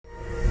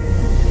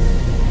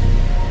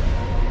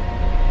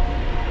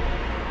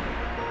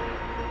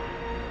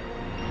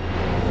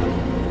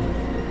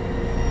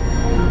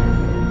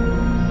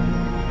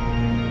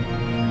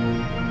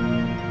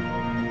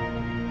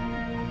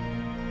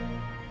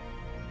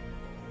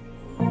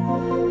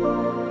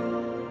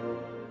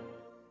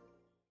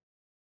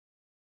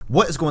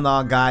What is going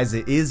on, guys?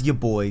 It is your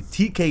boy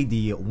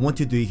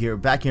TKD123 here,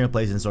 back here in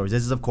PlayStation Stories.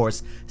 This is, of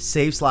course,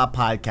 Save Slot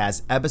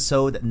Podcast,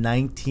 episode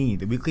 19,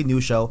 the weekly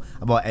news show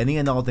about any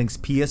and all things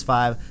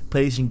PS5,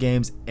 PlayStation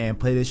games, and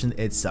PlayStation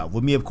itself.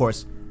 With me, of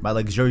course, my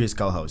luxurious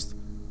co-host,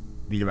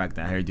 The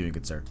Arachna. How are you doing,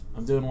 good sir?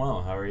 I'm doing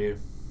well. How are you?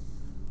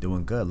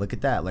 Doing good. Look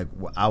at that. Like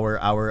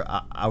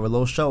our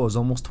little show is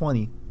almost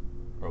 20.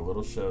 Our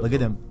little show. Look at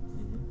him.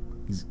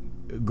 Mm-hmm. He's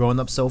growing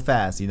up so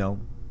fast, you know.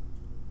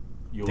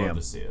 You Damn. love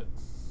to see it.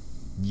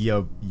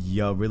 You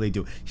really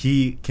do.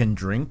 He can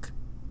drink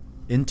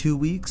in 2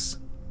 weeks.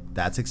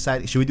 That's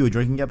exciting. Should we do a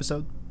drinking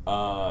episode?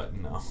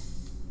 No.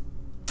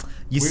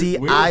 We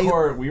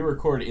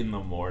record in the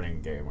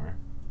morning, gamer.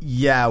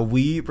 Yeah,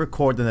 we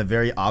record in a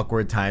very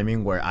awkward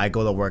timing where I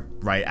go to work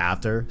right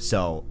after,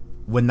 so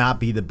would not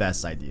be the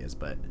best ideas,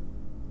 but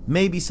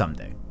maybe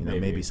someday.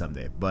 Maybe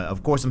someday. But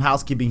of course, some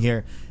housekeeping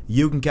here.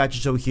 You can catch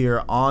the show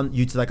here on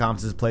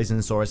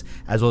youtube.com/PlayStation Source,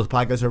 as well as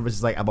podcast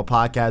services like Apple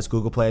Podcasts,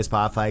 Google Play,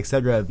 Spotify,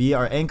 etc. via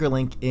our anchor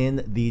link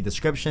in the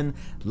description.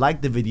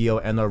 Like the video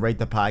and or rate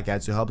the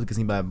podcast to help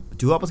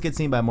us get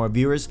seen by more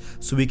viewers,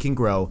 so we can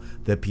grow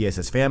the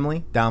PSS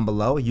family. Down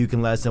below, you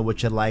can let us know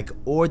what you like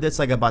or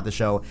dislike about the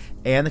show,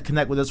 and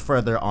connect with us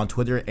further on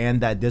Twitter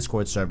and that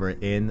Discord server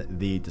in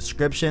the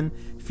description.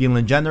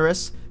 Feeling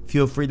generous?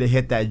 Feel free to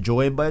hit that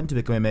join button to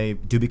become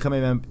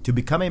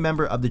a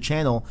member of the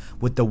channel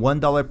with the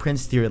 $1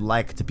 Prince tier,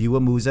 like Tapiwa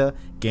Musa,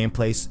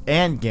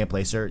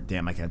 Gameplay Sir,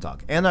 damn I can't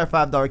talk, and our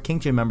 $5 King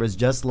tier members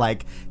just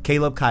like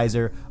Caleb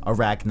Kaiser,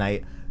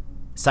 Arachnite,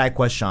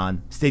 SideQuest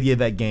Sean, Stadia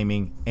Vet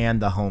Gaming, and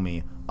the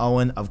homie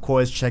Owen. Of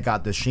course, check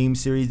out the Stream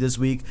series this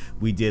week.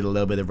 We did a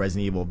little bit of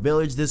Resident Evil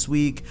Village this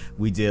week.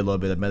 We did a little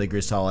bit of Metal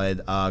Gear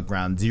Solid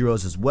Ground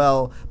Zeroes as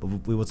well,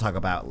 but we will talk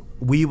about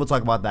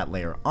that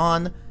later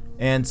on.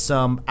 And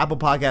some Apple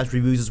Podcast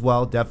reviews as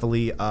well.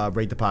 Definitely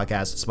rate the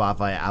podcast,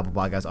 Spotify, Apple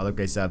Podcasts, other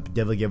great stuff.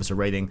 Definitely give us a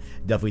rating.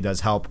 Definitely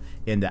does help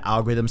in the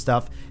algorithm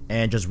stuff.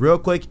 And just real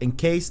quick, in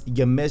case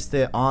you missed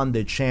it on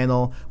the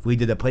channel, we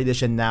did a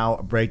PlayStation Now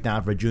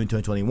breakdown for June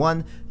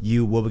 2021.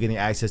 You will be getting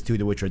access to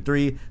The Witcher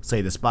 3,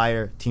 Slay the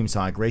Spire, Team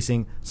Sonic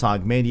Racing,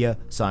 Sonic Mania,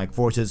 Sonic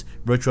Forces,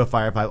 Virtua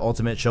Fire 5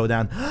 Ultimate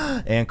Showdown,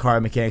 and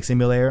Car Mechanic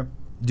Simulator.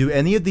 Do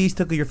any of these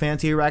tickle your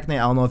fancy, Arachne? I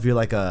don't know if you're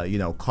like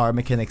a car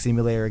mechanic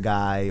simulator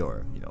guy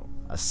or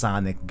a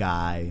Sonic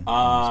guy.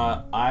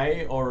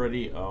 I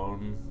already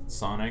own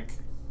Sonic,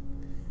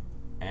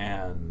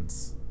 and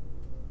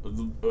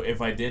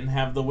if I didn't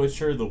have The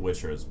Witcher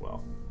as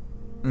well.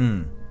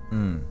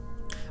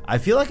 I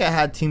feel like I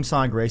had Team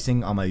Sonic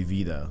Racing on my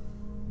Vita,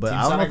 but Team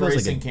I don't Sonic know if it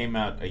was Racing came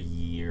out a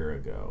year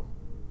ago.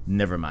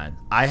 Never mind.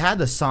 I had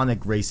the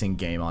Sonic Racing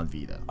game on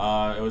Vita.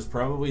 It was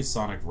probably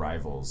Sonic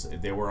Rivals.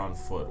 They were on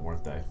foot,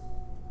 weren't they?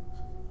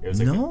 It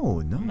was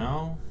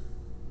No.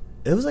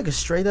 It was like a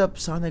straight up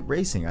Sonic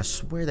Racing. I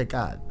swear to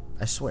God.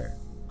 I swear.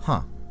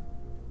 Huh.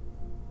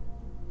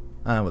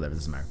 Whatever.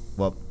 Doesn't matter.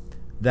 Well,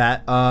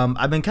 that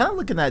I've been kind of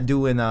looking at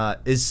doing.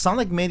 Is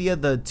Sonic Mania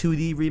the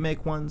 2D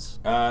remake ones?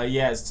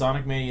 Yeah.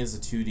 Sonic Mania is a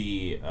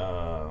 2D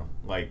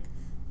like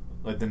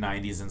the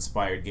 90s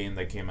inspired game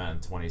that came out in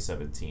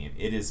 2017.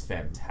 It is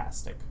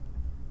fantastic.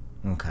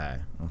 Okay.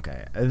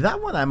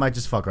 That one I might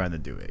just fuck around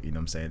and do it. You know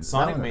what I'm saying?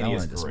 Sonic Mania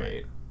is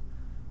great.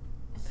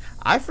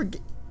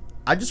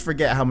 I just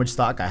forget how much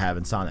stock I have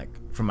in Sonic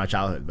from my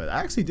childhood, but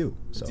I actually do.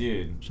 So,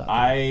 dude,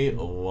 I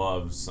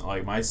love,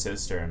 like, my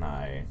sister and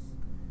I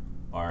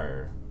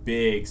are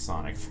big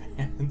Sonic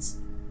fans.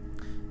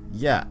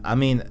 Yeah, I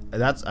mean,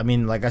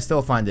 I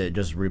still find it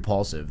just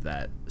repulsive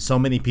that so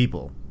many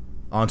people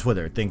on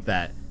Twitter think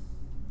that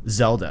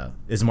Zelda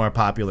is more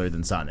popular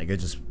than Sonic.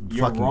 It's just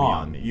fucking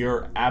beyond me.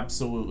 You're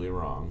absolutely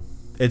wrong.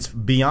 It's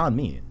beyond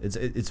me.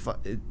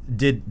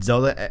 Did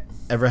Zelda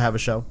ever have a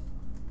show?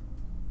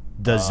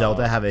 Does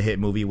Zelda have a hit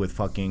movie with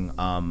fucking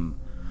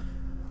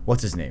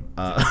what's his name?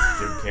 Jim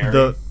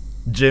Carrey.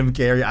 Jim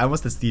Carrey. I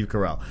almost said Steve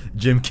Carell.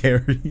 Jim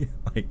Carrey.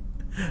 Like,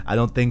 I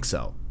don't think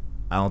so.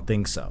 The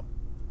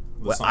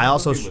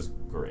Sonic movie was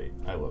great.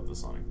 I love the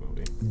Sonic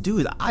movie.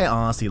 Dude, I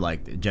honestly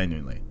liked it.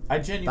 Genuinely.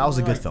 That was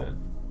a good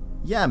film.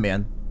 Yeah,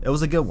 man. It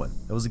was a good one.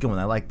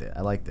 I liked it.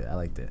 I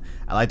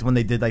liked when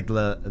they did like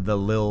the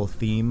Lil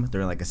theme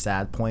during like a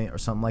sad point or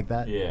something like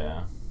that.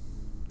 Yeah.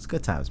 It's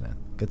good times, man.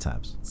 Good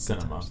times.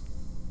 Cinema.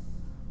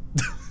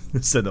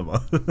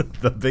 Cinema.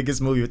 The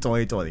biggest movie of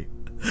 2020.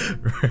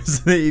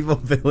 Resident Evil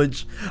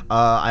Village.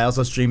 I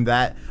also streamed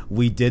that.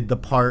 We did the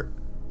part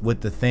with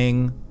the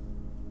thing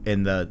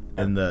in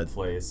that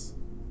place.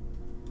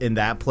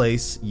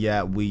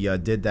 Yeah, we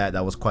did that.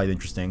 That was quite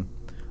interesting.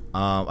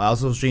 I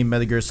also streamed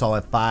Metal Gear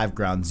Solid 5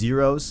 Ground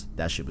Zeroes.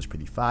 That shit was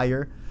pretty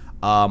fire.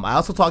 I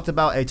also talked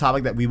about a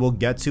topic that we will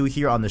get to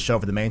here on the show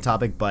for the main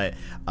topic, but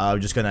I'm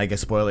just going to,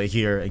 spoil it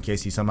here in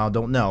case you somehow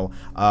don't know.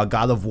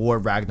 God of War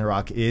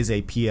Ragnarok is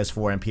a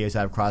PS4 and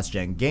PS5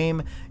 cross-gen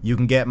game. You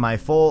can get my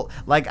full...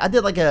 I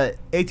did a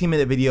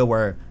 18-minute video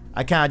where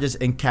I kind of just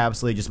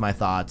encapsulate just my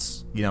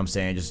thoughts, you know what I'm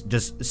saying?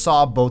 Just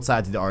saw both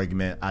sides of the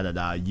argument.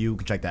 You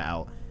can check that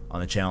out on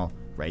the channel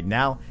right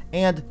now.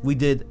 And we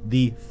did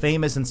the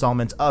famous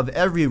installment of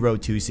every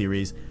Road 2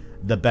 series,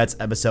 the Bets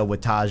episode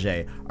with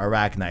Tajay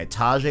Arachnite.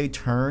 Tajay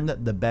turned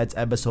the Bets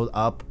episode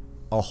up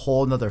a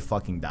whole nother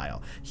fucking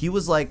dial. He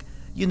was like,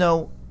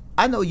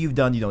 I know you've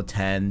done,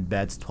 10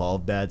 bets,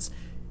 12 bets.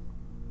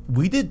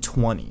 We did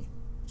 20.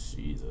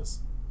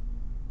 Jesus.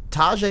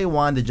 Tajay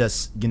wanted to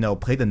just,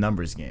 play the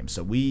numbers game.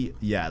 So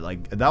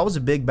that was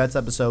a big Bets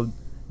episode.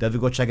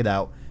 Definitely go check it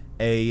out.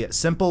 A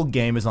simple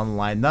game is on the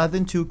line.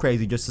 Nothing too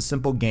crazy, just a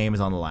simple game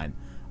is on the line.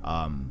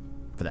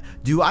 For that.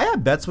 Do I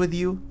have bets with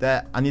you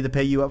that I need to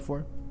pay you up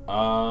for?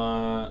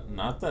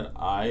 Not that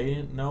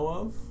I know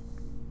of.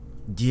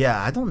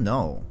 Yeah, I don't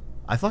know.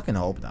 I fucking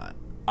hope not.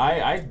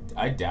 I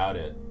doubt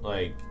it.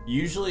 Like,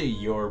 usually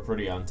you're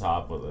pretty on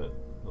top with it.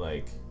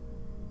 Like,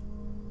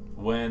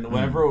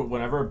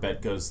 whenever a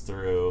bet goes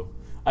through,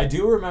 I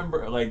do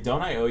remember. Like,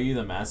 don't I owe you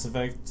the Mass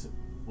Effect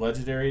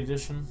Legendary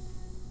Edition?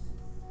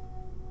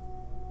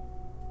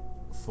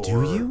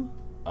 Do you?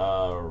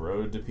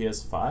 Road to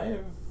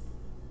PS5.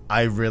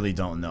 I really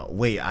don't know.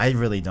 Wait, I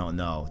really don't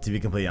know. To be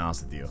completely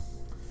honest with you.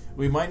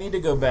 We might need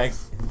to go back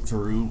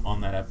through on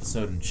that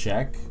episode and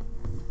check.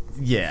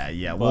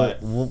 Yeah. But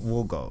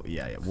we'll go.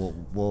 Yeah.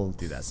 We'll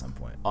do that at some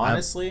point.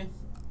 Honestly,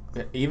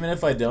 even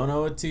if I don't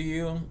owe it to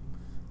you,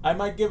 I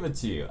might give it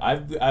to you.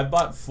 I've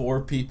bought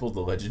 4 people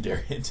the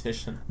Legendary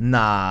Edition.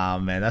 Nah,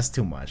 man, that's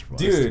too much, bro.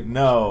 Dude,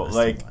 no,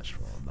 like too much,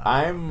 bro.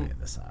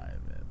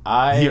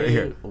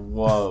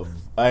 Love.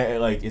 I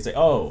like. It's like,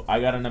 oh, I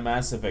got into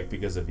Mass Effect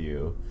because of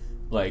you.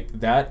 Like,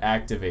 that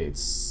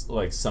activates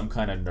like some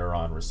kind of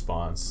neuron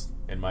response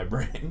in my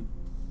brain.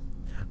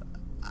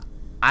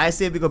 I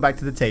say we go back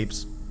to the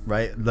tapes,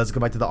 right? Let's go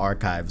back to the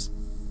archives,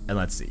 and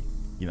let's see.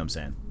 You know what I'm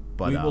saying?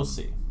 But we will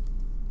see.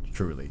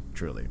 Truly.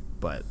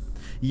 But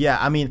yeah,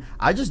 I mean,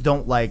 I just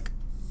don't like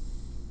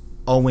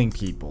owing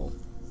people.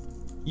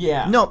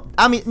 Yeah. No,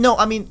 I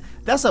mean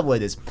that's not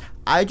what it is.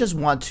 I just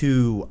want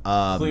to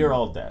clear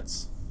all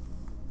debts.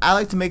 I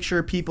like to make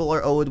sure people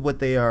are owed what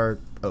they are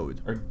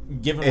owed, or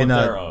given what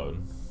they're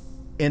owed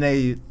in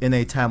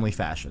a timely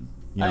fashion.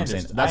 You know what I'm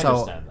saying? That's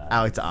how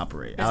I like to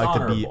operate. I like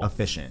honorable. to be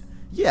efficient.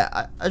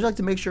 Yeah, I just like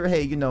to make sure.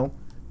 Hey,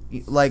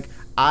 like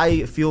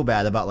I feel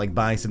bad about like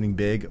buying something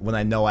big when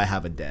I know I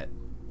have a debt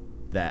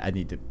that I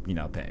need to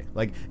pay.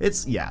 Like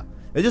it's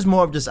just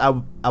more of just I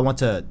want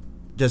to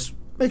just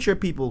make sure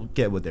people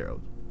get what they're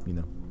owed.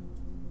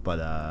 But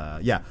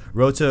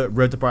Road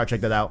to Park,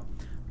 check that out.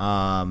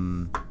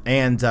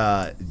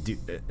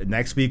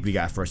 Next week we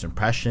got First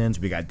Impressions.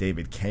 We got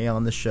David K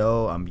on the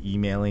show. I'm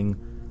emailing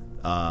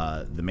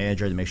the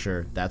manager to make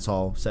sure that's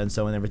all set in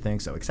stone and everything.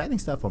 So exciting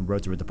stuff on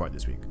Road to Park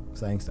this week.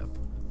 Exciting stuff.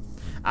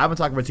 I haven't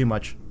talked about too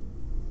much.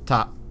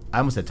 I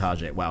almost said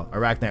Tajay. Wow.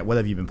 Arachnite, what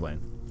have you been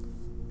playing?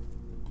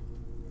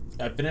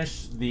 I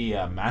finished the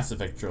Mass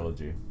Effect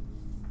trilogy.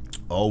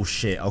 Oh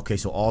shit. Okay,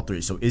 so all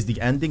 3. So is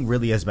the ending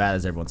really as bad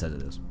as everyone says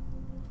it is?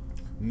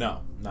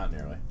 No, not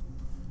nearly.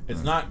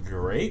 It's not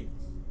great,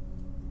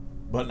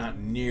 but not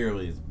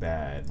nearly as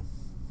bad.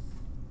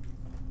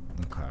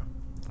 Okay.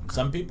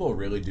 Some people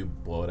really do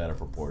blow it out of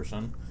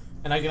proportion,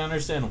 and I can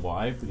understand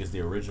why, because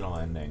the original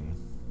ending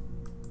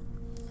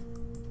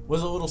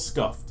was a little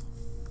scuffed.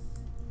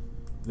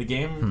 The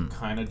game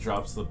kind of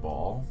drops the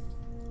ball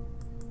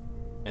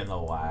in the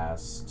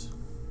last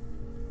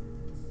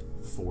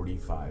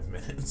 45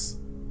 minutes.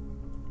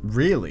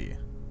 Really?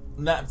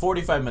 Not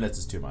 45 minutes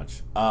is too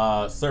much.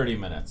 30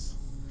 minutes.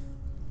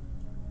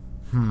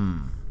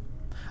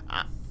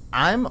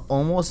 I'm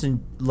almost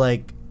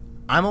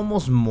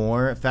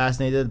more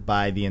fascinated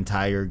by the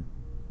entire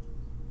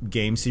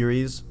game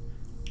series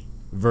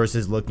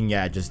versus looking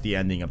at just the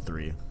ending of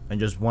 3 and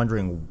just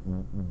wondering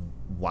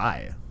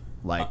why,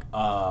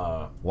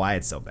 why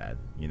it's so bad.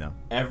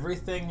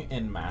 Everything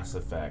in Mass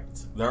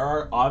Effect, there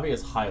are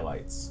obvious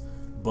highlights,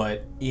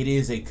 but it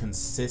is a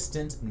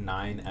consistent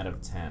 9 out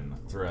of 10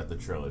 throughout the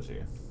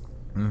trilogy.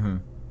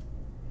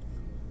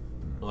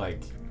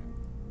 Like,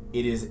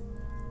 it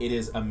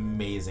is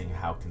amazing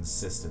how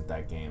consistent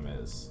that game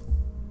is.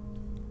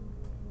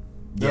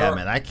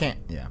 I can't.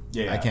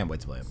 I can't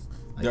wait to play it.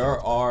 There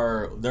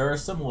are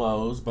some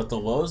lows, but the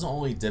lows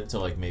only dip to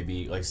like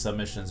maybe like some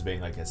missions being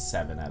like a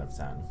 7 out of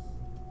 10.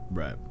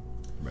 Right.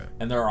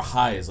 And there are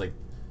highs, like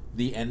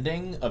the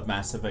ending of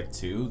Mass Effect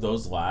 2.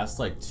 Those last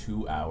like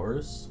 2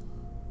 hours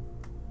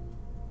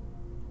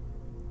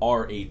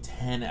are a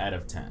 10 out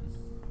of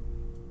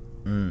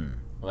 10.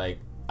 Like,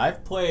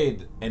 I've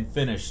played and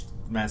finished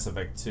Mass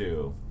Effect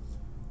 2.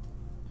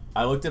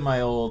 I looked at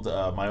my old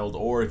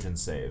Origin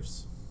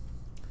saves.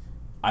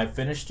 I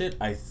finished it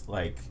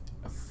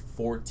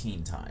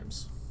 14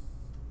 times.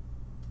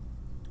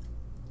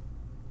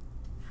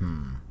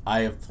 I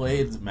have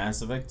played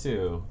Mass Effect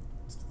 2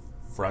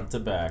 front to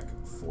back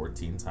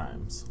 14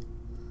 times.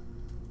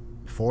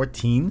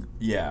 14?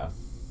 Yeah.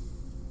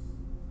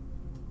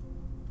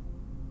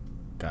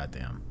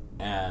 Goddamn.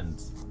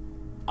 And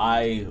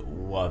I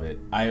love it.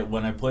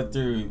 When I played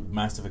through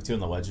Mass Effect 2 in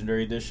the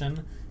Legendary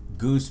Edition,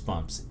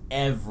 goosebumps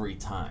every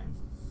time.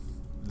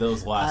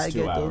 Those last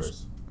 2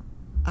 hours.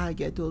 I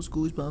get those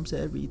goosebumps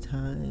every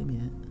time,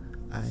 yeah.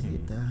 I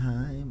hit the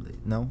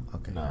Heimlich. No?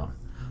 Okay. No.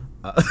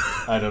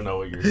 I don't know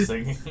what you're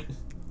singing.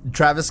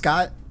 Travis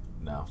Scott.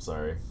 No,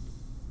 sorry.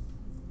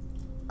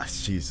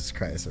 Jesus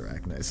Christ,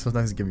 Arachnite.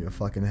 Sometimes give me a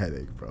fucking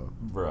headache, bro.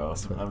 Bro,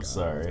 I'm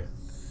sorry.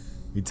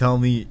 You tell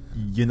me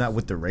you're not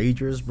with the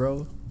Ragers,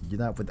 bro? You're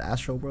not with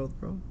Astro World,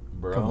 bro?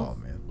 Bro, come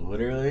on, man.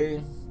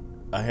 Literally,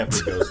 I have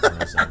the Ghost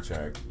Runner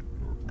soundtrack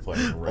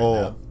playing right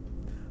now.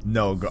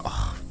 No,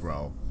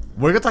 bro.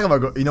 We're gonna talk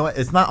about. You know what?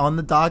 It's not on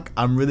the dock.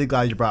 I'm really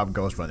glad you brought up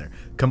Ghost Runner.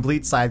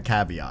 Complete side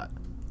caveat: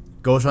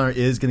 Ghost Runner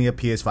is getting a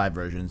PS5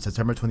 version,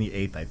 September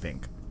 28th, I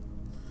think.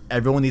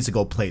 Everyone needs to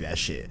go play that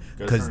shit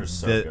because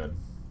so good.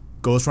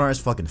 Ghost Runner is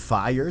fucking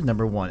fire.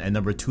 Number one, and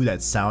number two, that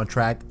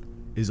soundtrack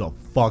is a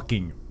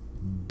fucking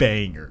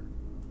banger,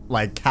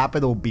 like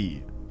capital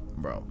B,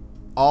 bro.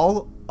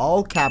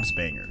 All caps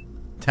banger.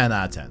 10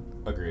 out of 10.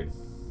 Agreed.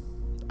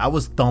 I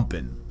was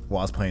thumping while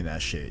I was playing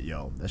that shit,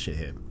 yo. That shit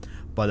hit.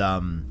 But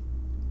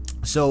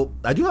so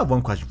I do have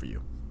one question for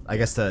you. I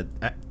guess and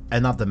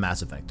not the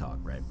Mass Effect talk,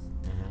 right?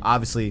 Mm-hmm.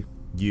 Obviously,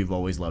 you've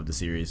always loved the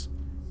series.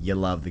 You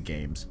love the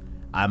games.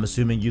 I'm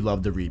assuming you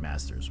love the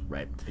remasters,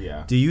 right?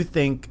 Yeah. Do you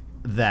think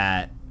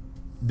that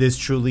this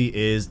truly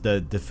is the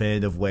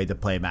definitive way to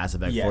play Mass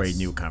Effect for a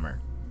newcomer?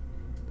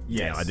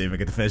 Yes. Damn, I didn't even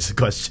get to finish the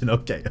question.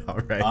 Okay, all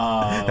right.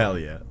 Hell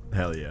yeah.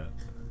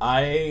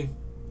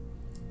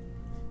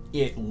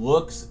 It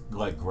looks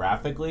like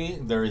graphically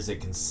there is a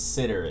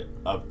considerate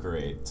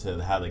upgrade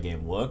to how the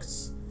game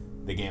looks.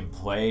 The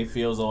gameplay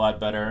feels a lot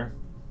better.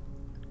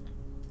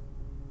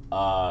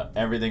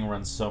 Everything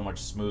runs so much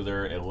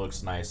smoother. It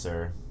looks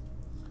nicer.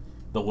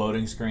 The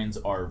loading screens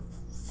are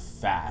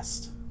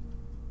fast.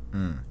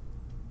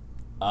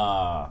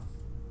 I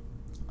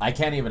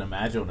can't even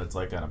imagine what it's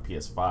like on a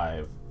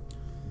PS5,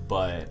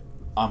 but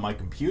on my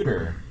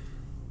computer,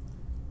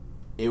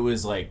 it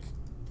was like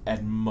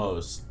at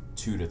most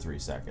 2 to 3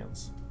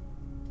 seconds.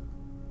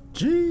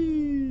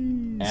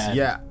 Jeez. And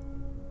yeah.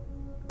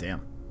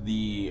 Damn.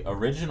 The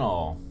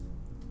original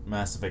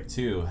Mass Effect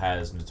 2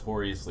 has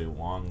notoriously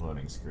long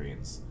loading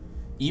screens,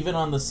 even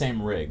on the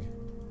same rig.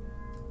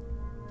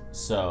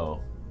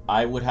 So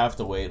I would have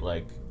to wait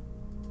like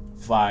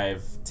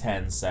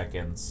 5-10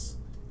 seconds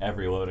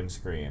every loading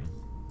screen.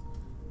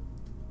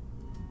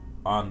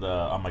 On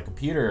my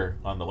computer,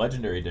 on the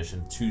Legendary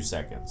Edition, 2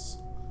 seconds,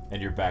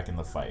 and you're back in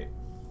the fight.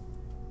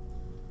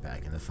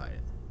 Back in the fight.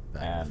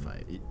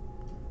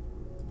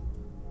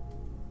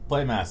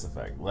 Play Mass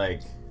Effect.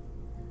 Like,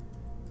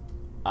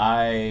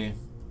 I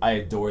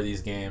adore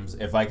these games.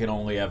 If I could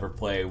only ever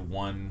play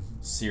one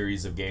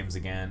series of games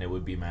again, it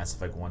would be Mass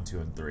Effect 1, 2,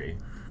 and 3.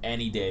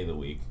 Any day of the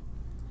week.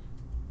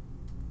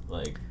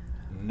 Like,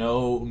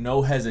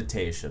 no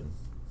hesitation.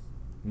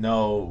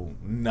 No,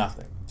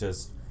 nothing.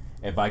 Just,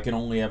 if I can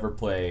only ever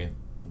play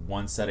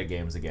one set of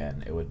games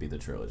again, it would be the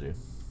trilogy.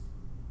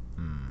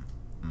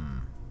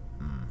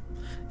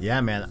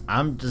 Yeah, man.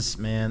 I'm just,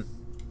 man.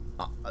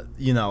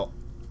 You know,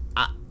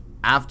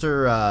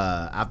 after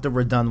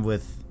we're done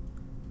with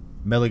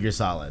Metal Gear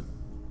Solid,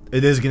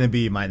 it is gonna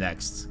be my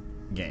next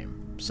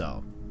game.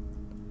 So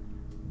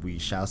we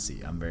shall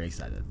see. I'm very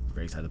excited.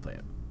 Very excited to play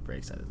it. Very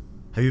excited.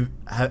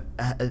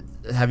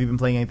 Have you been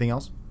playing anything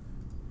else?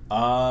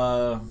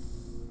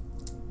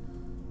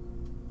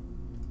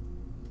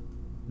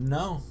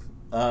 No.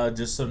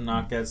 Just some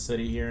Knockout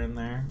City here and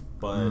there,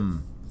 but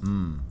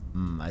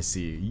I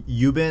see.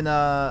 You've been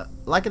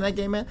liking that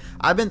game, man?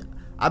 I've been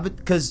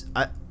because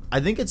I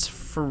think it's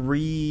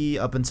free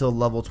up until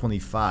level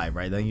 25,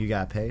 right? Then you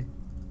gotta pay.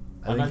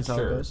 I'm not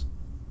sure.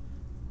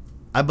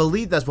 I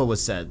believe that's what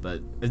was said,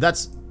 but if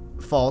that's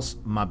false,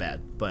 my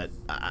bad. But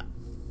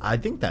I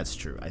think that's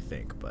true. I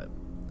think, but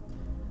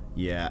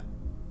yeah,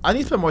 I need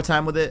to spend more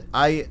time with it.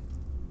 I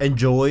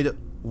enjoyed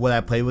what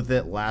I played with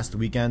it last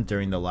weekend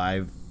during the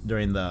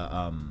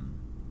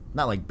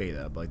not like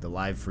beta, but like the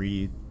live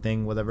free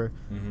thing, whatever.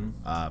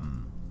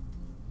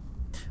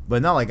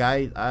 But no, like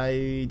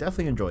I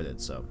definitely enjoyed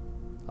it, so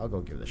I'll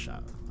go give it a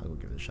shot.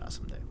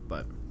 Someday.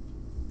 But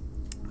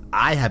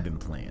I have been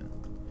playing.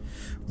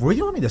 Where do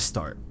you want me to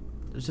start?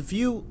 There's a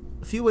few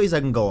ways I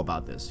can go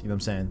about this. You know what I'm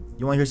saying?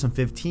 You want to hear some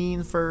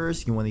 15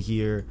 first? You want to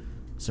hear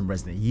some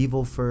Resident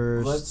Evil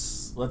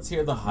first? Let's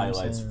hear the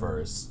highlights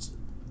first.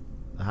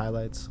 The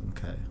highlights?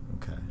 Okay.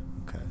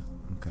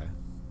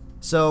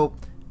 So,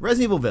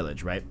 Resident Evil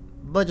Village, right?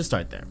 Let's just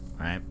start there,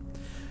 alright?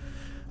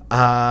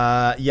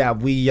 Yeah,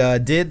 we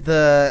did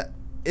the...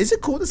 Is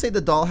it cool to say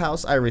the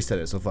dollhouse? I already said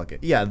it, so fuck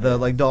it. Yeah, the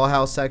like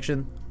dollhouse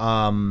section.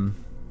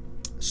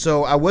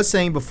 So I was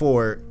saying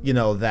before, you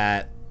know,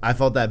 that I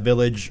felt that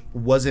Village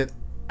wasn't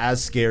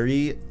as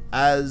scary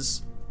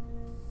as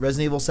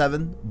Resident Evil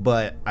 7,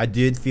 but I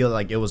did feel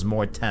like it was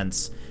more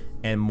tense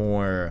and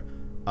more,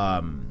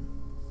 not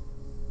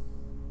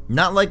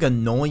like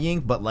annoying,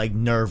 but like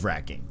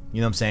nerve-wracking. You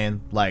know what I'm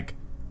saying? Like,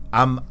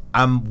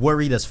 I'm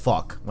worried as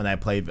fuck when I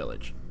play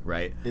Village,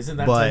 right? Isn't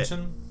that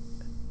tension?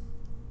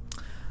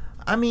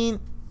 I mean,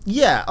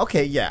 yeah,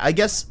 okay, yeah. I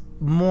guess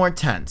more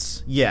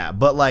tense, yeah.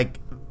 But like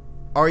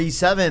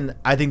RE7,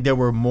 I think there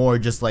were more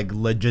just like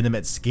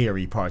legitimate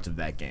scary parts of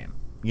that game.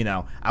 You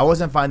know, I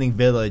wasn't finding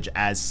Village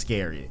as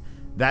scary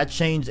that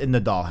changed in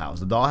the Dollhouse.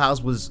 The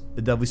Dollhouse was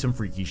definitely some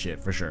freaky shit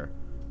for sure.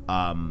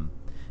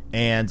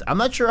 And I'm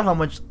not sure how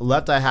much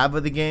left I have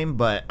of the game,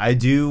 but I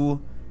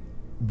do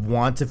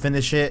want to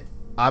finish it.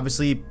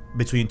 Obviously,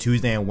 between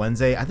Tuesday and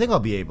Wednesday, I think I'll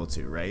be able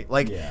to, right?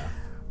 Like, Yeah.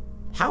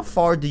 how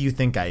far do you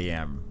think I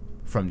am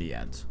from the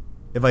end?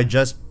 If I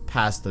just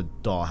pass the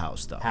Dollhouse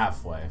stuff.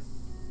 Halfway.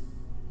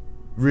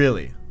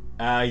 Really?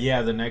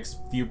 Yeah, the next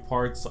few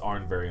parts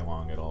aren't very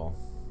long at all.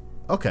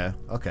 Okay.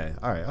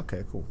 Alright,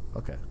 okay, cool.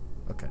 Okay.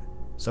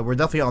 So we're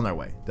definitely on our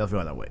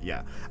way.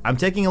 Yeah. I'm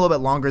taking a little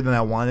bit longer than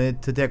I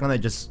wanted to take on it.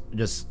 Just I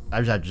just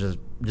have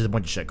just a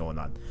bunch of shit going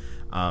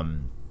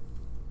on.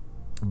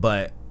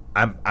 But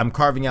I'm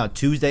carving out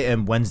Tuesday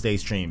and Wednesday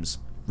streams,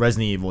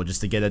 Resident Evil, just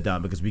to get it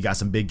done because we got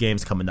some big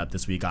games coming up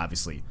this week,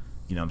 obviously.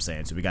 You know what I'm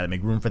saying? So we got to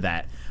make room for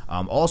that.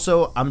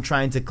 Also, I'm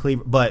trying to clear,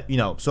 but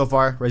so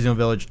far, Resident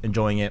Evil Village,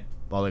 enjoying it,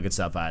 all the good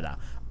stuff. But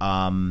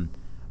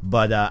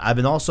I've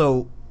been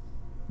also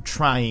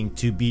trying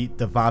to beat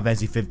the Final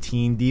Fantasy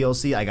 15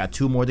 DLC. I got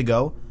 2 more to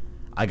go.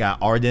 I got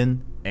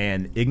Arden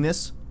and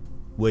Ignis,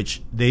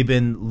 which they've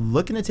been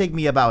looking to take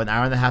me about an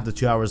hour and a half to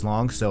 2 hours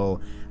long.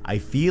 So I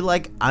feel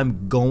like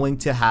I'm going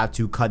to have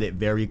to cut it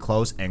very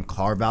close and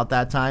carve out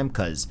that time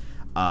because,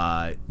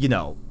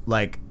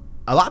 like,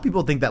 a lot of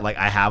people think that, like,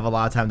 I have a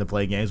lot of time to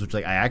play games, which,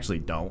 like, I actually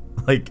don't.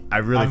 Like, I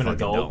really fucking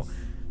don't.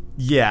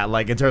 Yeah,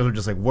 like, in terms of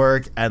just, like,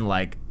 work and,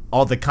 like,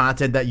 all the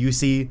content that you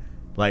see,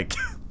 like,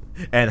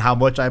 and how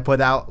much I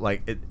put out,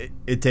 like,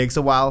 it takes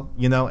a while,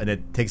 and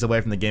it takes away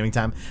from the gaming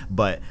time.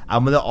 But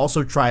I'm going to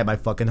also try my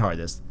fucking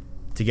hardest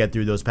to get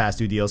through those past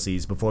 2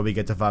 DLCs before we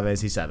get to Final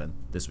Fantasy 7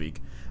 this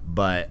week.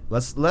 But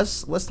let's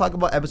talk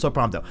about Episode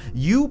Prompto.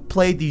 You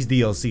played these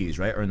DLCs,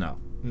 right, or no?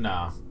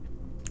 Nah.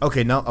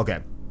 Okay, no? Okay.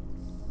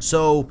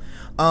 So,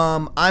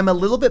 I'm a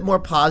little bit more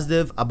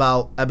positive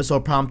about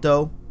Episode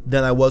Prompto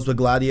than I was with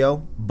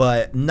Gladio,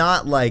 but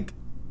not, like,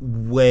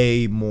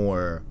 way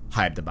more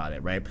hyped about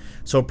it, right?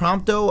 So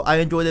Prompto, I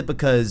enjoyed it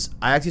because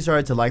I actually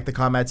started to like the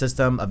combat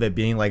system of it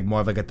being like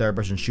more of like a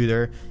third-person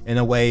shooter in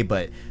a way,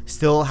 but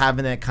still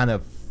having it kind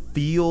of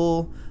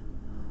feel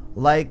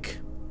like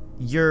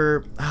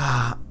you're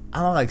I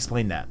don't know how to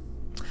explain that.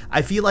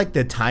 I feel like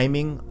the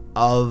timing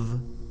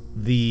of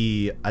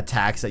the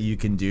attacks that you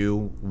can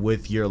do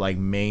with your like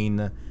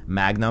main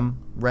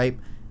Magnum, right?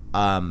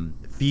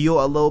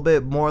 Feel a little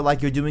bit more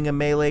like you're doing a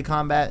melee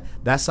combat.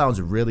 That sounds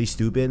really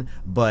stupid,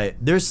 but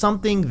there's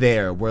something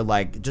there where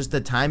like just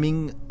the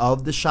timing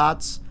of the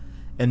shots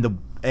and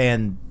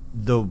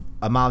the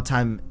amount of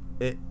time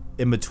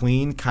in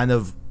between kind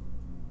of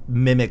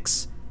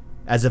mimics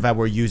as if I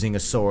were using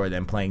a sword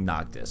and playing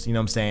Noctis. You know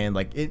what I'm saying?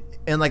 Like it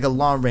in like a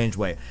long range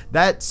way.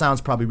 That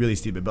sounds probably really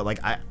stupid, but like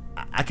I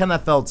kind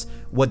of felt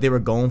what they were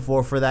going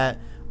for that.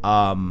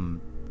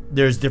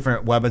 There's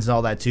different weapons and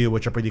all that too,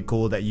 which are pretty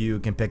cool that you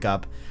can pick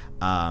up.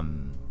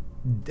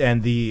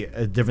 And the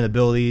different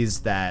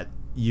abilities that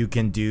you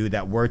can do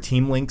that were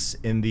team links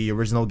in the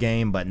original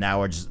game, but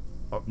now are just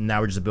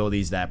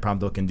abilities that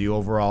Prompto can do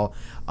overall.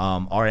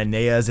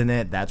 Arenea's in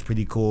it. That's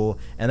pretty cool.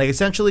 And like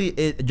essentially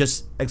it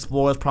just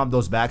explores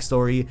Prompto's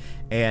backstory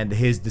and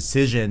his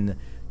decision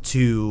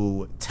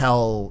to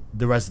tell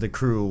the rest of the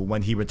crew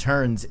when he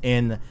returns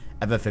in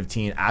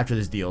FF15 after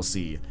this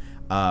DLC,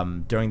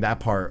 during that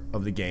part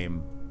of the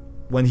game,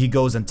 when he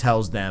goes and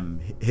tells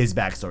them his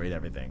backstory and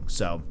everything.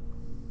 So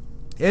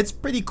it's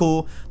pretty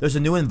cool. There's a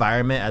new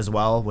environment as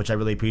well, which I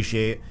really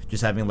appreciate,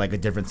 just having like a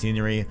different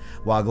scenery.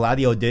 While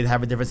Gladio did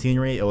have a different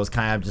scenery, it was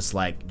kind of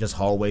just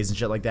hallways and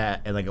shit like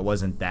that, and like it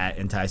wasn't that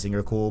enticing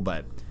or cool,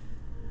 but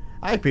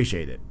I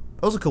appreciate it.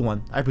 It was a cool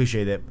one. I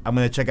appreciate it. I'm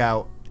gonna check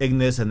out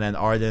Ignis and then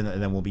Arden,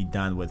 and then we'll be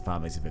done with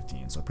Final Fantasy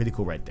 15. So pretty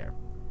cool right there.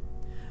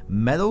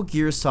 Metal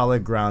Gear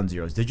Solid Ground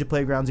Zeroes. Did you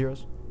play Ground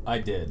Zeroes? I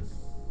did.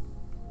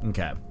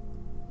 Okay.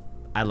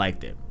 I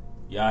liked it.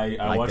 Yeah,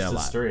 I watched the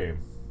stream.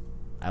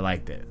 I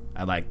liked it.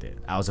 I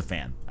was a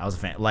fan.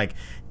 Like,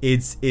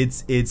 it's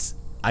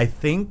I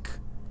think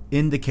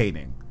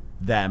indicating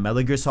that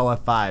Metal Gear Solid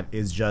 5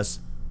 is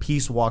just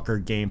Peace Walker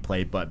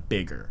gameplay but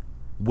bigger,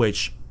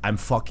 which I'm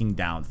fucking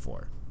down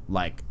for.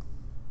 Like,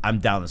 I'm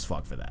down as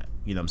fuck for that.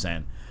 You know what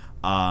I'm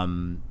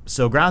saying?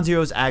 So Ground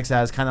Zeroes acts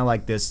as kind of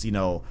like this,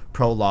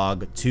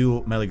 prologue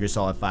to Metal Gear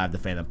Solid 5: The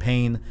Phantom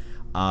Pain.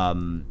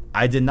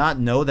 I did not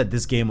know that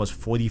this game was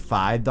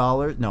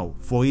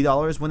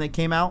 $40 when it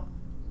came out,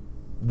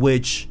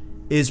 which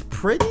is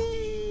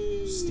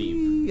pretty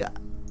steep.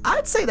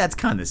 I'd say that's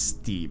kind of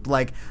steep.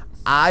 Like,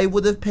 I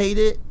would have paid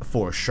it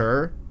for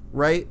sure,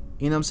 right?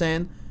 You know what I'm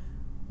saying?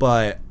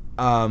 But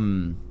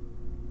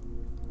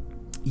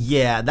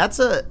yeah, that's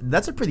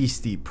a pretty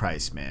steep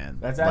price, man.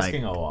 That's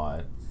asking a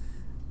lot.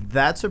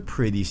 That's a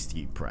pretty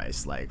steep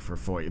price, like, for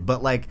 40.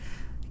 But like,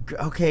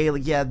 okay,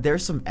 like, yeah,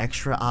 there's some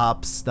extra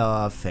ops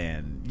stuff,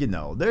 and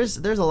there's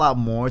a lot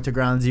more to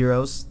Ground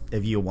Zeroes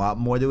if you want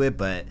more to it.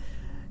 But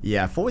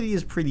yeah, 40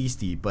 is pretty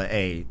steep. But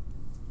hey,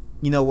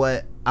 you know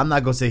what? I'm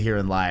not gonna sit here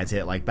and lie and say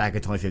it. Like, back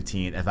in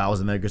 2015, if I was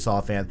a Metal Gear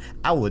Solid fan,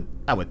 I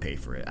would pay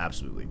for it,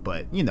 absolutely.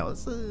 But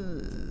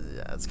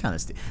it's kind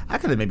of steep. I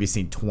could have maybe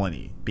seen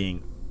 20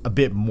 being a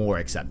bit more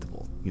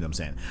acceptable. You know what I'm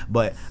saying?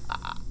 But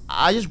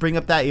I just bring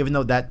up that even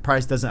though that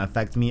price doesn't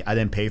affect me, I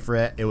didn't pay for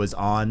it. It was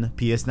on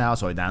PS Now,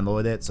 so I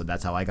downloaded it. So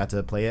that's how I got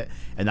to play it,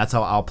 and that's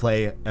how I'll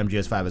play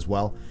MGS5 as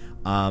well.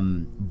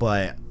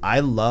 But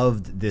I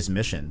loved this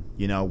mission,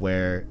 you know,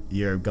 where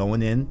you're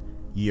going in,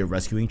 you're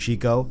rescuing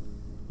Chico,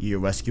 you're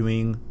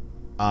rescuing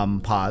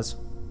Paz,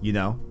 you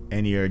know,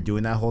 and you're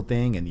doing that whole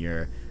thing, and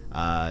you're,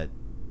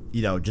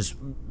 you know, just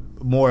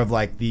more of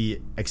like the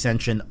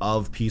extension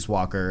of Peace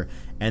Walker,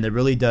 and it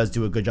really does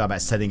do a good job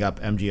at setting up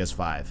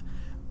MGS5.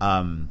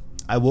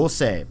 I will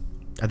say,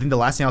 I think the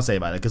last thing I'll say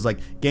about it, because like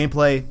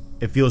gameplay,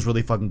 it feels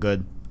really fucking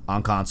good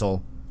on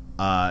console,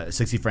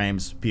 60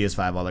 frames,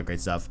 PS5, all that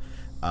great stuff.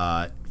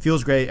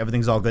 Feels great,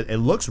 everything's all good. It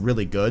looks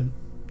really good,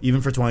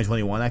 even for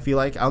 2021. I feel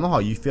like, I don't know how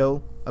you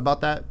feel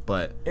about that,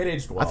 but it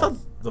aged well. I thought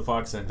the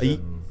Fox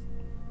engine.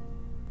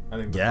 I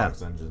think the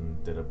Fox engine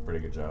did a pretty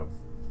good job.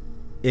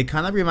 It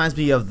kind of reminds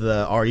me of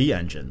the RE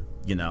engine,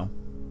 you know,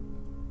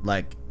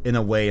 like in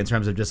a way, in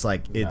terms of just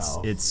like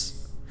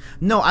it's.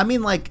 No, I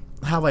mean like,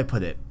 how do I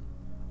put it?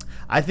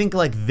 I think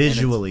like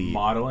visually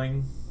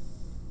modeling.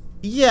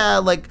 Yeah,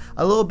 like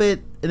a little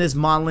bit in its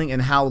modeling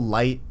and how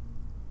light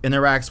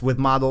interacts with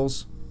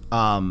models.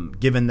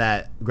 Given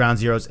that Ground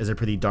Zeroes is a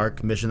pretty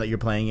dark mission that you're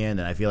playing in,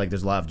 and I feel like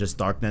there's a lot of just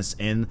darkness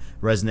in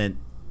Resident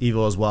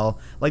Evil as well.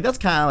 Like that's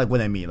kind of like what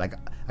I mean. Like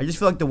I just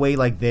feel like the way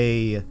like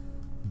they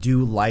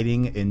do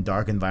lighting in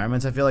dark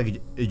environments, I feel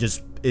like it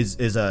just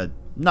is a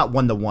not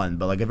one-to-one,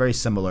 but like a very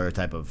similar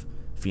type of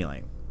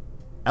feeling.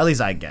 At least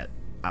I get.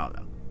 I don't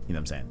know. You know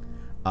what I'm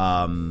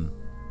saying?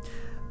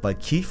 But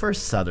Kiefer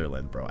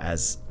Sutherland, bro,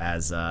 as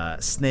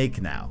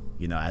Snake now,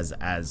 you know,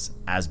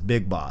 as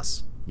Big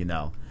Boss, you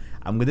know,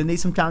 I'm gonna need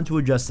some time to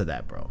adjust to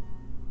that, bro.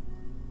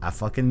 I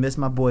fucking miss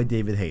my boy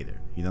David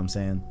Hayter. You know what I'm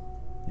saying? You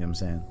know what I'm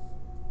saying?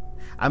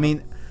 I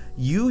mean,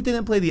 you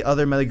didn't play the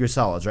other Metal Gear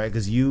Solids, right?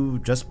 Because you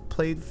just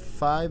played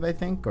 5, I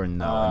think, or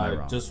no? Am I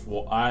wrong? Just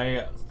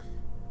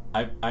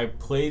I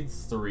played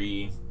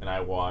 3 and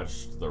I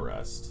watched the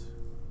rest.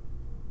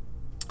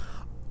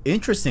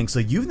 Interesting. So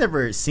you've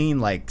never seen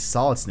like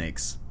Solid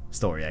Snake's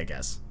story, I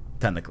guess,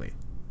 technically.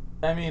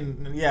 I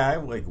mean, yeah, I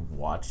like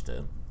watched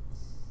it.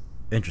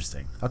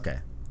 Interesting. Okay.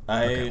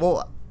 I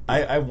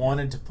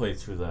wanted to play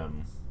through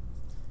them,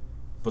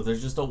 but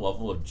there's just a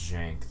level of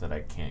jank that I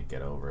can't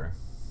get over.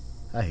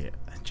 I hear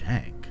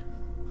jank,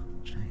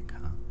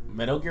 huh?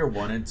 Metal Gear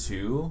 1 and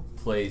 2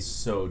 play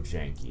so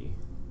janky.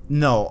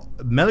 No,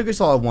 Metal Gear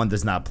Solid 1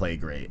 does not play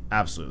great.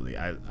 Absolutely,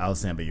 I'll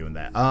stand by you in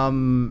that.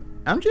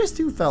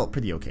 MGS2 felt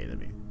pretty okay to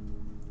me.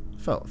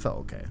 Felt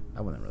okay.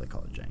 I wouldn't really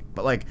call it jank,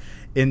 but like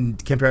in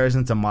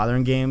comparison to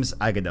modern games,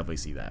 I could definitely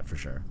see that for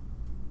sure.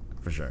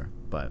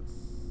 But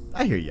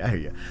I hear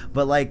you.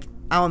 But like,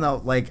 I don't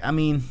know. Like, I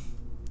mean,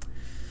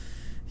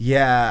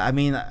 yeah. I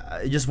mean,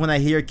 just when I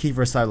hear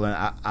Kiefer Sutherland,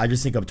 I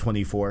just think of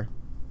 24.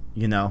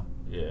 You know.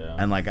 Yeah.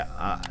 And like,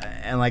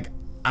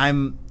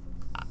 I'm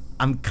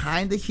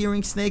kind of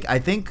hearing Snake. I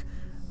think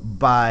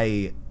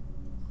by,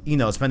 you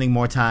know, spending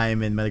more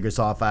time in Metal Gear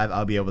Solid 5,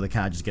 I'll be able to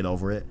kind of just get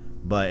over it.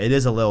 But it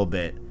is a little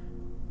bit,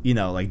 you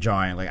know, like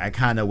jarring. Like, I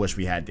kind of wish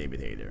we had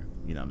David Hayter.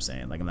 You know what I'm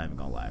saying? Like, I'm not even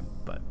gonna lie,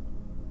 but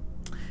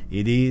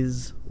it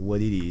is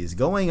what it is.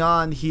 Going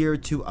on here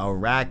to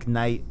Iraq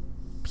Night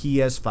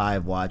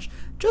PS5 watch.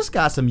 Just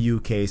got some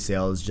UK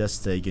sales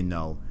just to, you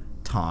know,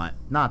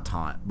 not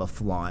taunt, but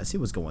flaunt. See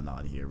what's going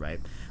on here, right?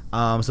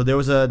 So there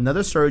was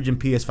another surge in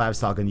PS5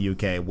 stock in the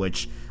UK,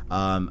 which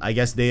I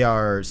guess they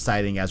are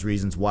citing as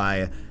reasons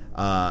why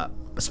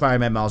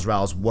Spider-Man Miles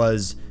Morales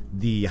was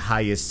the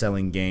highest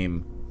selling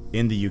game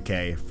in the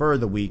UK for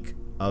the week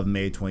of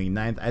May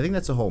 29th. I think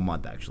that's a whole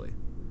month, actually.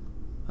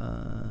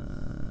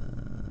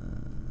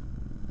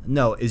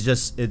 No, it's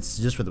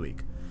just for the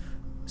week.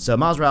 So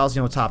Miles Morales,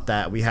 you know, topped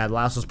that. We had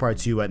Last of Us Part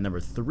 2 at number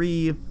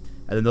 3, and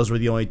then those were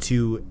the only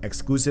 2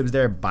 exclusives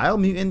there.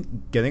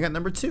 Biomutant getting at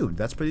number 2.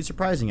 That's pretty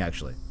surprising,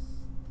 actually.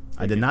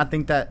 I did not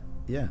think that.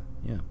 Yeah.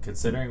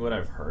 Considering what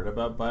I've heard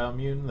about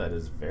Biomutant, that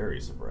is very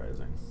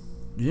surprising.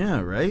 Yeah,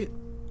 right?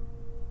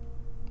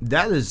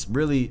 That is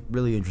really,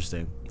 really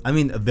interesting. I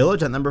mean,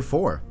 Village at number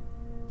 4.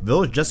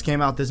 Village just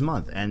came out this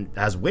month and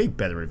has way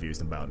better reviews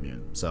than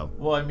Biomutant. So,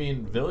 well, I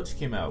mean, Village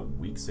came out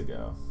weeks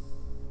ago.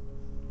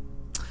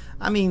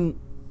 I mean,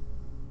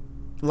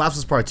 Last of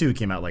Us Part 2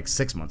 came out like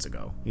 6 months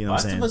ago. You know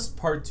what I'm saying? Last of Us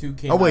Part 2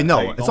 came out. Oh wait, no,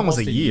 like it's almost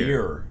a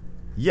year.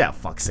 Yeah,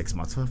 fuck 6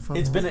 months.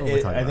 It's been.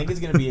 I think it's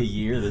gonna be a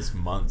year this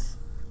month.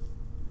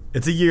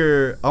 It's a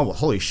year. Oh, well,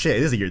 holy shit!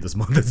 It is a year this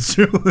month. That's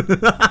true.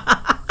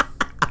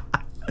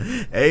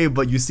 Hey,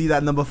 but you see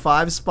that number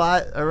 5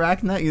 spot,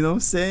 Arachnite? You know what I'm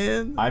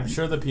saying? I'm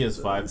sure the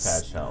PS5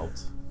 patch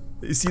helped.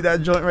 You see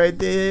that joint right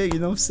there? You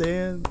know what I'm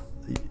saying?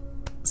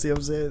 See what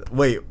I'm saying?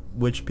 Wait,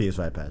 which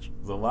PS5 patch?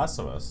 The Last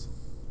of Us.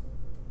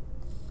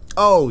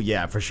 Oh,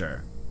 yeah, for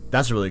sure.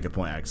 That's a really good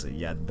point, actually.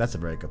 Yeah, that's a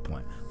very good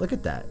point. Look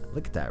at that.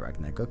 Look at that,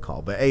 Arachnite. Good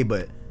call. But, hey,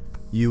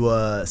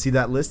 you see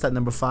that list at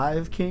number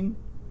 5, King?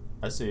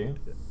 I see.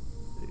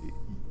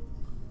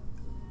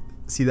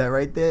 See that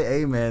right there?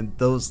 Hey, man,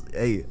 those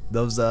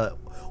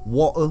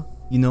Walter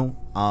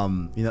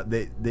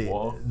They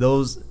Whoa.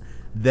 those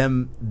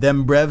them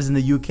brevs in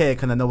the UK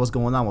kind of know what's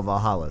going on with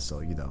Valhalla.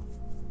 So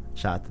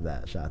shout out to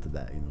that.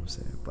 You know what I'm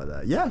saying?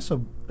 But yeah,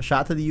 so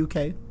shout out to the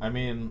UK. I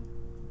mean,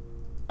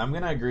 I'm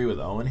gonna agree with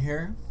Owen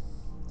here.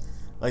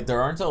 Like,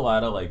 there aren't a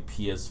lot of like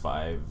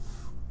PS5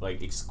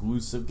 like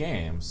exclusive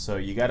games, so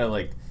you gotta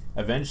like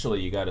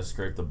eventually you gotta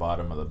scrape the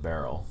bottom of the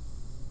barrel.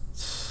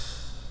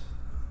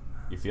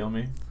 You feel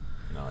me?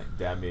 Like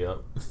dab me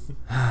up.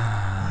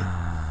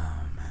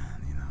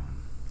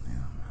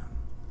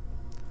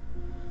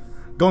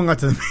 Going on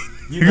to the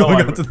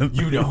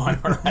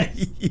I'm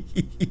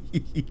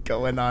right.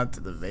 Going on to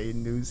the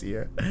main news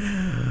here.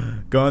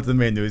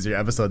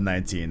 Episode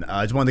 19.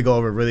 I just wanted to go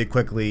over really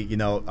quickly.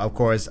 Of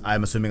course,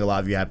 I'm assuming a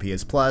lot of you have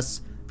PS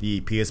Plus. The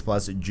PS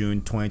Plus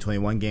June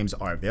 2021 games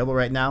are available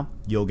right now.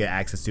 You'll get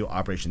access to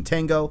Operation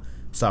Tango,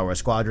 Star Wars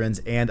Squadrons,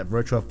 and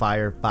Virtua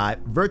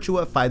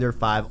Fighter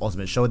 5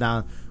 Ultimate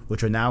Showdown,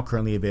 which are now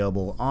currently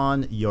available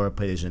on your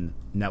PlayStation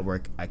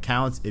Network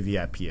accounts if you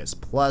have PS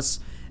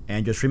Plus.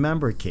 And just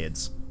remember,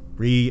 kids,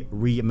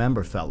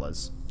 remember,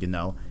 fellas,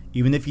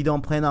 even if you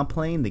don't plan on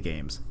playing the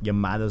games, you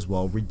might as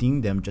well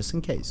redeem them just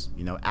in case.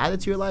 Add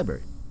it to your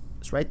library.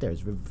 It's right there. It's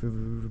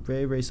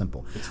very, very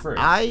simple. It's free.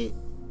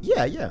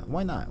 Yeah.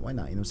 Why not? You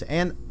know what I'm saying?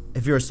 And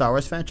if you're a Star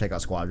Wars fan, check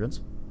out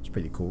Squadrons. It's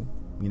pretty cool.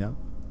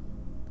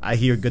 I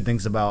hear good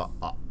things about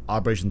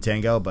Operation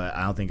Tango, but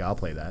I don't think I'll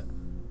play that.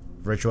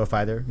 Virtua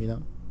Fighter,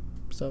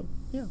 So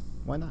yeah,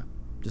 why not?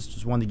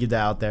 Just wanted to get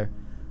that out there.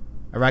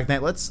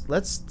 Arachnite,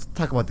 let's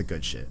talk about the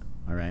good shit.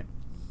 All right.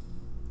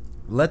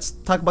 Let's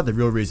talk about the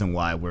real reason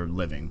why we're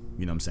living.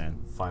 You know what I'm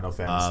saying? Final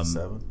Fantasy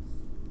VII.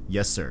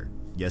 Yes, sir.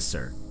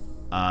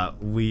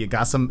 We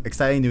got some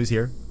exciting news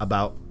here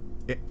about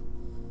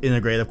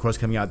Intergrade, of course,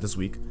 coming out this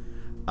week.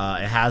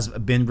 It has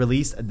been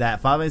released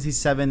that Final Fantasy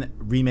VII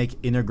Remake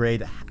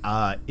Intergrade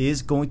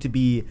is going to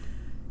be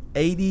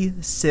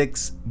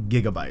 86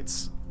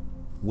 gigabytes,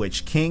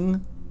 which,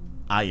 King,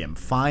 I am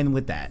fine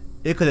with that.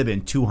 It could have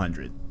been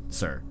 200,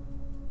 sir.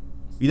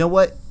 You know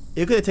what?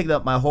 It could have taken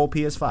up my whole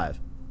PS5.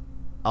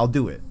 I'll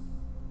do it.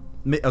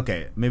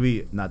 Okay,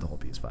 maybe not the whole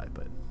PS5,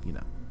 but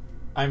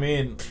I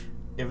mean,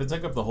 if it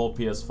took up the whole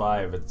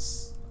PS5,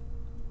 it's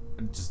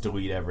just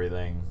delete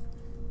everything,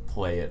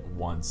 play it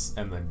once,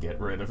 and then get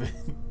rid of it.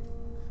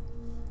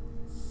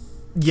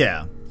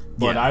 Yeah.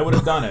 But yeah. I would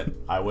have done it.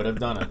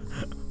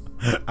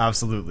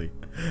 Absolutely.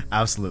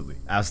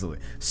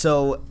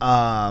 So,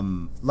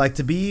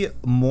 to be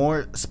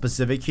more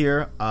specific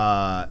here,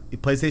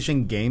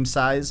 PlayStation game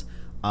size.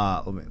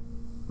 Let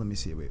me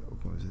see.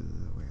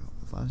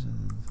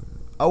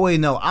 Oh wait,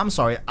 no. I'm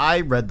sorry. I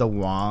read the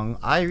wrong.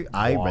 I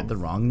read the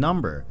wrong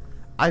number.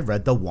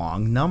 The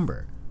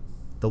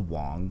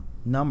Wong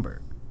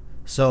number.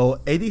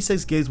 So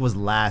 86 gigs was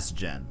last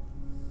gen.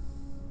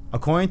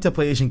 According to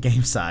PlayStation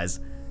game size,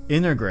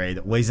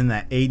 Intergrade weighs in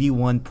at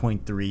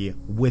 81.3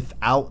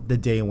 without the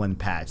day one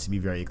patch, to be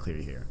very clear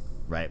here,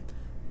 right?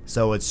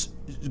 So it's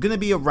going to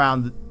be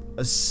around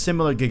a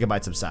similar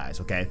gigabytes of size,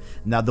 okay?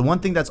 Now, the one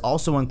thing that's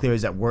also unclear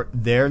is that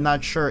they're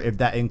not sure if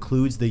that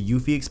includes the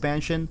Yuffie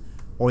expansion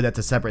or that's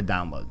a separate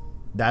download.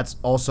 That's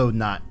also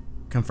not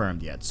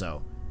confirmed yet,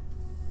 so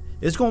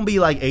it's going to be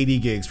like 80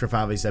 gigs for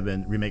Final Fantasy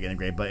VII Remake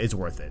Intergrade, but it's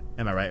worth it.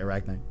 Am I right,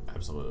 Arachnite?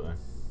 Absolutely.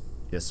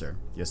 Yes, sir.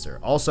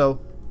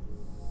 Also,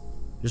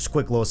 just a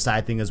quick little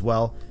side thing as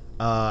well.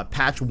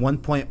 Patch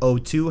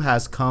 1.02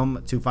 has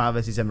come to Final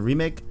Fantasy VII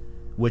Remake,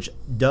 which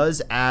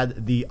does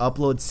add the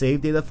upload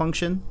save data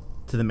function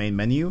to the main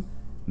menu.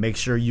 Make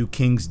sure you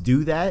kings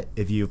do that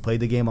if you've played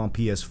the game on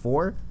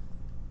PS4.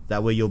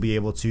 That way you'll be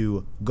able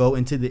to go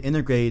into the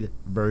Intergrade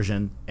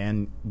version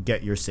and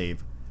get your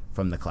save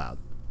from the cloud.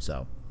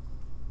 So,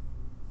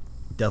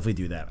 definitely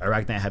do that.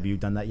 Arachnite, have you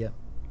done that yet?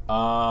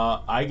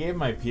 I gave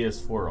my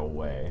PS4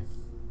 away.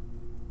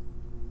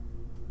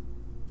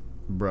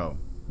 Bro,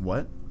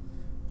 what?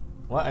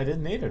 What? I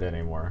didn't need it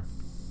anymore.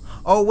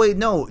 Oh wait,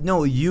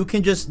 no, you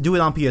can just do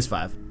it on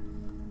PS5.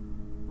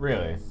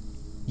 Really?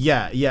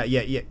 Yeah.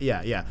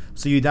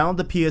 So you download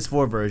the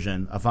PS4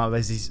 version of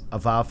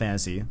Final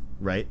Fantasy,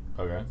 right?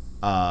 Okay.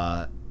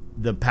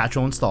 The patch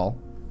will install.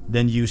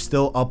 Then you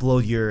still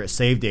upload your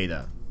save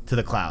data to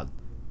the cloud,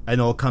 and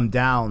it'll come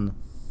down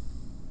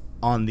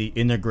on the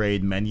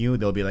Intergrade menu.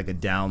 There'll be like a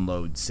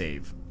download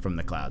save from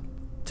the cloud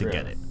to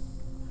get it.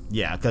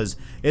 Yeah, because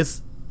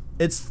it's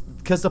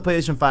because the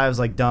PlayStation 5's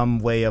like dumb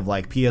way of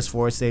like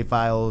PS4 save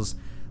files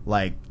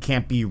like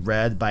can't be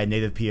read by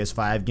native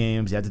PS5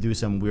 games. You have to do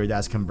some weird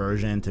ass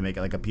conversion to make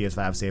it like a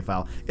PS5 save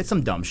file. It's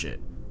some dumb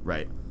shit,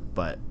 right?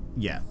 But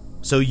yeah,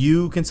 so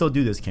you can still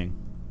do this, King.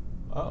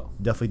 Oh,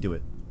 definitely do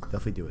it.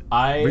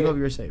 Bring over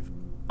your save.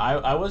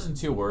 I wasn't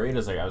too worried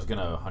as like I was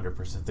gonna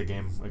 100% the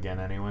game again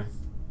anyway.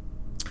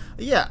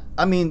 Yeah,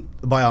 I mean,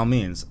 by all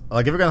means,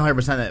 like if you're gonna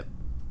 100% it,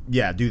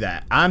 yeah, do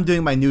that. I'm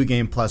doing my new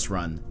game plus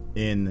run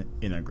in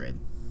Intergrade,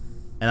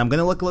 and I'm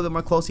gonna look a little bit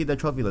more closely at the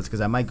trophy list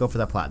because I might go for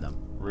that platinum.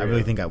 Really? I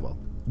really think I will.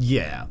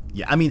 Yeah.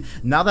 I mean,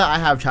 now that I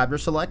have chapter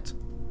select,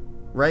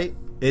 right?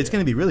 It's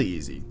gonna be really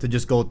easy to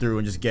just go through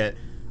and just get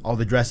all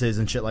the dresses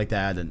and shit like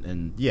that,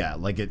 and yeah,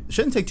 like it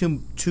shouldn't take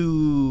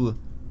too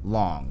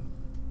long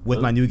with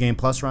my New Game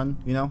Plus run,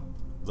 you know,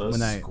 those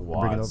when I squats,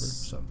 bring it over.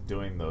 So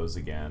doing those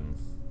again.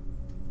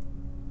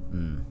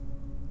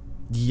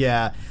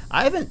 yeah,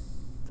 I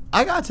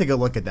gotta take a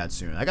look at that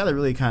soon. I gotta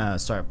really kind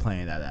of start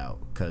playing that out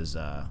because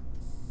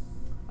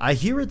I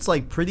hear it's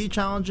like pretty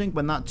challenging,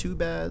 but not too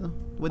bad.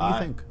 What do you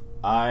think?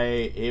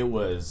 It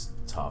was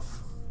tough.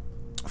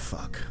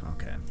 Fuck.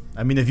 Okay.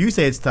 I mean, if you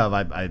say it's tough,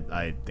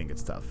 I think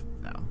it's tough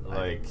now.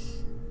 Like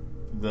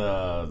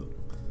the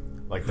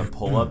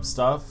pull up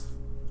stuff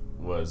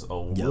was a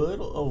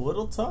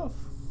little tough.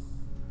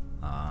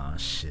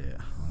 Shit.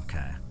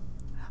 Okay.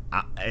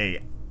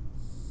 Hey,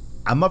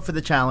 I'm up for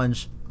the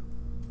challenge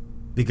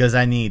because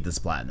I need this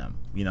platinum.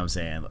 You know what I'm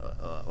saying?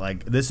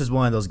 Like this is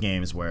one of those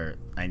games where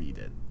I need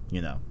it.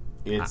 You know.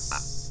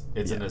 It's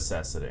a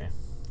necessity.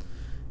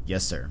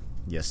 Yes, sir.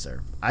 Yes,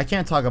 sir. I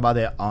can't talk about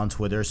it on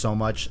Twitter so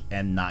much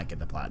and not get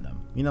the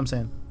platinum. You know what I'm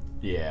saying?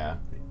 Yeah.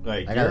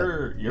 Like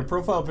your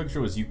profile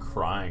picture was you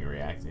crying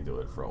reacting to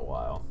it for a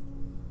while.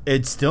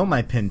 It's still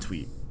my pinned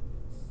tweet.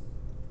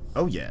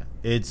 Oh yeah.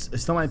 It's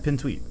still my pinned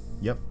tweet.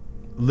 Yep.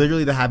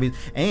 Literally the happiest.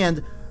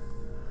 And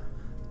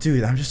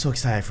dude, I'm just so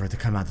excited for it to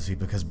come out this week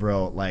because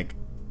bro, like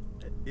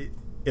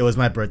it was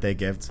my birthday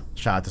gift.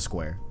 Shout out to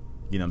Square.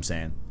 You know what I'm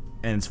saying?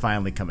 And it's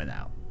finally coming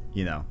out.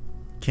 You know?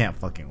 Can't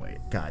fucking wait.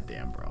 God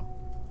damn, bro.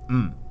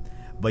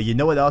 But you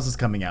know what else is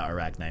coming out,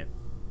 Arachnite?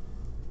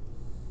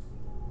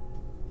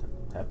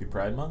 Happy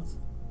Pride Month?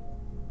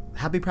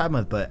 Happy Pride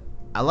Month, but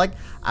I like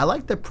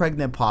the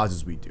pregnant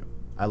pauses we do.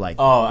 I like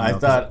Oh, I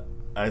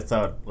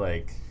thought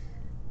like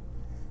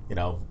you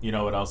know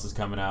what else is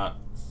coming out?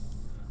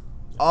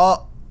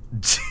 Oh,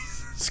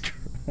 Jesus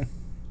Christ.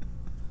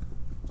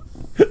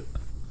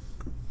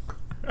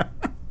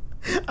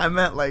 I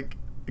meant like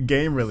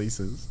game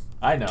releases.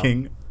 I know.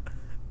 King.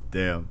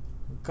 Damn.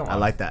 Come on. I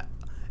like that.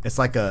 It's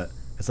like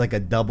a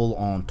double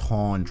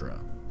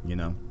entendre, you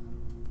know?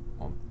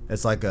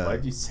 It's like a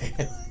Why'd you say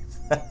it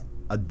like that?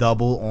 A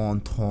double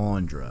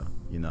entendre,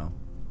 you know?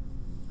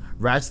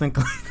 Ratchet and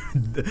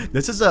Clank.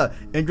 This is a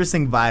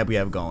interesting vibe we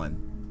have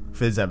going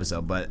for this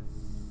episode, but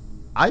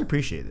I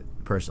appreciate it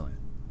personally.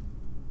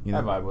 You know?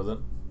 I vibe with it.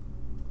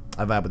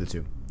 I vibe with it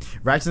too.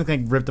 Ratchet and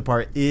Clank Rift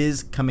Apart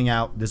is coming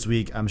out this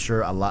week. I'm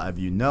sure a lot of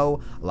you know.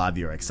 A lot of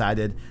you are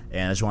excited.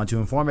 And I just want to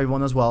inform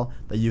everyone as well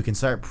that you can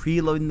start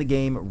preloading the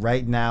game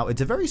right now. It's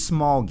a very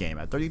small game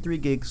at 33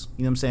 gigs.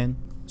 You know what I'm saying?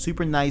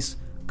 Super nice,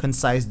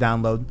 concise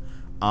download.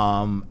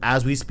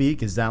 As we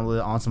speak, it's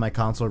downloaded onto my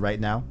console right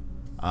now.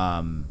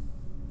 I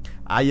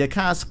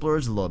kind of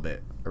splurged a little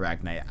bit,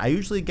 Arachnite. I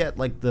usually get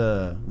like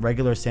the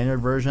regular standard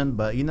version,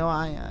 but you know,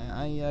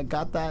 I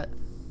got that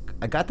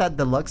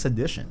deluxe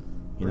edition.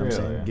 You know what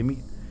I'm saying? Give me,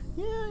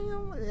 yeah, you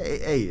know,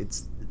 hey,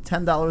 it's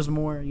 $10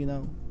 more. You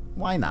know,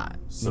 why not?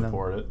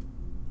 Support it.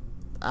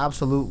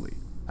 Absolutely.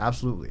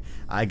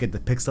 I get the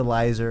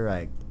pixelizer.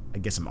 I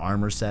get some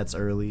armor sets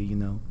early. You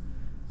know,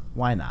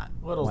 why not?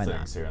 Little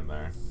things here and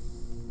there.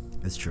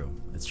 It's true.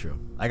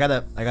 I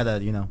gotta,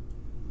 you know,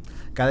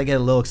 gotta get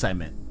a little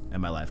excitement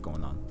in my life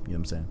going on. You know what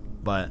I'm saying?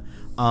 But,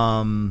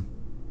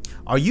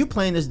 are you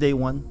playing this day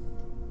one?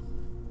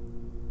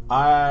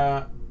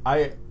 I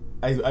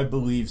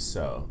believe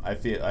so. I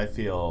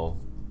feel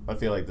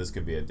like this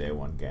could be a day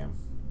one game.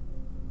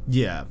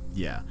 Yeah.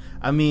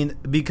 I mean,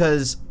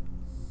 because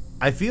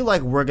I feel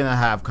like we're gonna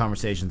have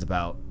conversations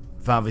about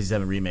Final Fantasy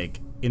VII Remake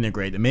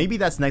integrated. Maybe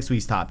that's next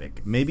week's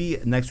topic. Maybe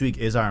next week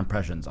is our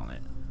impressions on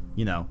it.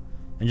 You know,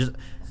 and just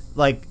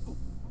like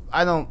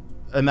I don't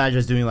imagine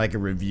us doing like a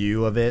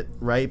review of it,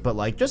 right? But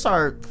like just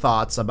our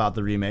thoughts about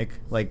the remake.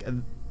 Like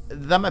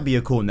that might be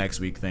a cool next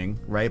week thing,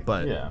 right?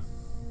 But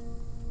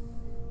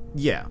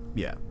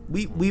yeah.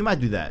 We might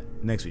do that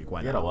next week.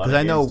 Why not? Because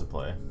I know. To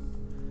play.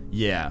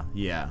 Yeah.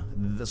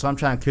 So I'm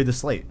trying to clear the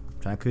slate.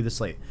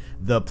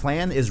 The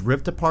plan is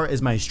Rift Apart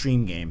is my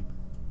stream game.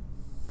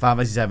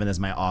 Final Fantasy VII is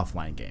my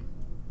offline game.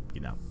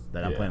 You know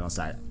that I'm playing on the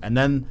side, and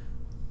then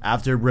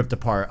after Rift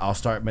Apart, I'll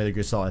start Metal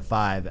Gear Solid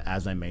 5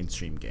 as my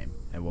mainstream game,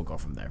 and we'll go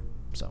from there.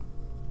 So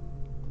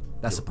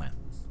that's the plan.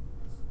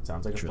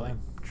 Sounds like a plan.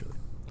 Truly.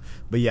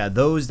 But yeah,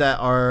 those that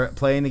are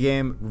playing the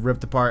game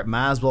Rift Apart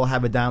might as well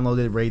have it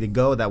downloaded, ready to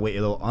go. That way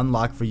it'll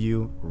unlock for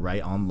you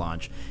right on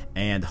launch.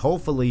 And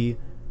hopefully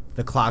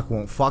the clock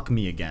won't fuck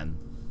me again.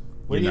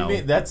 What do you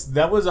mean?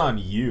 That was on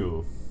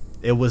you.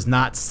 It was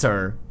not,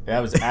 sir.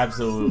 That was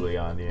absolutely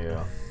on you.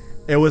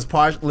 It was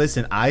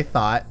Listen, I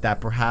thought that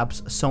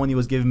perhaps Sony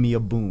was giving me a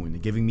boon,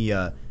 giving me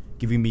a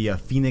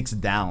phoenix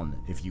down,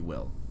 if you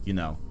will. You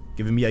know,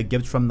 giving me a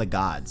gift from the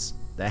gods.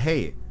 That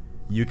hey,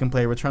 you can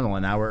play Returnal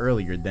an hour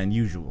earlier than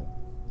usual.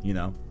 You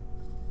know,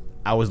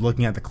 I was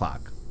looking at the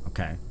clock.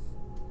 Okay,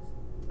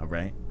 all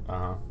right.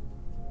 I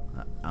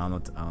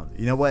don't know.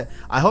 You know what?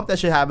 I hope that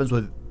shit happens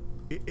with.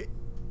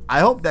 I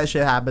hope that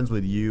shit happens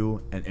with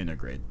you and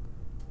Integrate.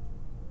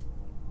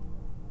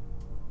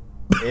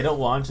 It'll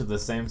launch at the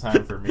same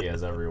time for me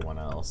as everyone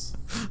else.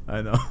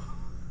 I know.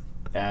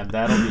 And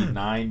that'll be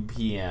 9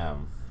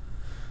 p.m.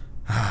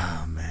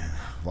 Oh man.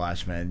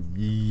 Watch, man.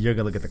 You're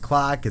gonna look at the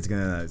clock. It's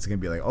gonna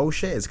be like, oh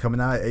shit, it's coming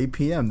out at 8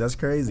 p.m. That's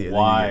crazy.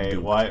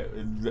 And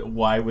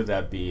Why would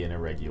that be an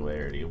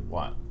irregularity?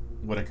 What?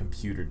 When a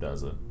computer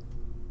does it?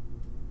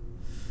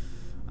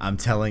 I'm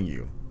telling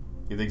you.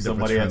 You think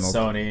somebody at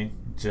Sony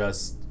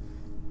just,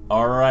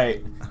 all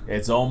right,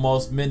 it's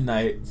almost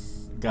midnight.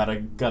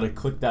 Gotta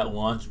click that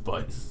launch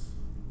button.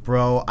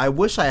 Bro, I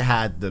wish I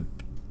had the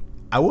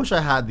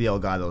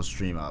Elgato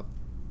stream up.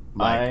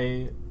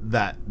 Like,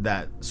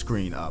 that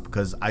screen up,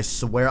 because I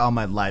swear on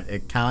my life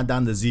it counted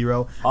down to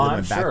 0 and then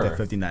went back to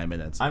 59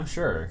 minutes. I'm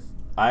sure.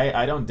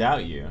 I don't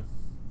doubt you.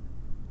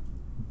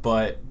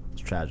 But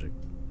it's tragic.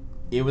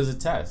 It was a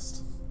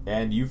test,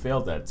 and you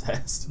failed that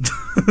test.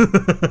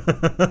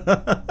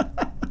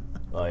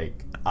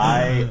 Like,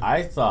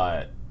 I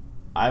thought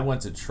I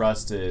went to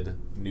trusted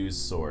news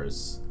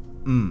source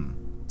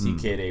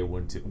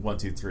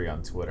TKday123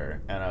 on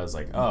Twitter, and I was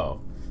like,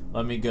 oh,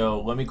 let me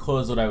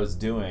close what I was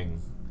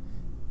doing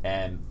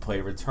and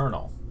play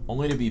Returnal,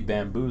 only to be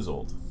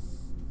bamboozled.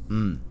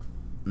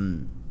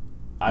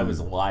 I was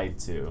lied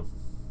to.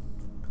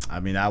 I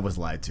mean, I was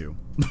lied to.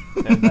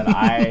 And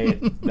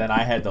then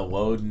I had to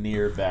load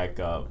Nier back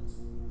up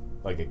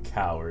like a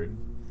coward.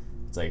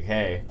 It's like,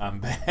 hey, I'm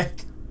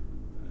back.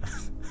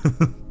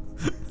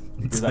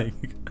 Because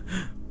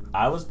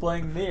I was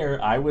playing Nier,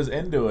 I was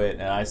into it,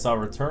 and I saw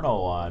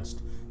Returnal launched.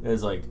 It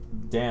was like,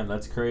 damn,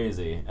 that's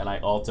crazy. And I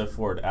Alt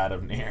F4'd out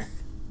of Nier.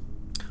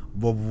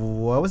 Well,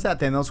 what was that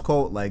Thanos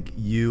quote? Like,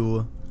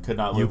 you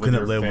couldn't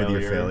live with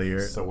your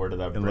failure. So where did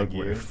that bring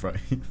you?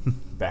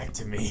 Back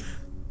to me.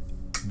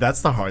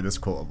 That's the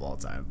hardest quote of all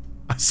time.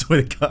 I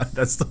swear to God,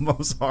 that's the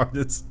most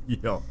hardest.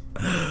 Yo.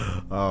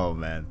 Oh,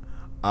 man.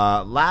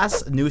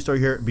 Last news story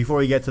here before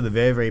we get to the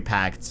very, very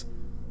packed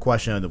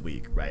question of the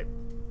week, right?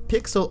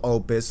 Pixel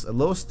Opus, a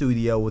little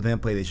studio within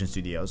PlayStation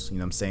Studios, you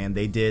know what I'm saying?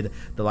 They did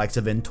the likes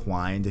of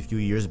Entwined a few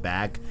years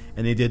back,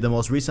 and they did the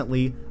most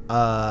recently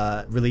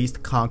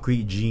released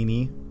Concrete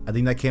Genie. I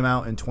think that came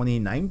out in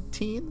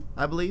 2019,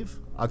 I believe,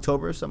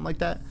 October, something like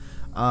that.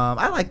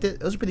 I liked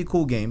it. It was a pretty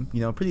cool game,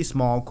 you know, pretty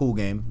small, cool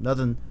game.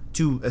 Nothing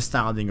too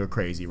astounding or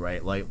crazy,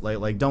 right?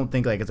 Like don't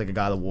think like it's like a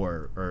God of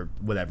War or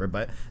whatever,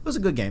 but it was a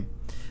good game.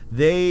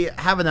 They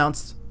have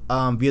announced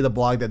via the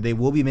blog that they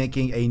will be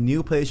making a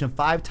new PlayStation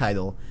 5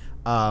 title.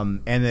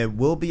 And it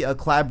will be a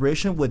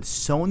collaboration with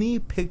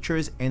Sony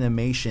Pictures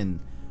Animation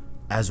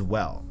as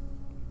well.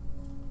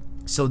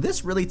 So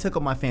this really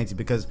tickled my fancy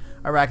because,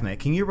 Arachnite,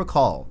 can you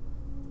recall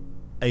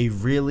a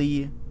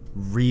really,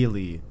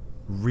 really,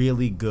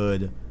 really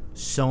good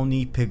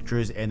Sony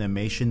Pictures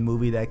Animation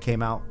movie that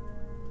came out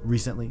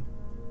recently?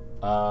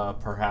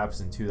 Perhaps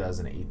in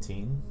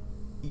 2018?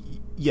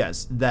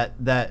 Yes,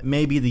 that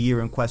may be the year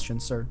in question,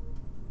 sir.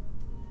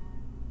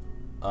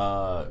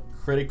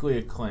 Critically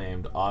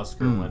acclaimed,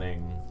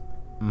 Oscar-winning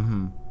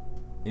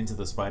Into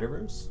the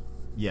Spider-Verse?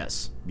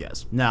 Yes.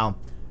 Now,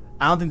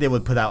 I don't think they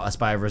would put out a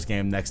Spider-Verse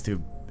game next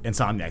to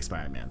Insomniac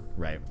Spider-Man,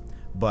 right?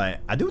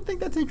 But I do think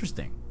that's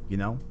interesting, you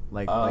know?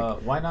 Like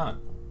why not?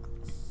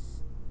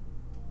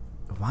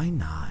 Why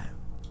not?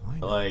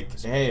 Like,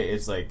 hey,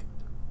 it's like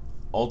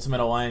Ultimate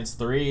Alliance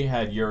 3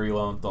 had Yuri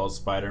Lowenthal's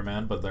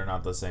Spider-Man, but they're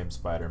not the same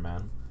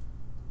Spider-Man.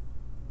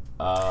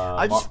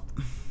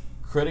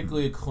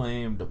 Critically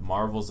acclaimed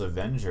Marvel's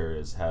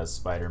Avengers has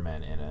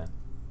Spider-Man in it.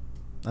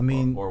 I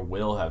mean, or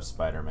will have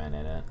Spider-Man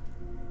in it.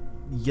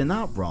 You're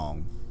not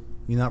wrong.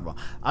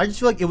 I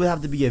just feel like it would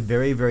have to be a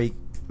very, very...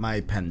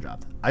 My pen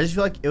dropped. I just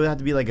feel like it would have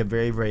to be like a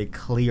very, very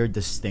clear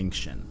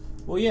distinction.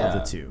 Well, yeah,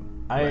 of the two.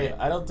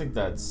 I don't think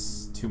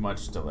that's too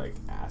much to like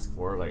ask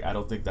for. Like, I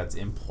don't think that's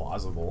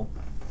implausible.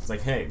 It's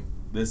like, hey,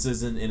 this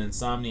isn't an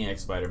Insomniac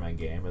Spider-Man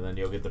game, and then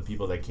you'll get the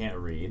people that can't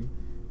read.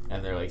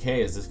 And they're like,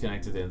 hey, is this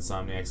connected to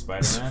Insomniac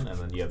Spider-Man? And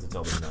then you have to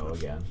tell them no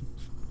again.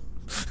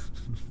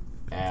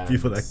 And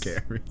people that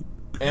can't read.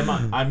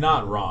 I'm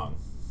not wrong.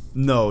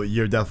 No,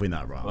 you're definitely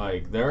not wrong.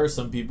 Like, there are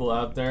some people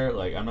out there,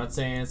 like, I'm not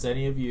saying it's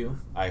any of you.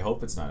 I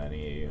hope it's not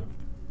any of you.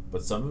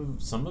 But some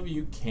of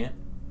you can't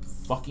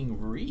fucking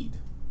read.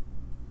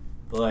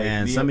 Like,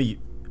 and some of you...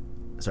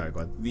 Sorry, go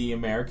ahead. The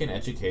American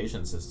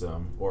education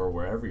system, or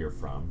wherever you're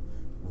from,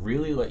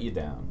 really let you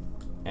down.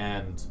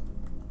 And,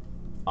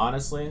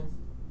 honestly...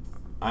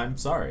 I'm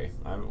sorry.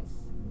 I'm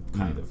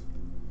kind of.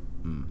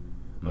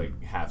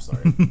 Like, half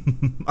sorry.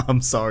 I'm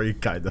sorry,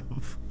 kind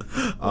of.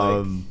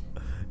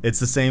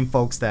 It's the same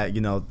folks that, you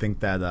know,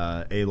 think that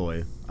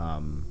Aloy,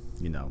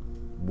 you know,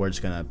 we're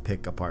just going to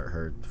pick apart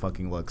her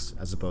fucking looks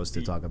as opposed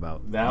to talk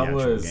about the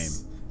actual game.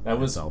 That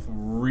was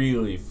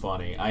really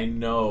funny. I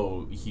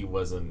know he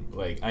wasn't,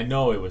 like, I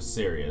know it was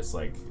serious.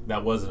 Like,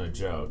 that wasn't a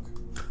joke.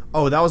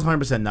 Oh, that was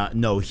 100% not.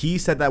 No, he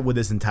said that with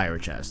his entire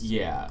chest.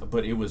 Yeah,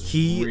 but it was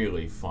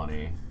really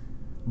funny.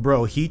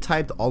 Bro, he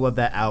typed all of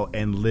that out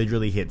and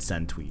literally hit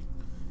send tweet.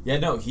 Yeah,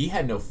 no, he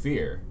had no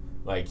fear.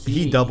 Like,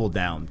 he doubled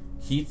down.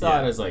 He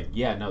thought as like,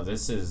 yeah, no,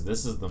 this is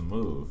the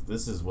move.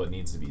 This is what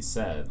needs to be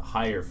said.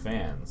 Hire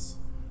fans.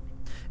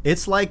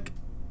 It's like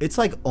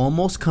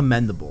almost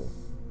commendable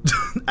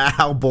at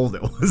how bold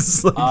it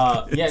was.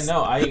 Yeah,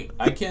 no, I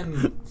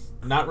can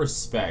not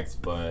respect,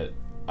 but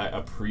I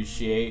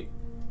appreciate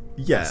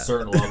Yeah. a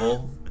certain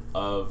level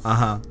of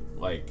Uh-huh.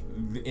 like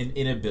an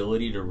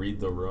inability to read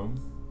the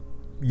room.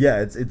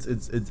 Yeah,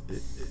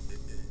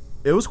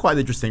 it was quite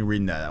interesting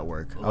reading that at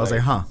work. I was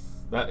like, huh.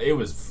 That it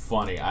was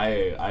funny.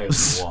 I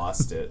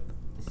lost it.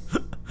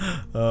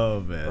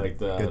 Oh man. Like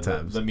good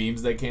times. the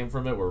memes that came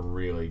from it were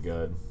really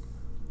good.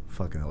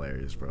 Fucking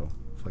hilarious, bro.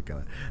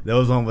 There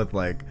was one with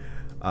like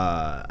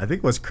I think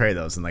it was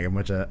Kratos and like a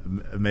bunch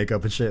of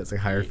makeup and shit. It's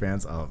like higher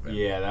fans. Oh man.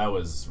 Yeah, that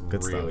was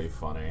Good really stuff.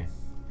 funny.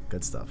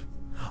 Good stuff.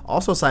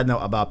 Also, side note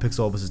about Pixel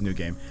Opus' new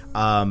game.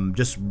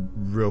 Just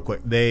real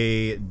quick,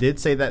 they did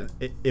say that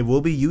it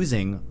will be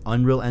using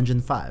Unreal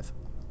Engine 5.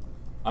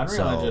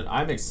 Unreal Engine.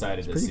 I'm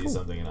excited to see cool.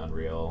 something in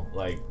Unreal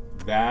like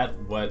that.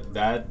 What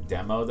that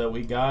demo that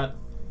we got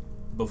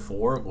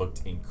before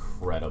looked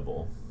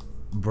incredible.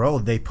 Bro,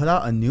 they put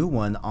out a new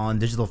one on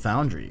Digital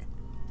Foundry.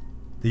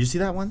 Did you see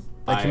that one?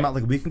 That came out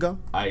like a week ago?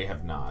 I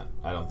have not.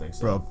 I don't think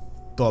so. Bro,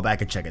 go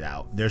back and check it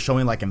out. They're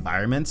showing like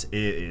environments. It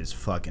is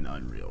fucking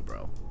unreal,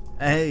 bro.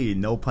 Hey,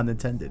 no pun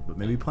intended, but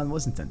maybe pun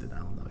was intended. I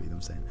don't know, you know what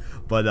I'm saying?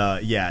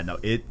 But yeah, no,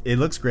 it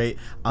looks great.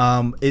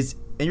 It's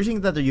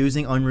interesting that they're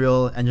using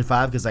Unreal Engine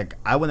 5 because like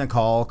I wouldn't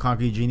call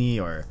Concrete Genie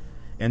or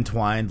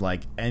Entwined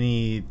like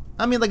any.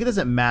 I mean, like it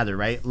doesn't matter,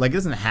 right? Like it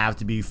doesn't have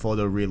to be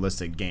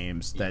photorealistic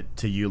games that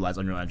to utilize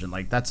Unreal Engine.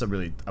 Like that's a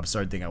really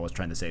absurd thing I was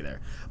trying to say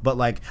there. But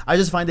like I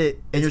just find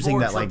it interesting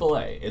that like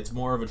it's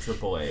more of a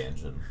AAA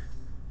engine.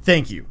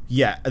 Thank you.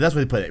 Yeah, that's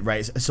what they put it,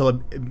 right?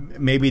 So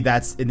maybe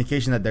that's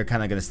indication that they're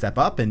kind of going to step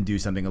up and do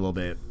something a little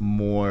bit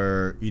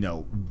more, you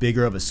know,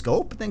 bigger of a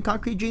scope than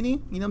Concrete Genie. You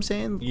know what I'm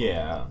saying?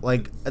 Yeah.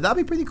 Like that'd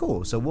be pretty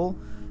cool. So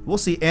we'll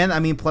see. And I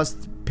mean,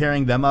 plus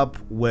pairing them up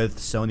with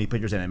Sony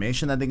Pictures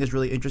Animation, I think is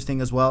really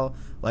interesting as well.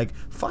 Like,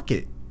 fuck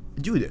it,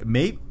 dude.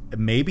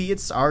 Maybe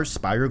it's our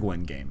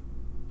Spider-Gwen game.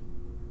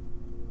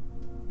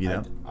 You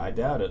know? I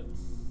doubt it.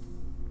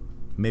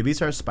 Maybe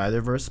it's our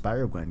Spider-Verse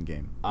Spider-Gwen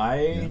game.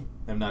 I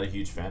am not a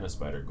huge fan of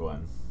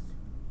Spider-Gwen.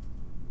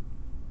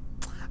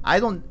 I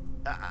don't.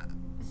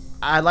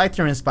 I liked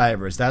her in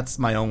Spider-Verse. That's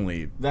my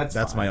only.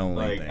 That's my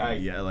only like, thing.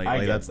 That's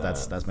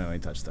my only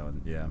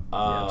touchstone. Yeah.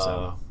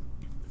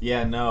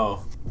 Yeah.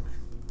 No.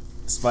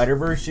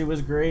 Spider-Verse, she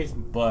was great,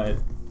 but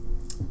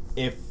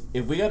if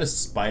we got a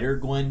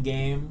Spider-Gwen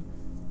game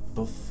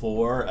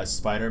before a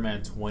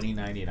Spider-Man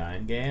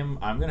 2099 game,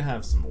 I'm gonna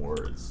have some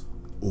words.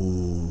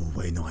 Ooh,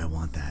 wait, no, I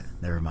want that.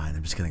 Never mind.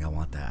 I'm just kidding. I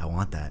want that,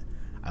 Arachnite.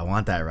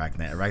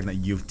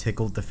 Arachnite, you've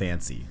tickled the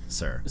fancy,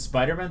 sir.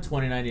 Spider-Man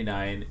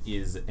 2099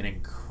 is an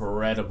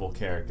incredible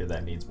character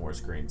that needs more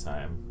screen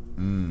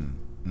time.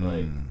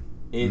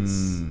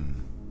 It's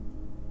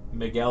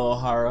Miguel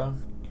O'Hara,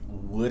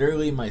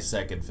 literally my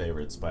second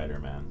favorite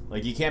Spider-Man.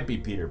 Like, you can't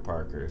beat Peter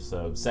Parker,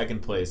 so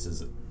second place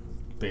is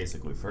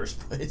basically first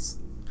place.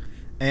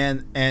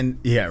 And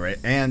yeah, right.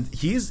 And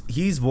he's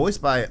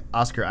voiced by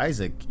Oscar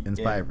Isaac in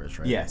Spider-Verse,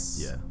 right? Yes.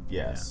 Yeah.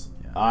 Yes.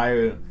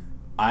 Yeah.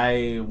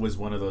 I was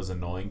one of those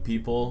annoying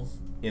people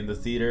in the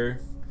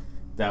theater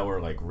that were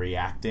like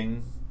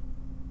reacting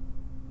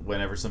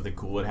whenever something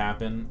cool would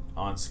happen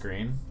on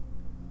screen.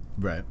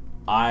 Right.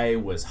 I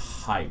was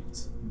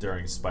hyped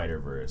during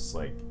Spider-Verse.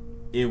 Like,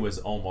 it was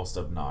almost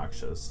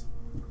obnoxious.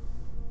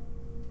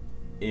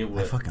 I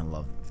fucking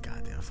love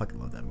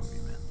that movie,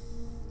 man.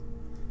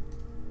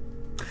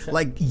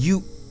 Like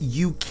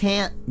you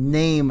can't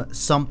name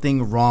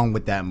something wrong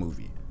with that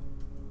movie.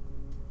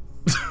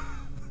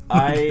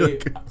 I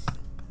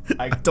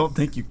don't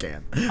think you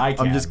can.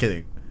 I'm just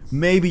kidding.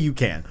 Maybe you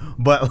can,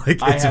 but like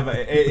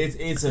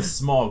it's a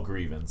small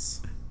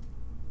grievance.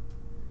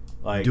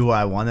 Like, do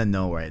I want to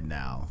know right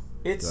now?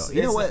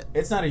 You know what?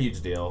 It's not a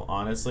huge deal,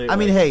 honestly. I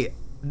mean, hey,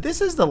 this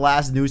is the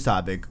last news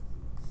topic.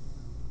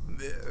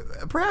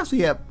 Perhaps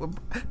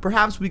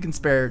we can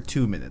spare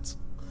 2 minutes.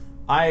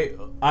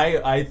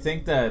 I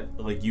think that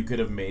like you could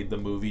have made the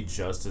movie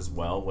just as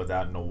well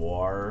without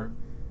Noir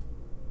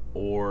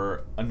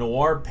or a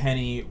Noir,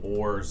 Penny,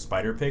 or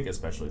Spider-Pig,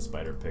 especially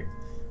Spider-Pig.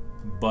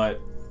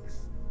 But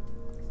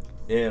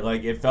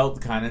it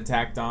felt kind of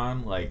tacked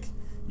on. Like,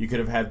 you could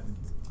have had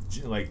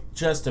like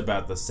just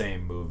about the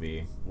same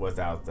movie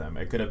without them.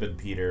 It could have been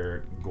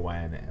Peter,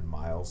 Gwen, and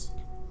Miles.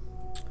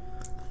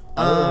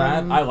 Other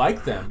than that, I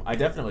like them. I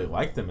definitely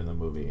like them in the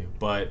movie,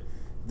 but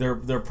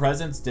their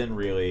presence didn't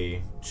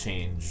really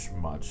change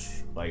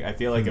much. Like, I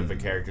feel like if a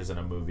character's in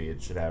a movie,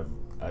 it should have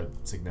a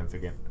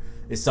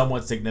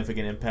somewhat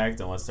significant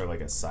impact, unless they're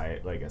like a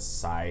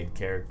side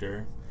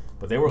character.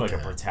 But they were like a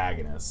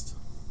protagonist,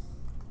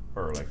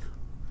 or like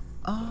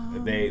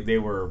they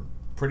were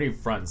pretty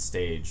front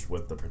stage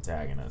with the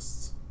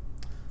protagonists.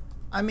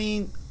 I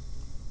mean,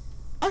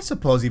 I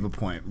suppose you have a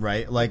point,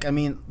 right? Like, I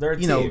mean, they're a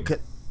team. team.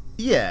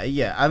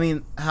 Yeah. I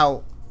mean,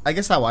 how I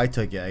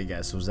took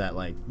it, was that,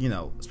 like, you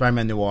know,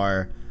 Spider-Man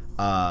Noir,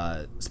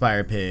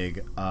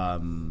 Spider-Pig,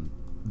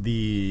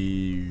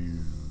 the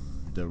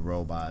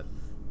robot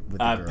with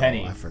the girl.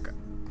 Penny. I forgot.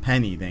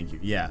 Penny, thank you.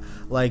 Yeah.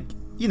 Like,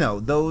 you know,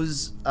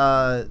 those,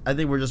 I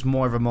think were just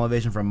more of a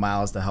motivation for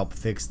Miles to help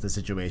fix the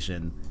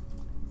situation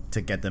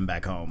to get them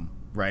back home,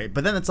 right?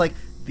 But then it's like,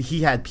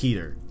 he had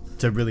Peter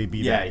to really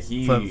be that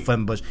he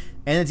Flint Bush,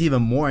 and it's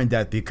even more in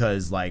depth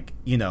because like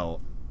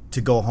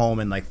to go home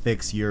and like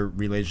fix your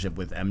relationship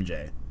with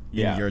MJ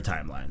in your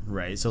timeline,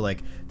 right? So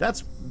like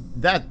that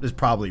is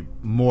probably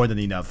more than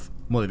enough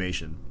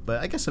motivation,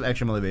 but I guess some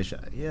extra motivation,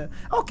 yeah,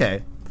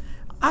 okay.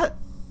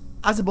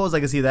 I suppose I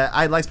can see that.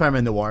 I like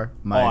Spider-Man Noir,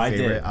 my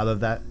favorite out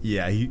of that.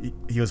 Yeah, he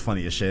was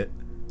funny as shit.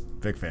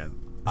 Big fan.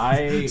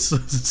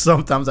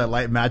 Sometimes I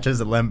light matches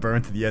and let them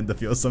burn to the end to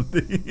feel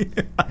something.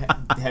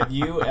 Have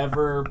you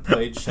ever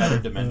played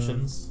Shattered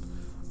Dimensions?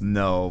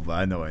 No, but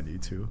I know I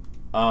need to.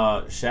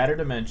 Shattered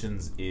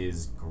Dimensions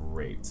is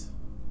great.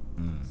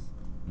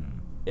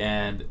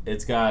 And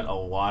it's got a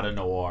lot of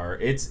noir.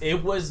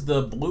 It was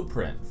the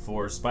blueprint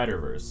for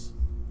Spider-Verse.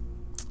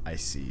 I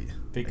see.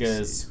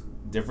 Because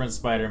different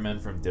Spider-Men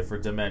from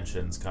different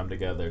dimensions come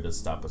together to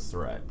stop a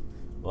threat.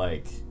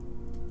 Like,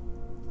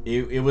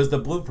 it was the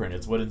blueprint.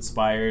 It's what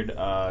inspired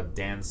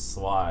Dan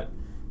Slott,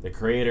 the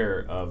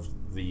creator of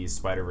the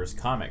Spider-Verse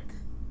comic,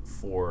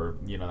 for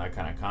that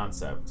kind of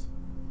concept.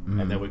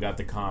 And then we got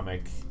the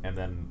comic, and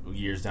then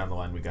years down the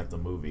line we got the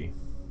movie.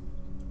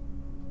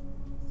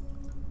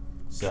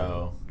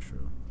 So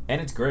true. And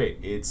it's great.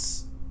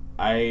 It's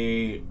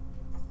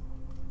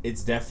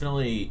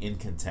definitely in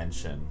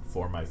contention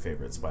for my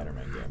favorite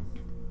Spider-Man game.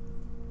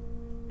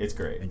 It's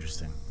great.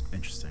 Interesting.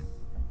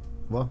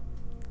 Well,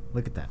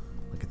 look at that.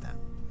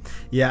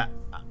 Yeah,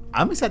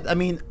 I'm excited. I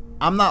mean,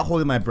 I'm not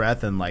holding my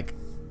breath and like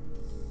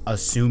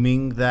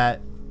assuming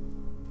that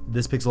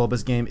this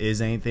Pixelopus game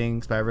is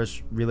anything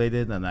Spider-Verse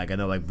related, and like I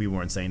know like we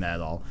weren't saying that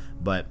at all,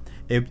 but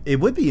it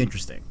would be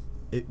interesting.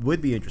 It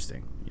would be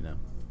interesting,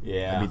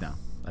 Yeah, I'd be down.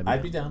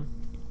 I'd be down.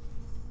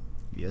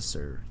 Yes,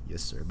 sir.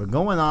 But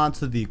going on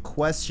to the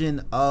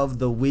question of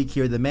the week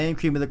here, the main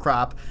cream of the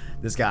crop.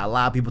 This got a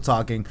lot of people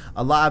talking.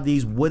 A lot of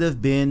these would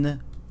have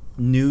been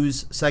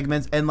news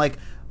segments, and like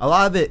a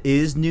lot of it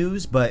is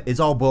news, but it's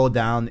all boiled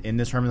down in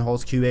this Hermen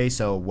Hulst QA.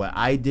 So what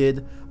I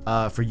did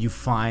for you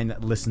fine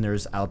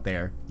listeners out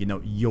there,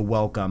 you're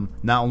welcome.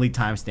 Not only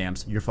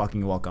timestamps, you're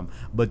fucking welcome,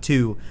 but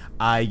two,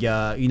 I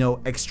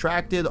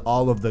extracted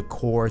all of the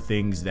core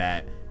things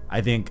that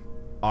I think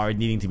are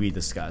needing to be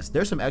discussed.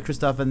 There's some extra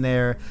stuff in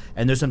there,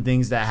 and there's some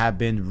things that have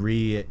been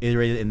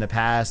reiterated in the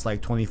past, like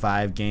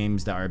 25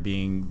 games that are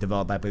being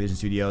developed by PlayStation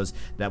Studios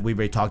that we've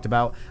already talked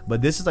about.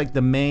 But this is like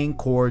the main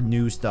core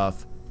new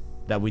stuff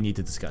that we need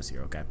to discuss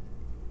here, okay?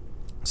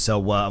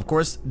 So, of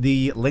course,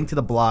 the link to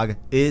the blog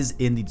is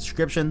in the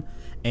description,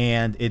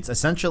 and it's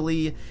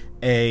essentially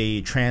a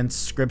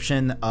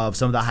transcription of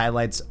some of the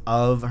highlights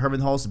of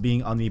Hermen Hulst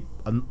being on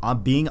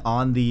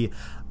the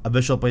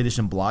official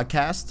PlayStation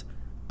blogcast.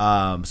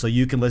 So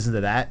you can listen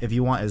to that if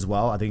you want as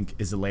well. I think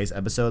is the latest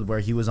episode where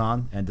he was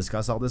on and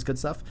discussed all this good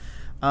stuff.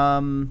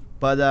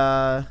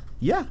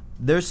 Yeah,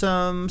 there's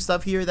some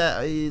stuff here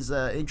that is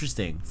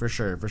interesting for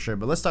sure.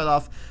 But let's start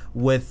off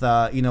with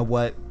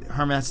what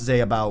Hermen has to say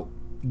about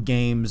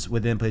games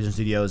within PlayStation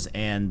Studios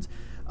and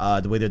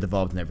the way they're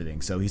developed and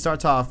everything. So he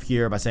starts off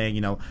here by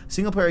saying,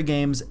 single player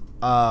games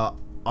are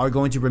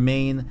going to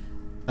remain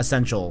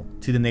essential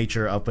to the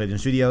nature of PlayStation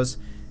Studios,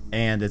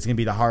 and it's going to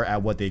be the heart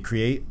of what they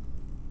create.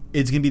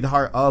 He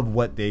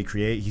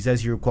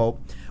says here, quote,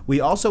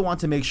 "We also want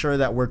to make sure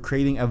that we're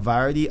creating a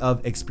variety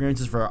of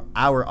experiences for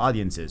our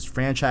audiences,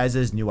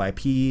 franchises, new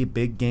IP,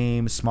 big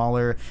games,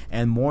 smaller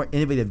and more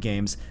innovative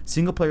games,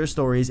 single-player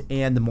stories,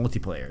 and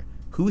multiplayer.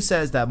 Who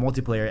says that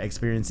multiplayer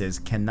experiences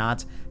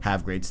cannot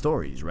have great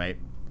stories, right?"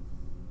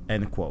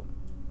 End quote.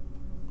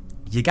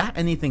 You got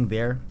anything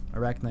there,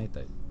 Arachnite,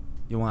 that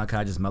you want to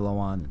kind of just mellow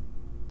on and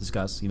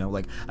discuss?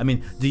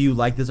 Do you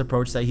like this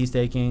approach that he's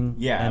taking?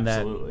 Yeah,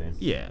 absolutely.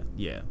 Yeah.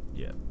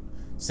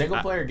 Single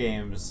player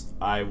games,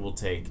 I will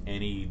take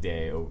any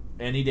day of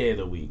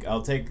the week.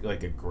 I'll take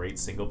like a great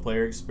single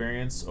player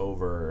experience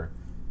over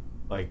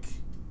like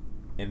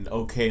an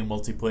okay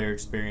multiplayer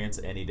experience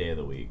any day of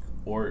the week,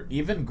 or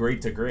even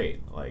great to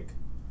great. Like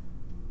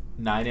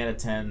 9 out of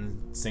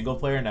 10 single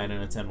player, 9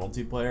 out of 10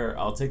 multiplayer.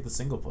 I'll take the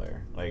single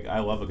player. Like, I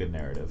love a good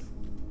narrative.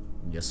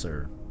 Yes,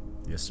 sir.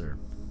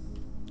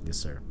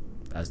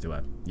 As do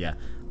I. Yeah.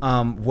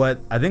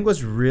 What I think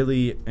was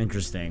really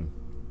interesting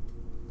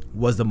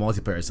was the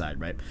multiplayer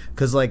side, right?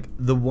 Because like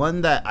the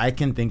one that I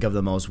can think of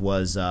the most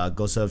was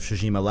Ghost of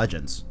Tsushima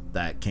Legends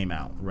that came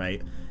out,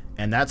 right?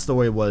 And that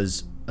story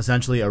was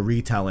essentially a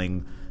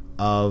retelling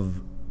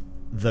of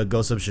the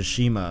Ghost of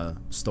Tsushima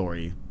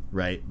story,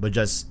 right? But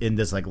just in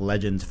this like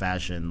Legends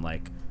fashion,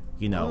 like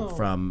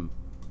from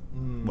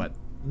what?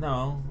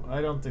 No, I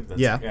don't think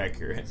that's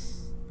accurate.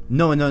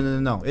 No.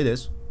 It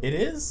is. It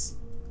is.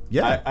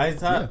 Yeah, I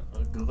thought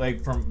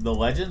like from the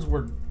Legends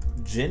where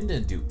Jin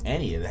didn't do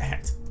any of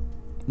that.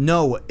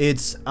 No,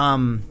 it's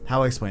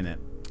how I explain it.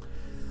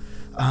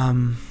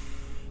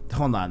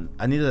 Hold on,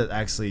 I need to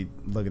actually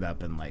look it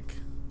up and like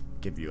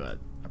give you a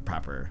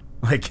proper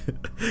like,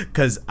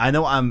 because I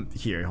know I'm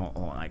here. Hold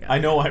on, I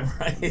know I'm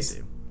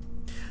right.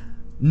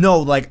 No,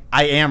 like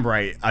I am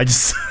right. I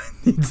just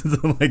need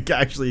to like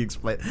actually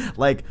explain.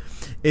 Like,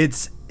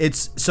 it's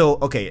so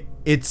okay.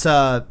 It's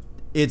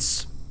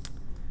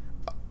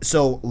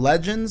so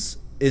Legends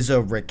is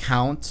a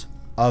recount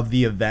of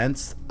the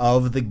events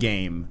of the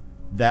game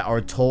that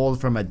are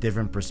told from a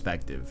different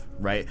perspective,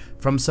 right?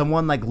 From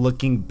someone like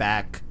looking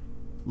back,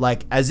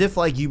 like as if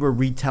like you were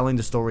retelling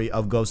the story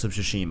of Ghost of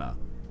Tsushima,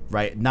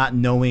 right? Not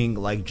knowing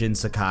like Jin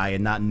Sakai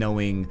and not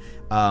knowing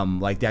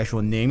like the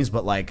actual names,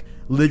 but like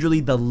literally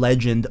the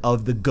legend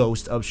of the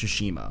Ghost of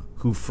Tsushima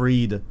who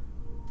freed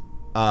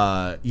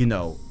the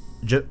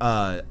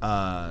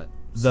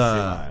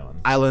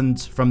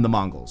island from the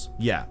Mongols.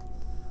 Yeah.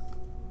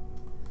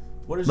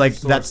 What is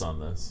like, your source on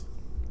this?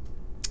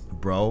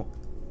 Bro.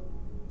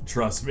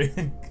 Trust me.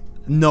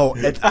 No,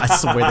 I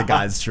swear to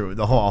God it's true.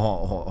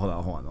 Hold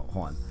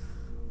on.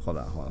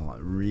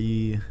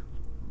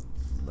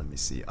 Let me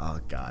see. Oh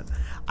God.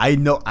 I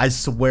know, I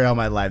swear on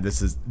my life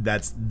it's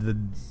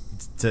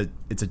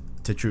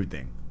a true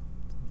thing.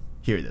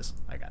 Here it is.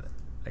 I got it.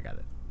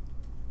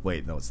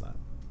 Wait, no it's not.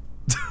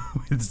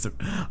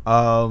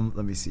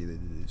 Let me see.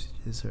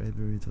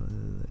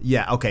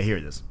 Yeah, okay, here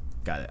it is.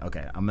 Got it.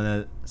 Okay, I'm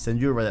gonna send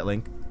you a Reddit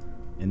link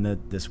in the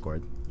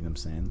Discord. You know what I'm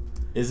saying?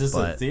 Is this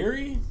a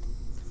theory?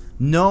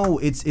 No,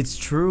 it's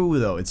true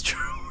though. It's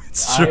true.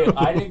 It's true.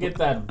 I didn't get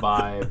that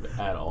vibe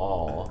at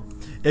all.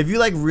 If you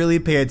like really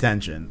pay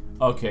attention.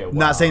 Okay. Wow.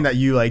 Not saying that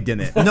you like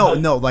didn't. No,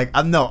 like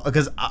no,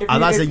 because I'm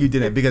not saying you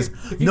didn't because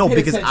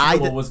because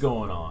what was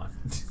going on.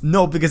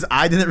 No, because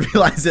I didn't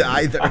realize it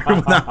either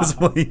when I was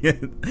playing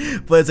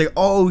it. But it's like,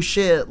 oh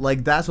shit,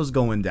 like that's what's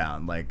going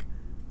down. Like,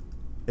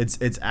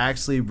 it's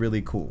actually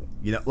really cool.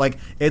 You know, like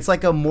it's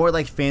like a more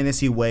like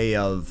fantasy way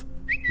of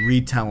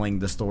retelling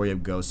the story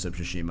of Ghost of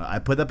Tsushima. I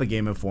put up a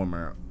Game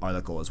Informer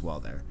article as well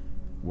there,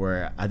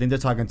 where I think they're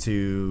talking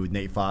to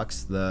Nate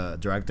Fox, the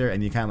director,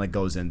 and he kind of like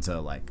goes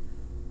into like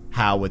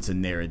how it's a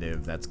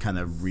narrative that's kind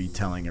of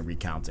retelling and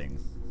recounting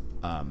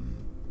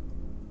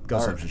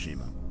Ghost of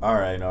Tsushima. All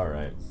right.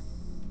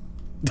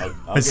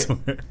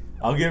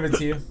 I'll give it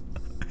to you.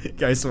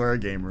 I swear,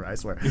 gamer. I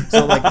swear.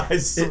 So like, I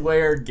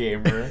swear,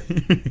 gamer.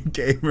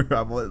 Gamer.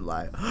 I wouldn't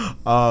lie.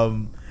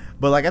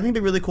 But like, I think it'd be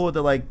really cool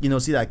to like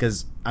see that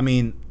because I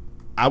mean,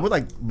 I would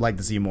like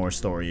to see more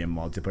story and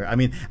multiplayer. I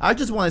mean, I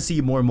just want to see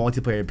more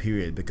multiplayer.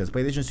 Period. Because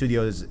PlayStation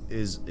Studios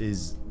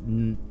is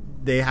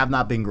they have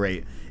not been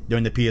great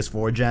during the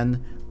PS4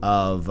 gen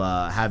of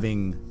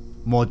having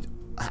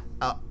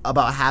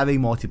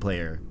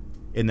multiplayer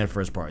in their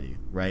first party.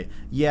 Right?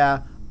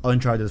 Yeah.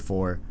 Uncharted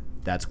 4,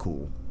 that's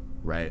cool,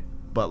 right?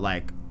 But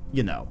like,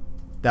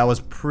 that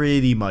was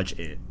pretty much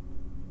it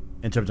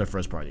in terms of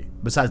first party,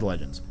 besides the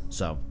Legends.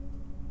 So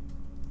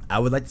I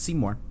would like to see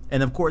more.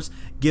 And of course,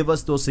 give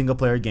us those single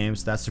player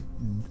games. That's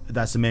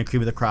the main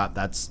cream of the crop.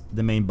 That's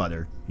the main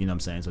butter. You know what I'm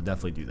saying? So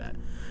definitely do that.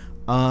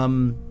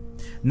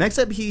 Next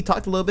up, he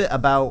talked a little bit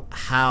about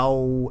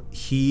how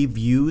he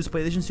views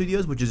PlayStation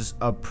Studios, which is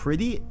a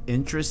pretty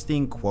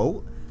interesting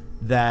quote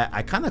that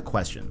I kind of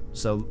question.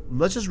 So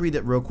let's just read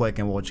it real quick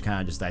and we'll just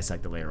kind of just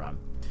dissect it later on.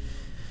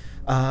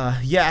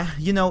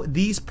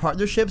 These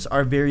partnerships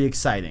are very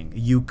exciting.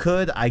 You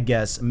could, I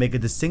guess, make a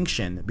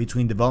distinction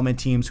between development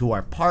teams who are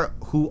a part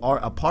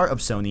of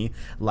Sony,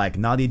 like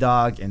Naughty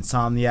Dog,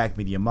 Insomniac,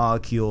 Media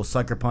Molecule,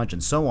 Sucker Punch,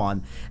 and so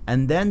on,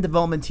 and then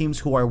development teams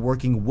who are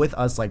working with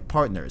us like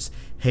partners,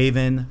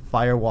 Haven,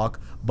 Firewalk,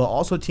 but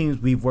also teams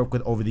we've worked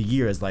with over the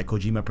years like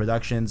Kojima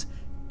Productions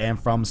and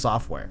From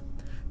Software.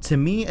 To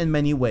me, in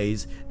many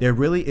ways, there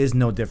really is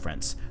no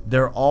difference.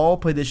 They're all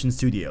PlayStation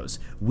Studios.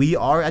 We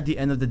are, at the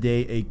end of the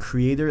day, a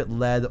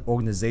creator-led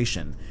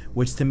organization,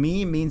 which to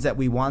me means that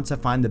we want to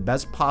find the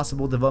best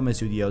possible development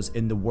studios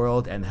in the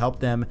world and help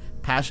them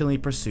passionately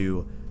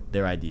pursue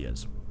their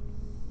ideas.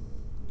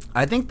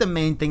 I think the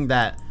main thing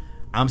that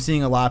I'm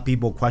seeing a lot of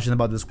people question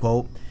about this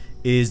quote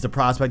is the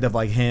prospect of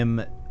like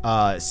him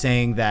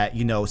saying that,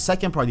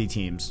 second-party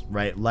teams,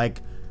 right,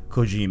 like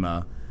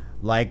Kojima,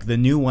 like the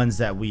new ones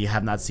that we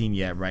have not seen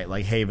yet, right?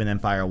 Like Haven and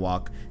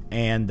Firewalk,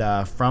 and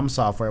From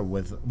Software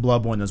with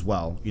Bloodborne as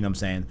well. You know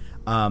what I'm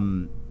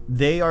saying?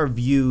 They are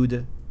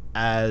viewed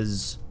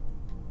as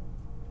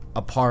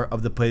a part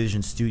of the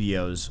PlayStation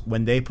Studios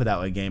when they put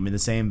out a game in the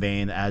same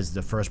vein as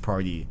the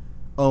first-party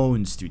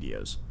owned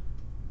studios.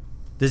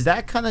 Does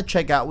that kind of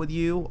check out with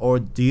you, or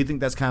do you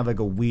think that's kind of like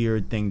a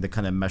weird thing to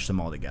kind of mesh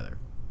them all together?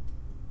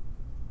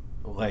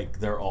 Like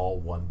they're all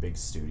one big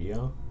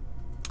studio?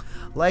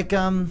 Like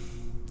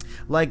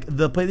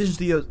the PlayStation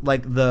Studio,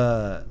 like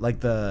the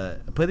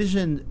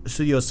PlayStation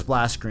Studio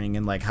splash screen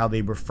and like how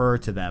they refer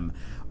to them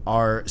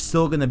are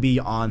still gonna be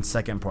on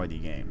second party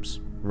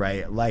games,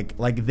 right? Like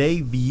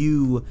they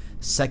view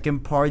second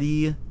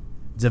party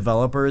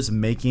developers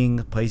making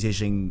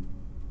PlayStation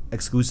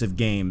exclusive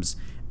games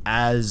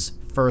as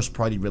first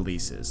party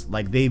releases.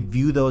 Like they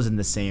view those in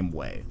the same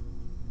way,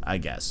 I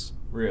guess.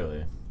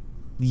 Really?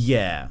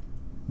 Yeah.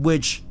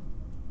 Which,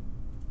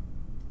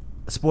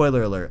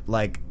 spoiler alert,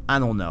 like I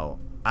don't know.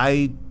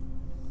 I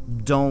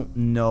don't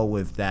know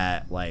if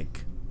that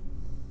like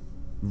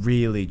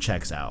really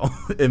checks out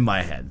in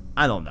my head.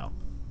 I don't know.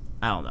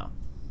 You know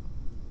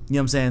what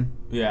I'm saying?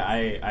 Yeah,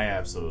 I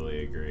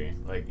absolutely agree.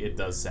 Like it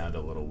does sound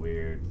a little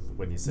weird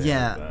when you say it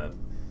like that.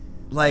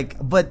 Like,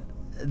 but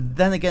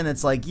then again,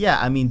 it's like, yeah,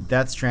 I mean,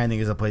 Death Stranding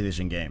is a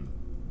PlayStation game,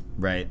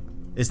 right?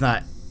 It's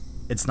not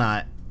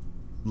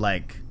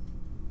like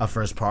a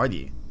first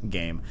party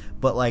game,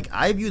 but like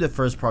I view the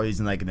first parties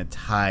in like an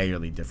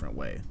entirely different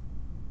way,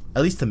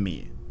 at least to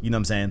me. You know what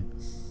I'm saying?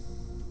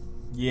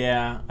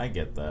 Yeah, I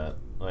get that.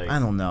 Like, I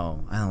don't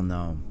know.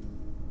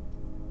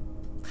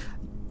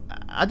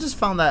 I just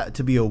found that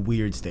to be a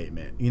weird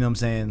statement. You know what I'm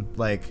saying?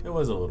 Like, it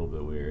was a little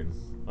bit weird.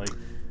 Like,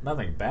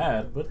 nothing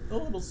bad, but a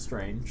little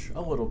strange.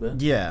 A little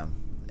bit. yeah,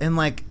 and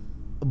like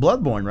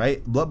Bloodborne,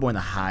 right? Bloodborne, a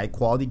high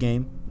quality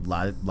game. A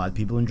lot of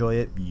people enjoy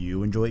it.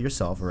 You enjoy it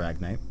yourself,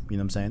 Arachnite. You know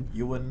what I'm saying?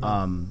 You wouldn't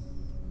know.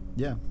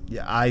 Yeah,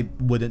 I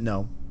wouldn't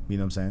know. You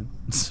know what I'm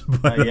saying?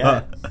 But, Not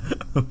yet.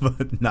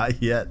 But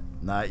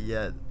not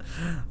yet.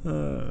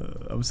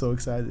 I'm so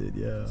excited.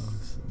 Yeah,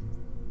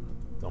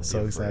 Don't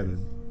so be excited.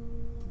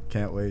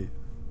 Can't wait.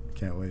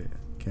 You know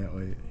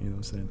what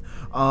I'm saying?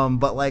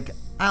 But like,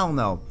 I don't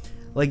know.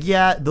 Like,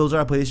 yeah, those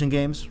are PlayStation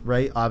games,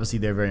 right? Obviously,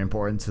 they're very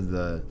important to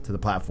the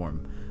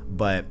platform.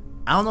 But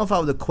I don't know if I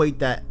would equate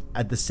that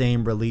at the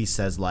same release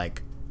as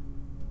like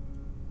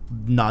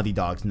Naughty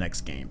Dog's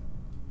next game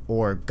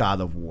or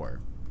God of War,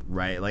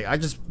 right? Like, I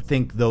just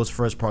think those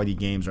first party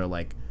games are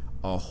like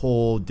a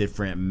whole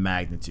different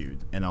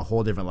magnitude and a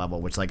whole different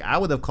level, which like I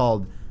would have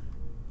called,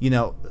 you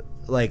know,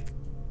 like,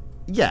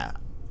 yeah,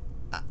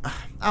 I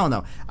don't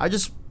know. I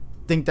just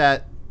think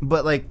that,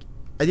 but like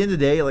at the end of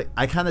the day, like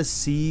I kind of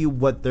see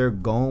what they're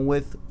going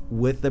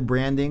with the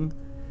branding,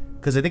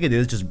 because I think it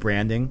is just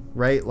branding,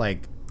 right?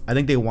 Like I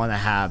think they want to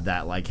have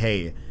that, like,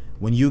 hey,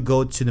 when you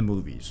go to the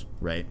movies,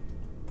 right,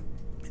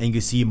 and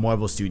you see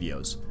Marvel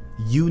Studios,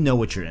 you know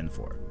what you're in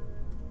for,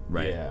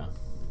 right? Yeah.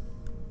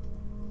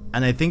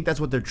 And I think that's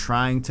what they're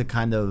trying to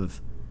kind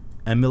of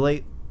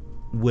emulate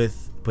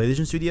with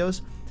PlayStation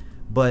Studios.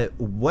 But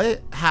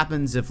what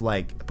happens if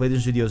like PlayStation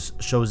Studios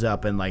shows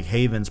up and like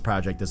Haven's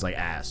project is like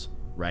ass,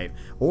 right?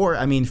 Or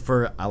I mean,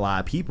 for a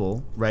lot of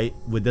people, right,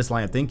 with this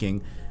line of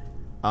thinking,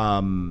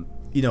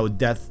 you know,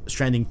 Death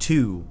Stranding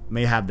 2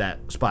 may have that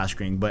splash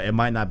screen, but it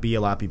might not be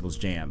a lot of people's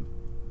jam.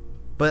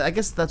 But I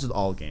guess that's with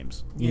all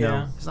games, you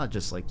know. It's not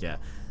just like, yeah,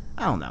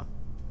 I don't know.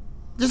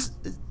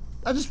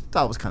 I just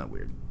thought it was kind of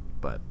weird,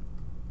 but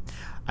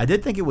I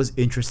did think it was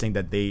interesting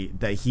that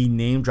he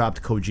name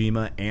dropped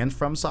Kojima and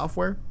From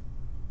Software.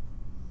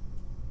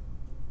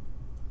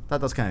 Thought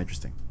that was kind of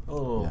interesting.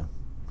 Oh. Yeah. You know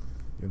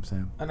what I'm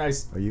saying? A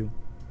nice. Are you?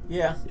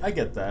 Yeah, I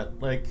get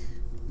that. Like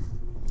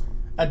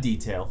a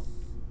detail,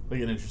 like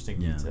an interesting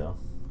detail.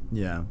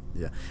 Yeah.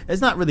 It's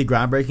not really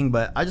groundbreaking,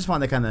 but I just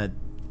found it kind of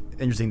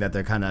interesting that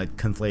they're kind of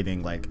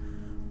conflating like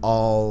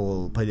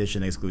all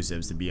PlayStation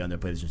exclusives to be under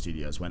PlayStation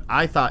Studios, when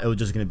I thought it was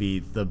just going to be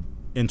the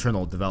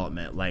internal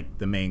development, like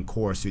the main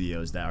core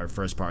studios that are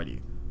first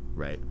party,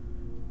 right?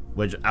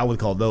 Which I would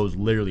call those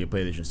literally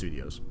PlayStation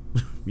Studios,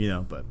 you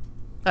know. But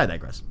I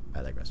digress.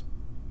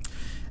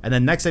 And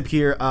then next up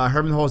here,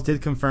 Hermen Hulst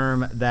did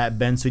confirm that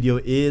Bend Studio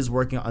is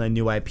working on a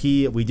new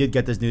IP. We did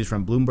get this news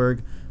from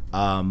Bloomberg,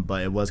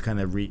 but it was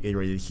kind of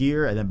reiterated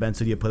here. And then Bend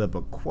Studio put up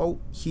a quote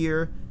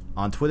here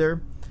on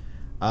Twitter,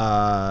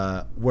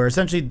 where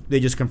essentially they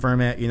just confirm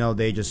it. You know,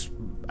 I don't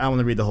want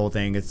to read the whole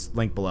thing. It's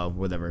linked below,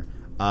 whatever.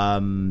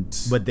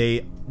 But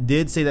they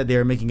did say that they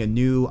are making a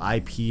new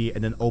IP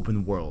in an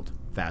open world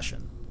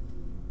fashion.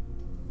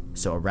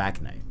 So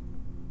Arachnite,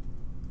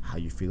 how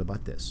you feel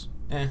about this?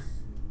 I'm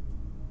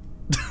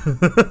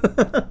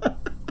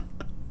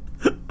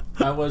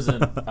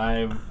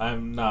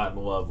not in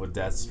love with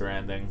Death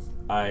Stranding.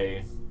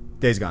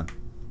 Days Gone.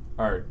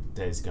 Or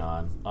Days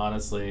Gone.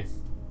 Honestly,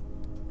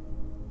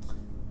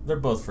 they're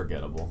both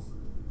forgettable.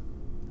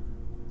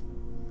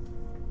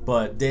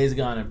 But Days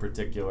Gone in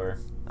particular,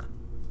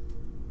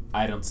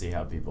 I don't see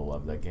how people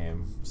love that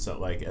game so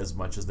like as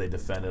much as they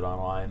defend it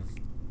online.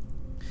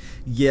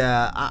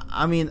 Yeah,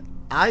 I mean,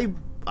 I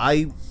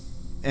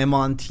am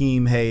on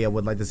team, hey, I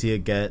would like to see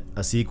it get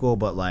a sequel,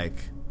 but like,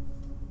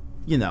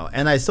 you know,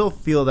 and I still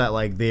feel that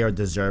like they are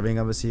deserving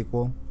of a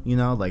sequel, you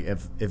know, like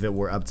if it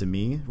were up to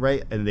me,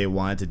 right, and they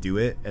wanted to do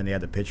it and they had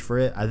to pitch for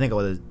it, I think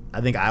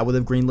I would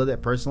have greenlit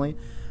it personally.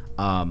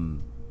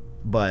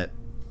 But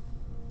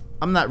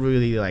I'm not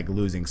really like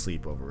losing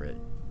sleep over it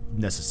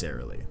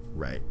necessarily,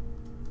 right?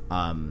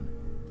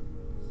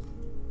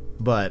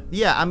 But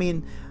yeah, I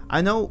mean,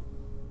 I know,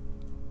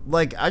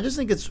 like, I just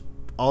think it's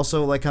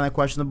also like kind of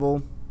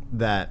questionable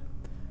that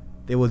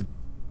they would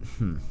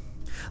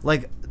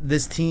like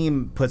this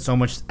team put so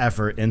much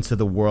effort into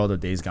the world of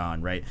Days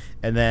Gone, right?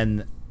 And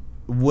then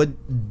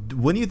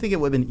wouldn't you think it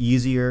would have been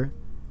easier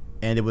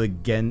and they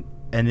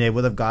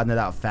would have gotten it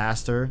out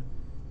faster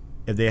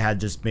if they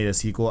had just made a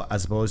sequel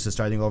as opposed to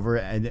starting over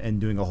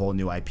and doing a whole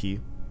new IP,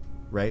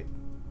 right?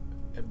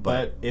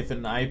 But if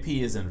an IP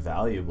is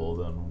invaluable,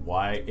 then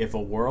why, if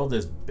a world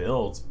is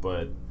built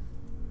but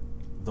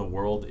the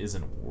world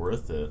isn't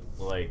worth it,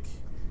 like,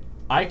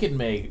 I could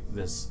make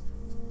this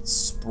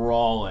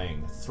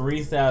sprawling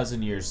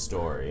 3,000 year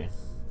story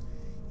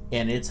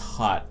and it's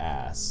hot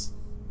ass.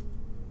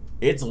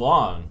 It's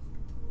long.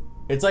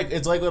 It's like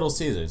Little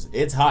Caesars.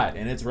 It's hot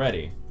and it's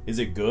ready. Is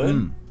it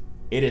good?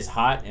 it is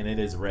hot and it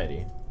is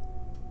ready.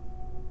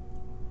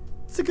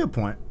 It's a good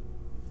point.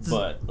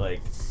 But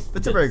like,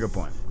 it's a very good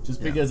point.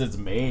 Just because it's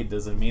made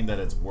doesn't mean that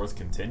it's worth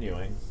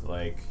continuing.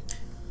 Like,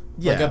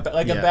 yeah,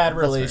 a bad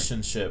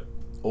relationship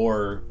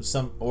or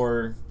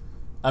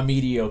a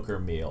mediocre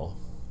meal.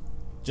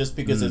 Just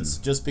because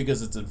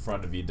it's in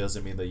front of you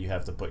doesn't mean that you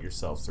have to put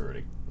yourself through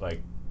it.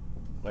 Like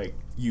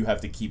you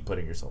have to keep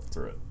putting yourself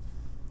through it.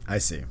 I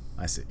see.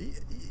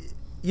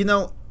 You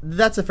know,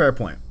 that's a fair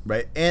point,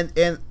 right?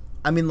 And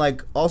I mean,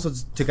 like, also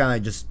to kind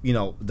of just, you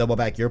know, double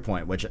back your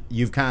point, which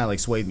you've kind of like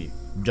swayed me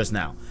just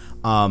now.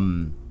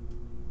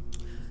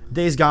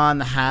 Days Gone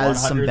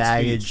has some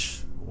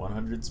baggage.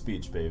 100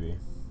 speech, baby.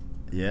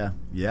 Yeah,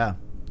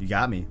 you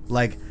got me.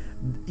 Like,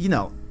 you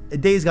know,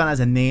 Days Gone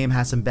as a name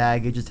has some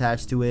baggage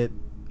attached to it.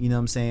 You know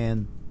what I'm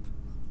saying?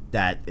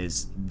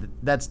 That's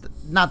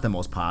not the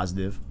most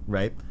positive,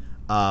 right?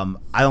 I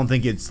don't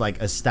think it's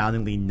like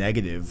astoundingly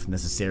negative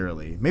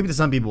necessarily. Maybe to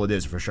some people it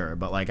is for sure,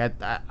 but like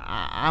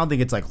I don't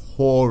think it's like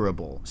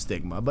horrible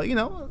stigma, but you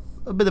know,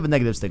 a bit of a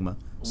negative stigma.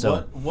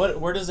 So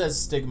where does that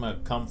stigma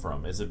come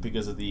from? Is it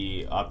because of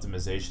the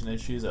optimization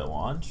issues at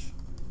launch?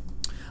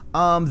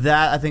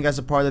 That I think as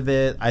a part of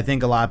it. I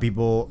think a lot of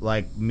people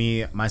like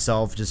me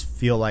myself just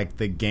feel like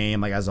the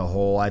game like as a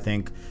whole I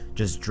think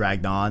just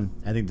dragged on.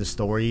 I think the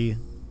story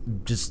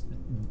just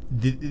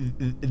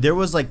there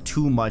was like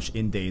too much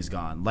in Days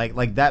Gone.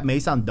 Like that may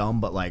sound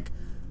dumb, but like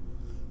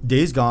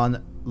Days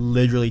Gone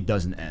literally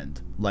doesn't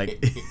end.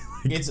 Like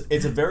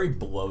it's a very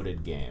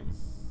bloated game.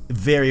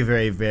 Very,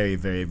 very, very,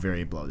 very,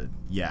 very bloated.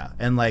 Yeah,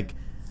 and like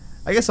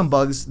I guess some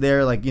bugs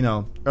there, like you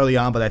know, early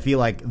on, but I feel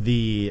like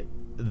the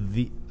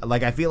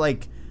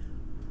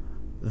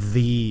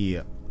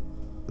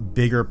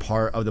bigger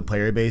part of the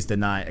player base did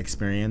not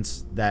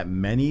experience that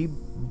many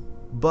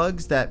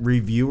bugs that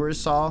reviewers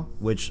saw,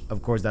 which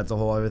of course that's a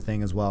whole other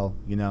thing as well,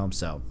 you know.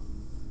 So,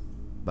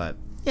 but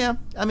yeah,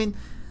 I mean,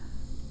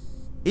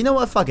 you know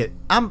what? Fuck it.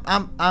 I'm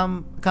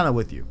kind of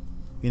with you.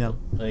 You know,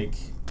 like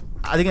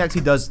I think it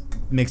actually does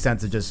make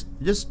sense to just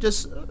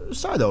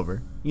start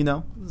over. You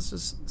know, let's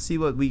just see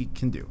what we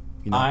can do.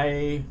 You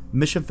know,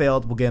 mission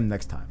failed. We'll get him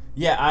next time.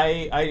 Yeah,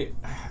 I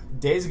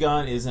Days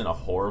Gone isn't a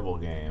horrible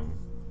game,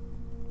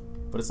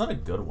 but it's not a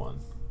good one.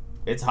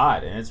 It's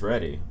hot and it's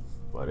ready,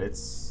 but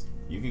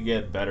you could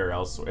get better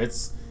elsewhere.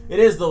 It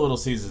is the Little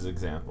Caesars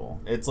example.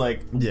 It's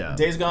like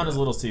Days Gone is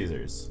Little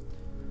Caesars.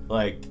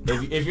 Like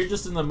if you're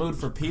just in the mood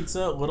for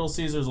pizza, Little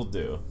Caesars will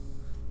do.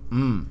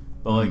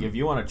 But like if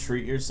you want to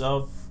treat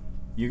yourself,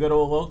 you go to a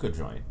local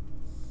joint.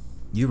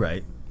 You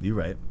right.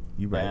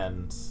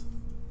 And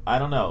I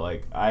don't know,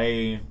 like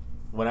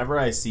whenever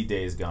I see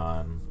Days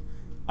Gone,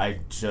 I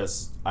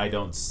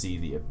don't see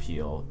the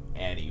appeal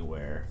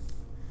anywhere.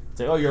 It's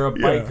like, oh, you're a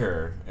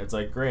biker. It's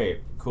like,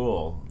 great,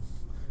 cool.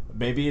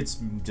 Maybe it's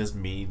just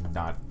me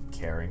not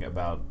caring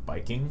about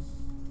biking.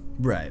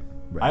 Right.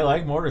 I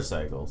like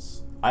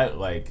motorcycles. I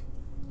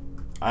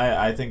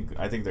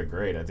think they're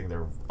great.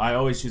 I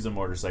always choose a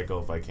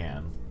motorcycle if I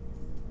can.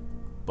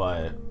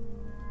 But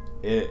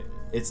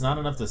it's not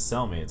enough to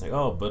sell me. It's like,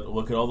 oh, but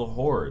look at all the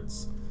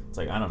hordes. It's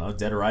like, I don't know,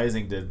 Dead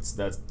Rising did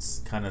that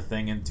kind of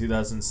thing in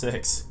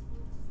 2006.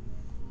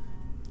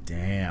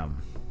 Damn.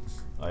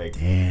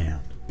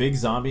 Big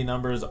zombie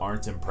numbers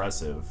aren't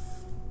impressive.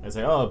 It's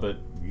like, oh, but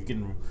you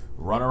can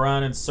run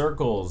around in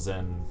circles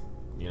and,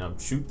 you know,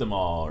 shoot them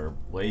all or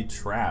lay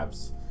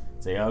traps.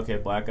 Say, okay,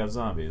 Black Ops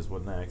Zombies,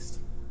 what next?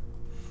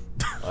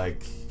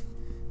 Like,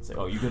 say,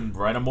 oh, you can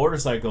ride a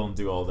motorcycle and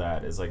do all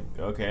that. It's like,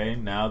 okay,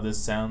 now this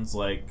sounds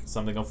like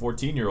something a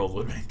 14-year-old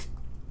would make.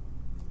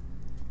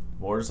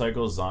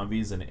 Motorcycles,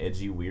 zombies, and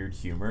edgy, weird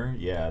humor.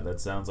 Yeah, that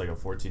sounds like a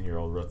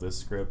 14-year-old wrote this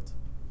script.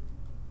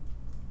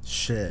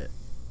 Shit.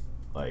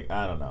 Like,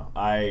 I don't know.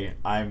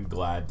 I'm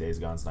glad Days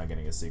Gone's not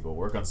getting a sequel.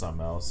 Work on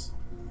something else.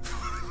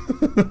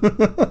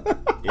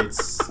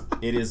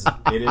 It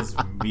is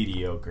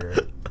mediocre.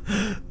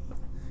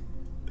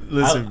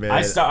 Listen, man.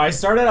 I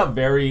started out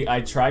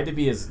I tried to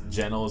be as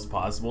gentle as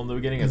possible in the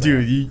beginning.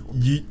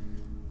 Dude,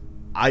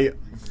 I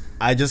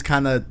just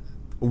kind of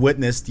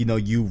witnessed, you know,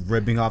 you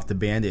ripping off the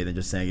Band-Aid and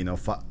just saying, you know,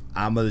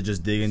 I'm gonna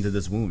just dig into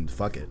this wound.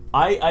 Fuck it.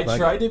 I've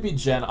tried to be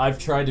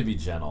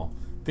gentle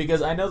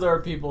because I know there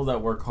are people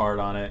that work hard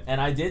on it,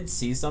 and I did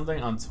see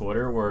something on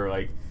Twitter where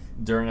like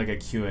during like a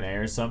Q&A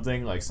or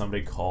something, like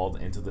somebody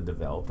called into the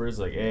developers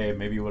like, hey,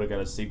 maybe you would have got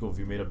a sequel if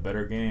you made a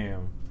better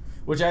game,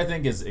 which I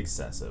think is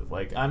excessive.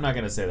 Like, I'm not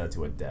gonna say that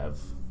to a dev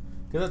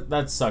because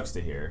that sucks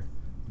to hear,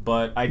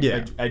 but I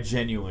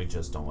genuinely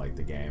just don't like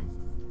the game.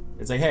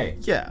 It's like, hey,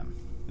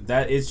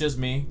 that it's just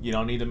me. You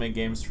don't need to make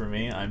games for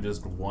me. I'm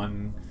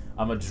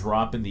a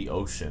drop in the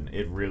ocean.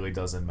 It really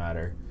doesn't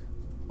matter.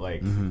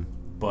 Like,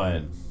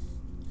 but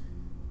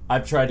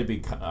I've tried to be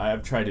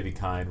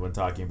kind when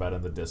talking about it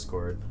in the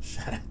Discord.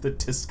 Shout out the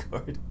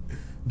Discord.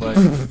 But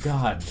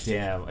god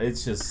damn,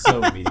 it's just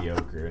so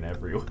mediocre in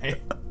every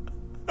way.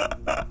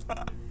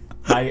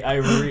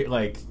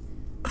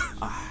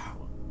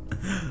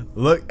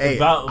 Look, hey,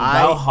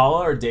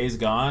 Valhalla or Days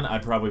Gone?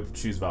 I'd probably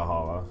choose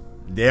Valhalla.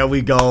 There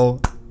we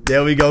go.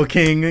 There we go,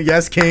 King.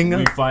 Yes, King.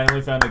 We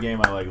finally found a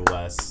game I like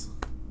less.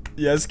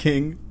 Yes,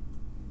 King.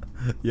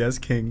 Yes,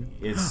 King.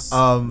 There's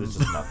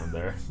just nothing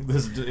there.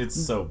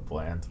 It's so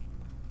bland.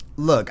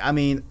 Look, I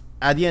mean,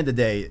 at the end of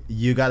the day,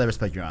 you gotta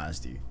respect your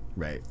honesty,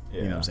 right? Yeah.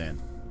 You know what I'm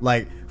saying?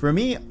 Like, for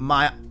me,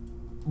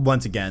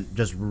 once again,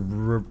 just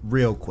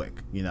real quick,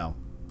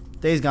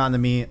 Days Gone to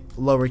me,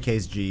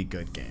 lowercase g,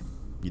 good game.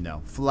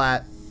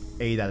 Flat,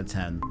 8 out of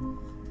 10.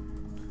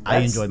 I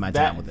enjoyed my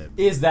time with it.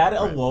 Is that a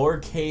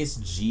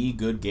lowercase g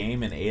good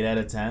game, an 8 out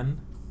of 10?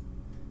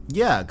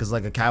 Yeah, because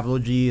like a capital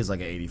G is like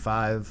an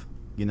 85,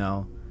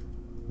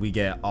 We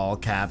get all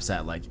caps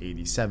at like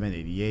 87,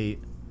 88.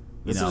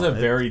 This is a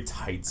very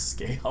tight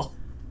scale.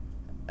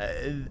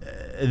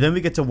 Then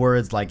we get to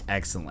words like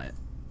excellent,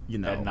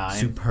 at 9?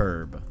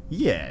 Superb.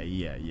 Yeah.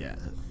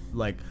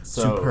 Like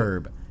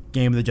superb,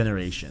 game of the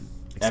generation.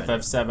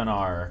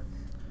 FF7R.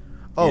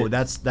 Oh,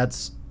 that's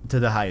to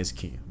the highest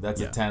key.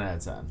 That's a 10 out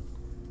of 10.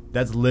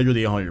 That's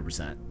literally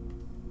 100%.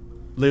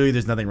 Literally,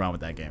 there's nothing wrong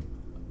with that game.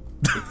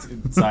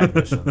 It's side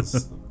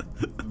missions.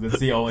 That's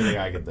the only thing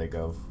I can think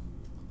of.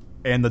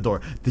 And the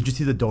door. Did you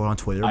see the door on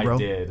Twitter, bro? I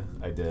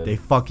did. They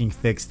fucking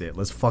fixed it.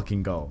 Let's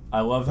fucking go.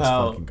 I love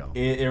how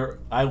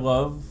I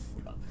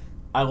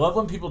love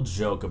when people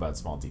joke about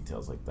small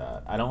details like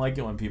that. I don't like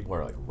it when people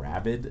are like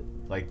rabid,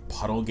 like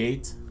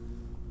Puddlegate.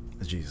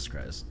 Jesus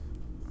Christ.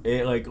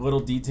 Like little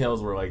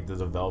details where like the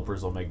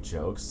developers will make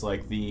jokes.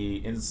 Like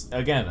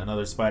again,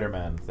 another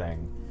Spider-Man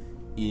thing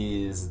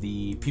is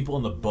the people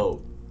in the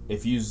boat.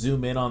 If you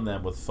zoom in on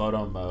them with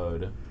photo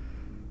mode,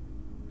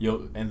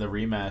 in the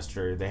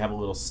remaster, they have a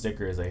little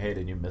sticker. It's like, hey,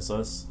 did you miss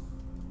us?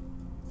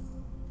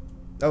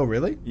 Oh,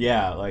 really?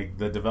 Yeah, like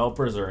the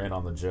developers are in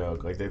on the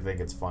joke. Like they think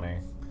it's funny.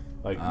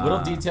 Like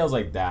little details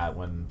like that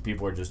when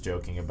people are just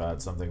joking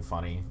about something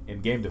funny in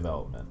game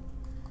development.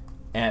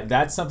 And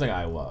that's something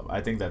I love.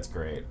 I think that's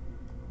great.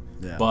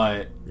 Yeah.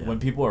 But when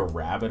people are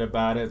rabid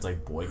about it, it's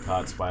like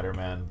boycott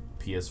Spider-Man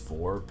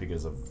PS4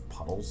 because of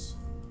puddles.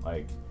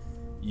 Like,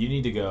 you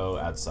need to go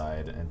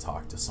outside and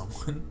talk to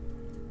someone.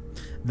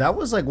 That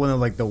was like one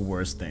of like the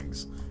worst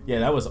things. Yeah,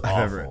 that was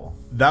awful.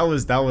 That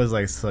was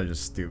like such a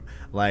stupid.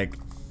 Like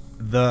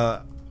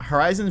the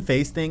Horizon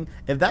Face thing.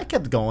 If that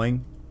kept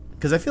going,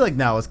 because I feel like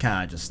now it's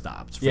kind of just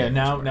stopped. Yeah,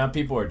 now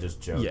people are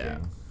just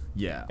joking.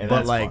 Yeah. And but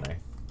that's like, funny.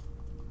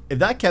 If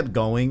that kept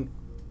going,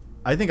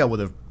 I think that would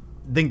have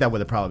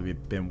probably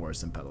been worse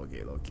than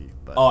Puddlegate, low-key.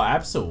 But oh,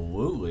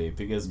 absolutely,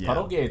 because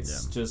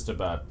Puddlegate's just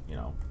about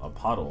a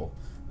puddle.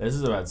 This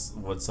is about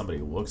what somebody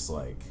looks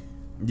like.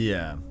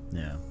 Yeah,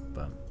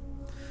 but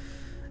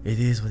it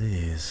is what it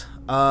is.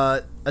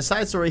 A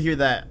side story here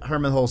that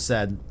Herman Hull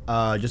said,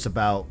 just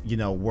about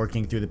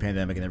working through the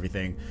pandemic and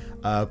everything.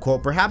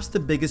 Quote: perhaps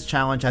the biggest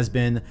challenge has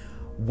been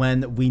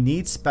when we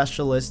need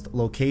specialist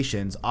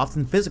locations,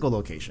 often physical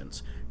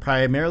locations,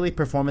 primarily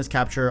performance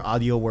capture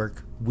audio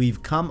work.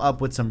 We've come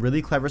up with some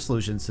really clever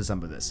solutions to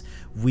some of this.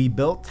 We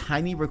built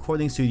tiny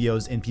recording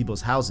studios in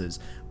people's houses,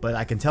 but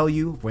I can tell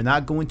you, we're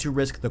not going to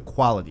risk the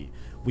quality.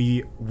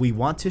 We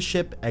want to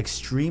ship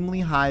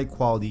extremely high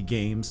quality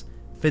games,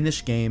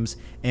 finished games,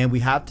 and we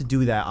have to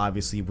do that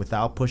obviously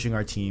without pushing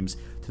our teams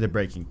to the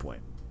breaking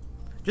point.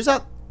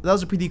 That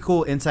was a pretty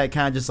cool insight,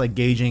 kind of just like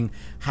gauging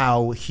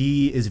how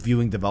he is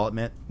viewing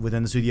development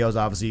within the studios.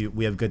 Obviously,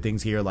 we have good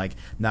things here, like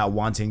not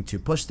wanting to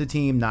push the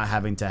team, not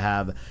having to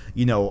have,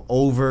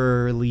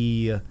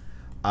 overly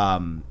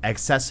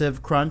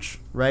excessive crunch,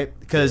 right?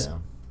 Because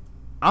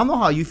I don't know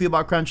how you feel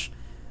about crunch.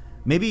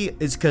 Maybe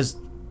it's because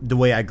the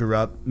way I grew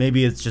up.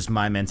 Maybe it's just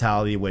my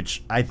mentality,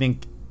 which I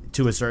think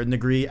to a certain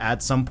degree,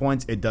 at some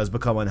points, it does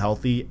become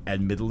unhealthy,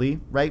 admittedly,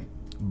 right?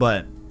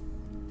 But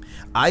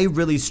I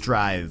really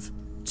strive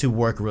to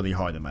work really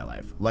hard in my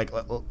life.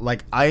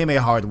 Like I am a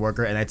hard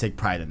worker and I take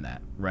pride in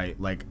that, right?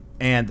 I'm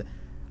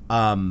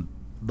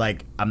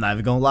not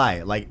even gonna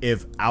lie. Like,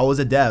 if I was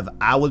a dev,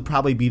 I would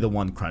probably be the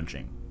one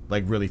crunching,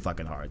 like, really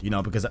fucking hard,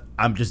 because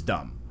I'm just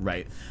dumb,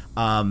 right?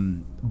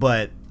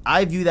 But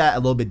I view that a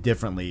little bit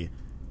differently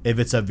if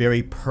it's a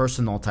very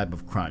personal type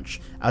of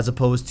crunch, as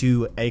opposed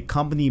to a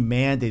company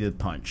mandated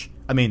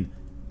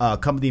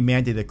company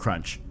mandated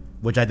crunch,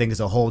 which I think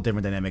is a whole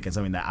different dynamic and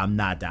something that I'm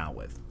not down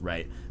with,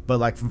 right? But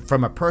like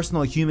from a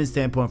personal human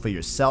standpoint for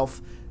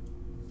yourself,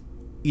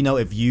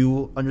 if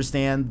you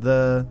understand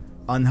the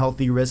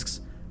unhealthy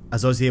risks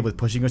associated with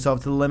pushing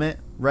yourself to the limit,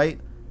 right?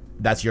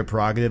 That's your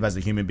prerogative as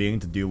a human being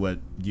to do what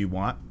you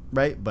want,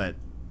 right? But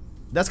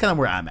that's kind of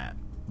where I'm at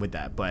with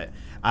that. But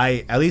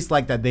I at least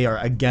like that they are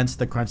against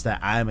the crunch that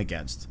I'm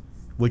against,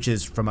 which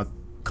is from a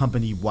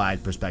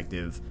company-wide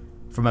perspective,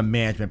 from a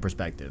management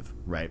perspective,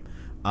 right?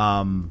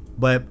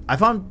 But I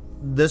found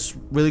this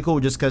really cool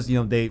just because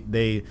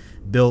they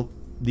built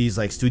these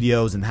like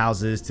studios and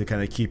houses to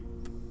kind of keep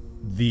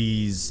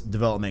these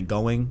development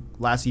going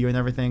last year and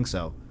everything.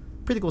 So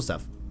pretty cool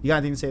stuff. You got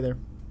anything to say there?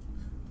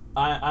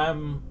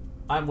 I'm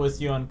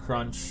with you on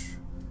crunch.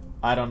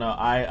 I don't know.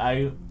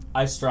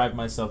 I strive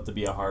myself to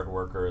be a hard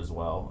worker as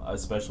well,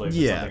 especially if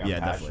it's something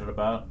I'm passionate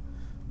about.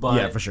 But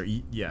yeah, for sure.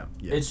 Yeah,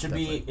 it should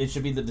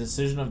definitely. be the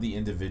decision of the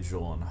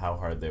individual on how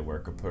hard they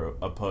work,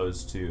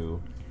 opposed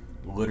to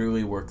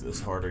literally work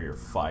this hard or you're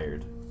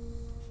fired.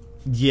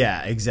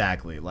 Yeah,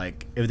 exactly.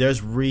 Like if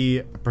there's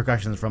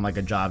repercussions from like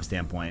a job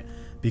standpoint,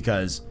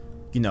 because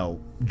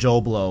Joe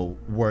Blow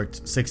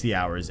worked 60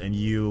 hours and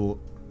you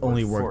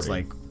only worked 40.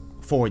 like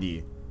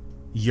 40,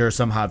 you're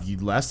somehow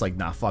viewed less. Like,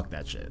 nah, fuck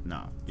that shit.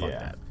 No, fuck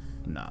that.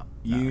 No,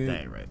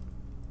 that ain't right.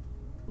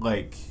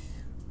 Like,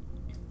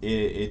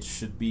 it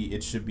should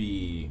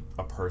be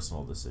a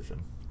personal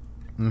decision.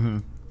 Mm-hmm.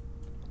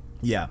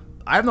 Yeah,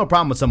 I have no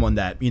problem with someone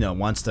that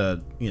wants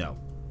to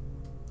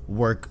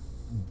work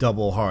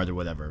double hard or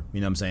whatever.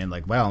 You know what I'm saying?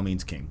 Like, by all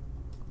means, king.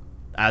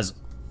 As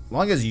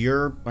long as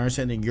you're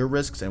understanding your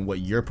risks and what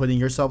you're putting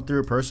yourself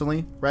through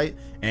personally, right?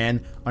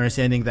 And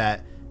understanding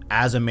that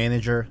as a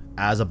manager,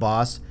 as a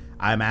boss,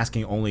 I'm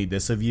asking only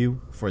this of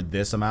you for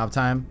this amount of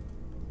time.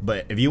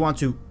 But if you want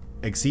to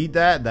exceed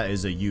that, that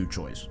is a you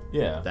choice.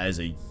 Yeah. That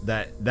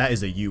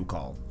is a you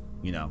call.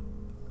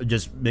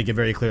 Just make it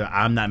very clear.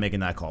 I'm not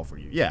making that call for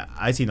you. Yeah,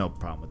 I see no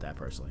problem with that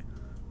personally.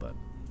 But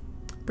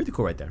pretty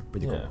cool right there.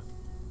 Pretty cool.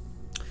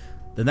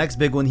 The next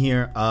big one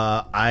here,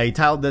 I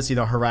titled this,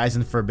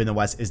 Horizon Forbidden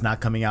West is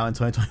not coming out in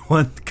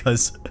 2021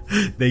 because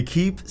they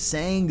keep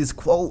saying this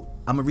quote.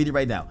 I'm going to read it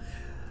right now.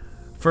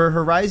 For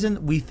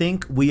Horizon, we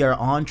think we are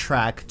on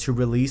track to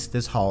release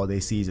this holiday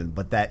season,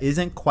 but that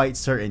isn't quite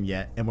certain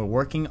yet, and we're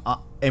working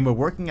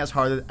as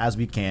hard as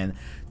we can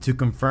to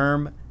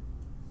confirm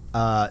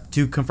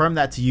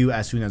that to you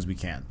as soon as we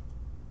can.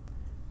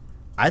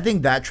 I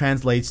think that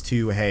translates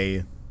to,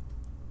 hey,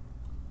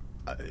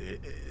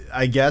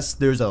 I guess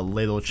there's a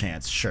little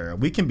chance. Sure,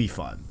 we can be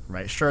fun,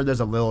 right? Sure,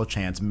 there's a little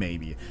chance,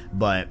 maybe,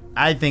 but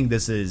I think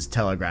this is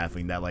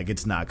telegraphing that like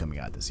it's not coming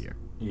out this year.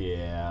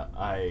 Yeah,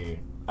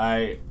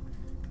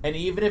 and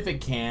even if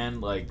it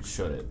can, like,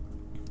 should it?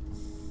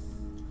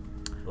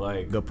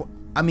 Like,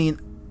 I mean,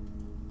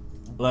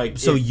 like,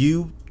 so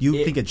you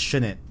think it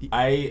shouldn't?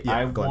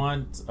 I go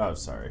want. ahead. Oh,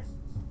 sorry.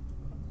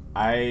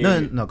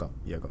 No, go.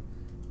 Yeah, go.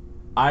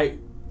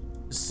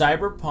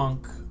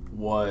 Cyberpunk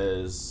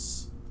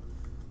was.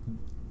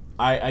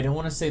 I don't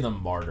want to say the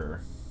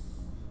martyr,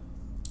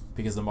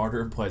 because the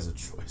martyr implies a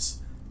choice.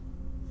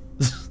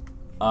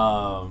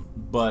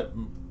 But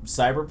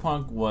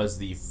Cyberpunk was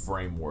the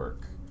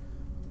framework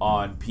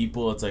on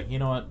people. It's like, you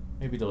know what?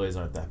 Maybe delays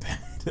aren't that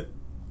bad.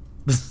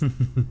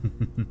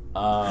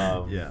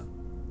 Yeah.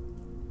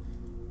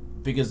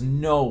 Because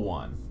no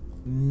one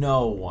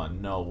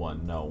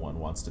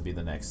wants to be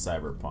the next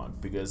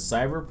Cyberpunk, because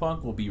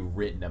Cyberpunk will be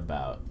written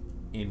about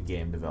in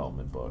game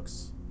development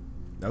books.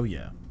 Oh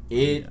yeah.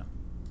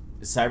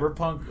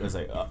 Cyberpunk is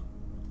like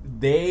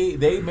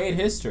they made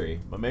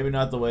history, but maybe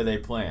not the way they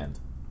planned.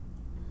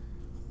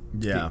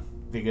 Yeah.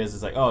 Because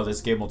it's like, oh,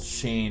 this game will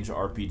change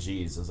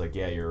RPGs. It's like,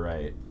 yeah, you're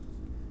right.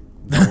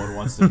 No one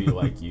wants to be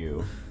like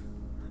you.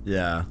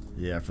 Yeah,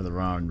 for the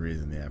wrong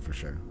reason. Yeah, for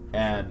sure.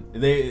 And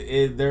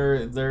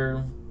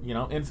they're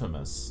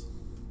infamous.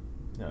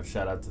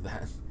 Shout out to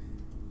that.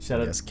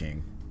 Yes,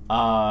 king.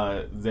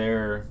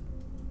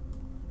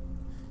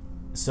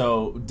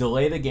 So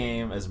delay the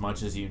game as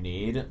much as you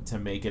need to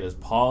make it as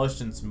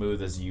polished and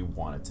smooth as you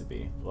want it to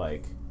be.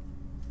 Like,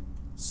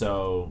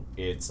 so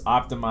it's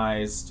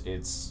optimized.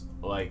 It's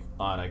like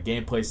on a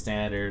gameplay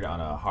standard,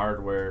 on a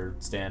hardware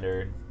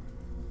standard.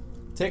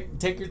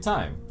 Take your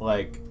time.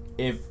 Like,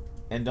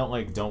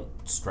 don't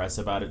stress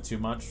about it too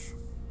much.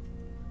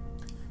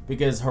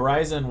 Because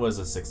Horizon was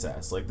a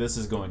success. Like, this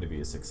is going to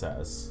be a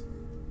success.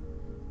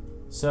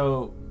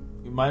 So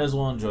you might as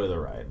well enjoy the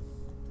ride.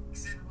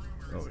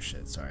 Oh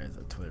shit! Sorry,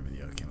 the Twitter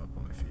video came up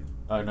on my feed.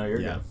 Oh no, you're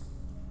good.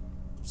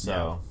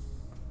 So,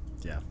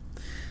 yeah.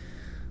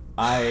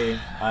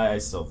 I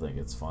still think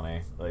it's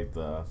funny. Like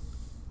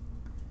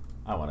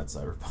I wanted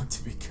Cyberpunk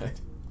to be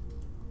good.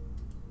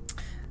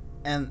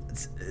 And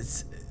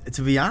it's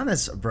to be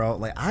honest, bro,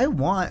 like I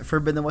want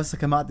Forbidden West to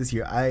come out this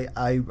year.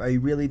 I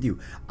really do.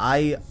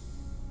 Man,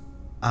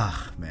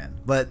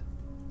 but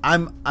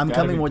I'm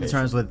coming more to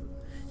terms with,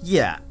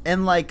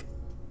 and like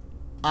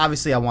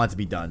obviously I want it to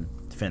be done,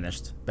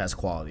 finished, best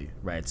quality,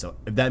 right? So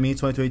if that means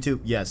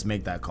 2022, yes,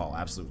 make that call,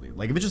 absolutely.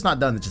 Like if it's just not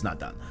done, it's just not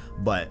done.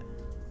 But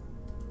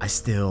I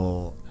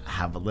still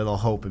have a little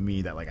hope in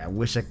me that like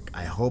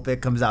I hope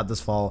it comes out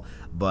this fall.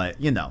 But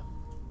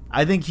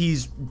I think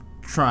he's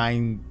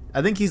trying.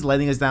 I think he's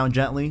letting us down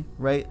gently,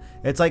 right?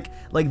 It's like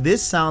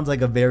this sounds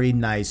like a very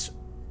nice,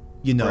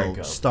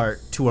 breakup.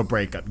 Start to a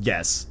breakup.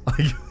 Yes,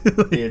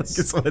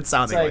 it's what it's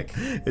sounding like.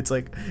 It's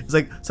like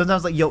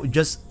sometimes like, yo,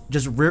 just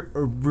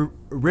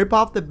rip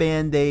off the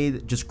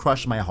Band-Aid, just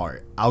crush my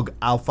heart.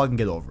 I'll fucking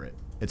get over it.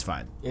 It's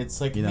fine. It's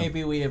like,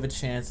 maybe we have a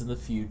chance in the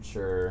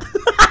future.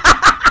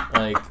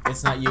 Like,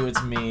 it's not you,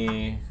 it's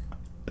me.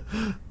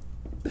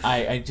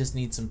 I just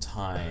need some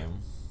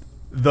time.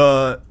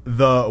 The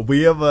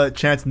we have a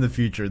chance in the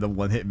future. The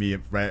one hit me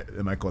right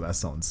in my cold ass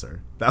song, sir.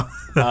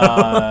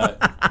 That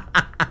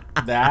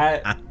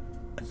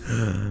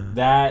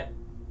that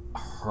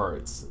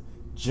hurts.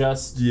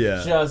 just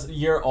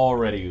you're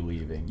already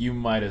leaving. You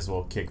might as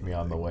well kick me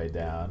on the way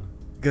down.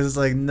 Because it's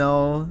like,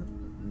 no,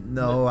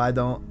 I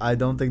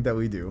don't think that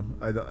we do.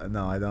 I don't.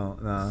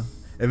 No.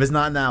 If it's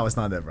not now, it's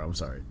not ever. I'm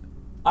sorry.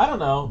 I don't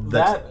know.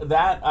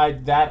 That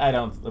I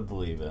don't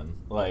believe in.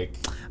 Like,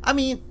 I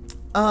mean,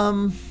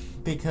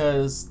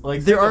 because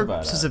like there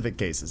are specific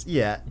cases.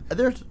 Yeah,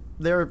 there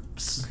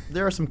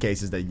are some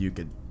cases that you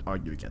could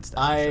argue against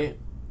that.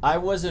 I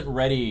wasn't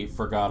ready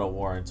for God of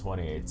War in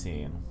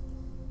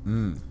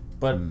 2018.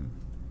 But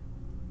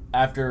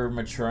after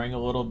maturing a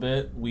little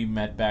bit, we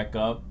met back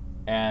up,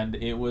 and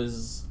it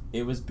was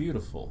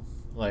beautiful.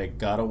 Like,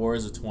 God of War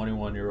is a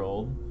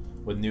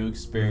 21-year-old with new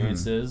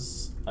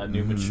experiences, a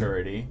new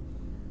maturity.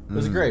 It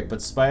was great,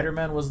 but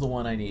Spider-Man was the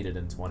one I needed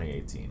in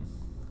 2018.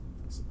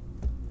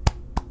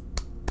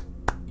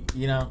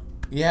 You know,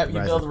 you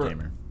build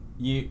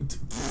you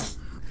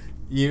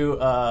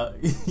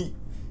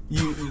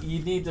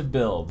need to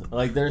build.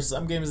 Like, there's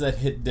some games that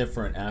hit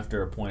different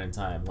after a point in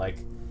time.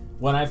 Like,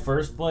 when I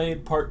first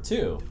played Part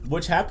 2,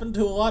 which happened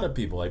to a lot of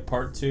people, like,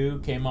 Part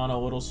 2 came on a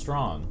little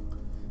strong,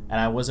 and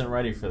I wasn't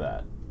ready for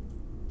that.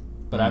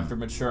 But after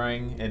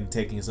maturing and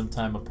taking some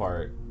time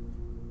apart,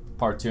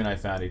 Part 2 and I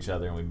found each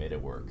other and we made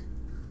it work.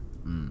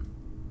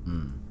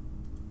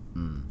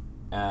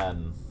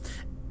 And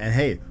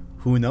hey,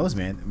 who knows,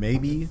 man?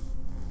 Maybe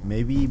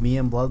me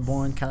and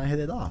Bloodborne kind of hit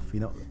it off. You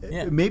know,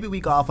 maybe we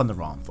got off on the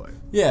wrong foot.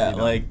 Yeah, you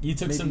know? Like, you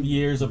took some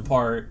years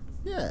apart.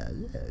 Yeah.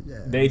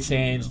 They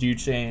changed. You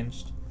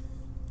changed.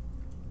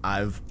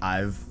 I've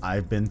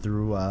been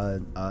through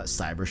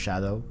Cyber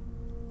Shadow.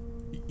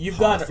 You've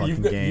gone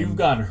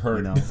hurt.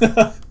 You know?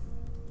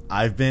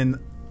 I've been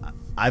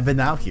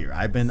out here.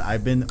 I've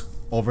been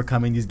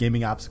overcoming these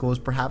gaming obstacles.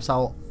 Perhaps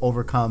I'll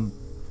overcome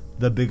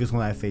the biggest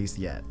one I faced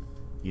yet.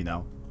 You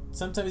know.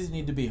 Sometimes you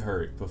need to be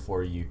hurt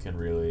before you can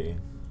really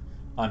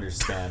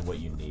understand what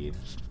you need,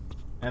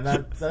 and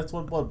that's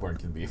what Bloodborne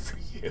can be for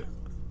you.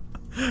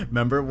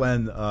 Remember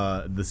when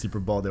the Super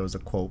Bowl there was a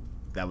quote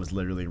that was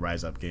literally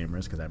 "Rise up,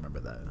 gamers"? Because I remember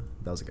that.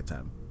 That was a good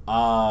time.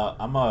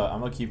 I'm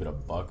gonna keep it a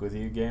buck with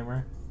you,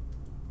 gamer.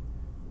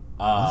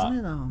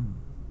 Wasn't it?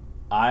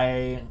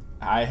 I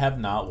have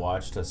not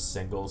watched a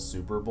single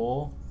Super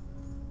Bowl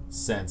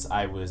since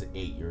I was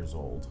 8 years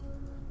old.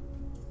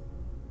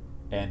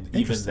 And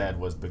even then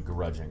was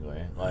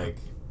begrudgingly. Like,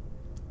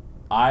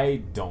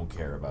 I don't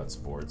care about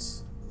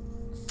sports.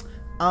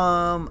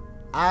 I'm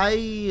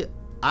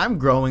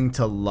growing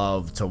to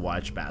love to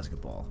watch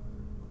basketball.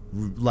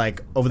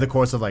 Like, over the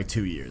course of like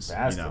 2 years.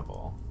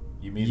 Basketball?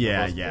 You mean the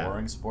most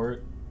boring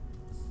sport?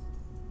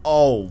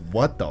 Oh,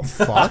 what the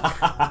fuck?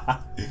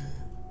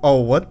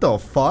 What the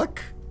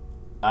fuck?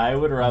 I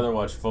would rather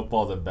watch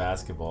football than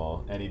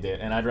basketball any day,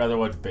 and I'd rather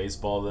watch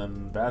baseball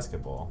than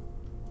basketball.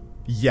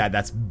 Yeah,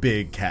 that's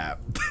big cap.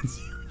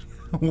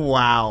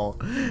 Wow.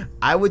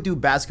 I would do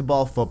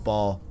basketball,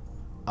 football,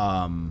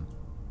 and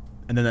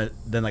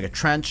then like a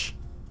trench,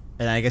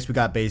 and I guess we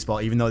got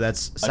baseball, even though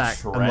that's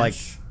trench? I'm like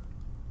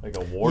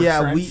a war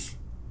trench?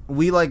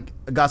 we like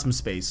got some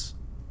space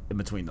in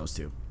between those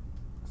two,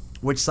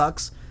 which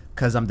sucks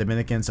because I'm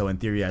Dominican, so in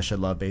theory I should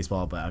love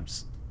baseball,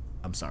 but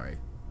I'm sorry.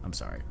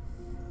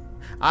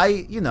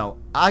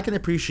 I can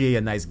appreciate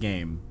a nice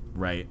game,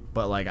 right?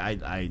 But like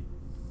I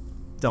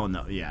don't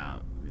know. Yeah,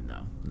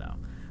 no.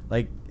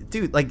 Like,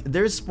 dude, like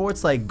there's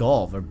sports like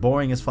golf are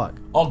boring as fuck.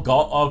 Oh,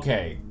 golf.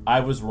 Okay,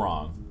 I was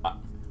wrong.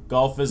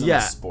 Golf isn't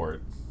a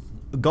sport.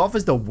 Golf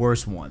is the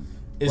worst one.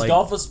 Is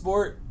golf a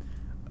sport?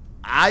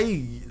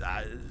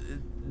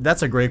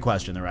 That's a great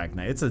question,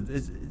 Arachnite. It's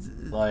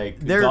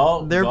like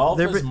golf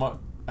is.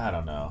 I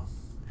don't know.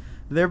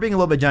 They're being a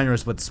little bit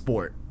generous with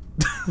sport.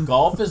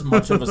 Golf is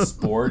much of a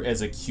sport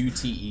as a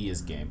QTE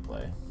is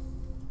gameplay.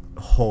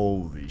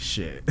 Holy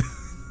shit.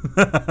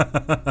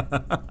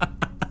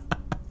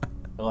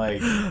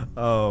 Like,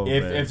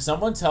 if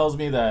someone tells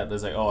me that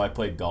it's like, oh, I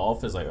played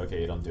golf, it's like,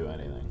 okay, you don't do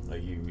anything.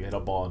 Like, you hit a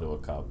ball into a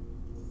cup.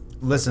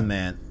 Listen,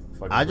 man,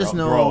 I just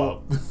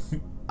know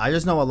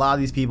a lot of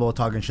these people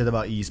talking shit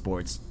about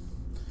esports,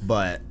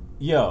 but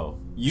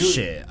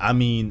shit. I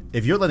mean,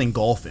 if you're letting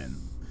golf in,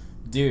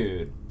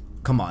 dude,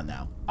 come on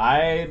now.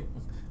 I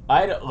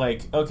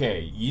like,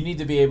 okay, you need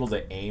to be able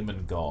to aim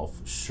in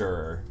golf,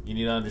 sure. You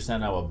need to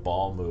understand how a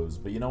ball moves,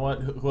 but you know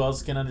what? Who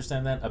else can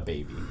understand that? A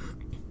baby.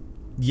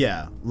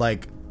 Yeah,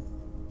 like,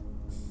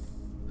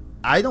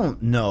 I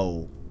don't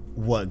know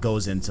what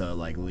goes into,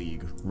 like,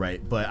 League,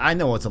 right? But I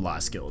know it's a lot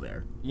of skill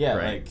there. Yeah,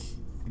 right? like,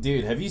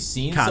 dude, have you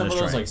seen some of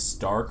those, like,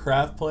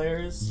 StarCraft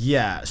players?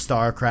 Yeah,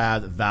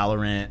 StarCraft,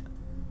 Valorant,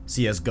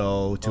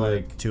 CSGO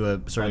to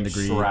a certain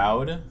degree.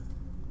 Shroud?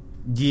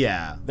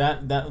 Yeah.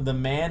 That the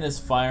man is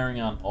firing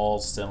on all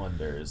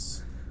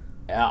cylinders.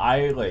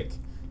 I like,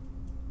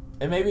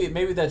 and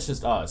maybe that's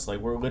just us. Like,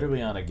 we're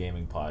literally on a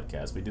gaming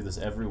podcast. We do this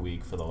every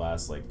week for the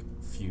last like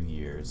few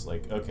years.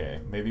 Like, okay,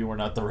 maybe we're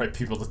not the right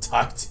people to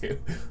talk to,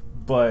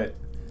 but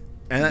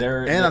I've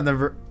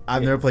never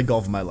played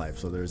golf in my life,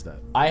 so there's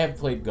that. I have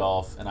played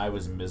golf and I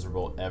was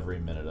miserable every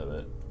minute of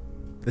it.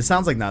 It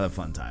sounds like not a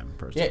fun time,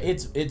 personally. Yeah,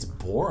 it's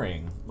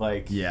boring.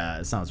 Like, yeah,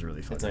 it sounds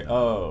really fun. It's like,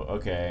 oh,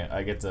 okay,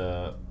 I get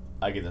to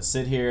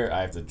sit here.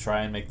 I have to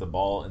try and make the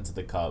ball into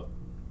the cup,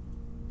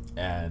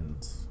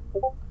 and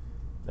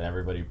then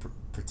everybody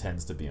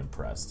pretends to be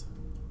impressed.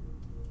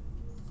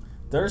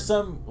 There's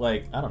some,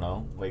 like, I don't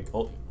know, like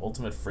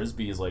Ultimate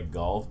Frisbee is like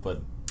golf,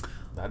 but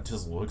that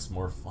just looks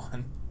more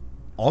fun.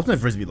 Ultimate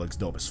Frisbee looks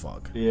dope as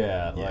fuck.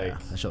 Yeah, Yeah,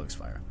 like that shit looks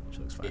fire.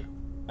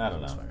 I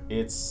don't know.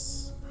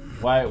 It's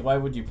why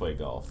would you play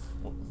golf?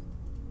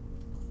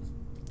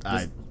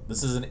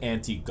 This is an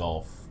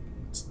anti-golf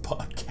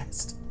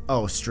podcast.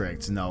 Oh,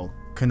 strict. No,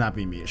 could not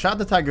be me. Shout out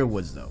to Tiger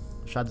Woods though.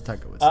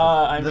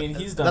 I mean,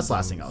 he's done. That's the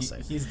last thing I'll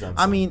say. He's done.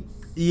 I mean,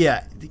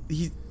 yeah,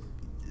 he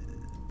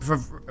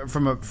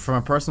from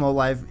a personal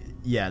life,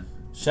 yeah.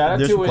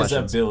 Shout out to his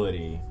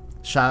ability.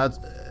 Shout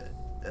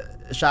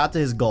out to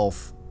his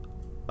golf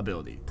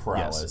ability.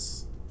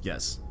 Prowess.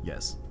 Yes.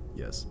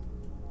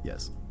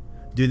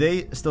 Do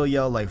they still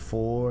yell like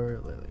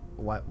four?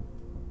 Like,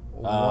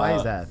 why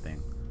is that a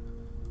thing?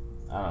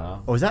 I don't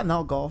know. Oh, is that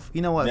not golf?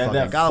 You know what? Yeah,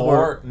 that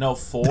four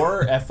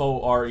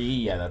FORE.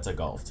 Yeah, that's a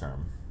golf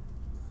term.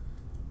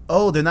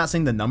 Oh, they're not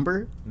saying the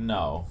number?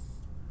 No.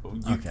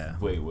 Okay.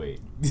 Wait.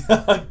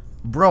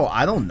 Bro,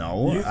 I don't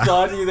know. You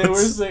thought they were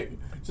saying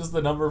just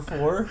the number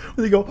 4?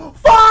 They go,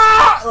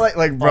 fuck!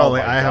 Like, bro, oh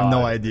I have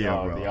no idea,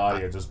 bro. The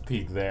audio just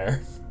peaked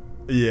there.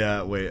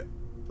 Yeah, wait.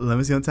 Let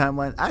me see on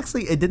timeline.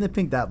 Actually, it didn't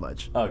pink that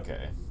much.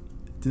 Okay.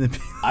 Didn't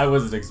pink. I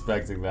wasn't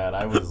expecting that.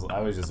 I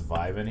was just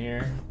vibing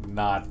here,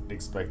 not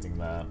expecting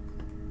that.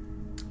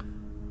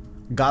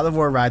 God of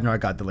War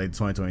Ragnarok got delayed to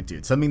 2022.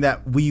 It's something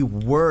that we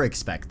were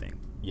expecting.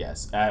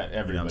 Yes,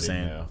 everybody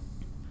knew.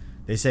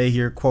 They say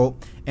here,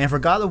 quote, and for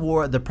God of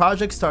War, the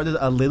project started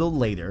a little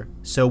later,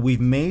 so we've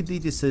made the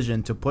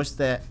decision to push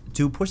that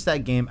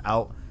game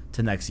out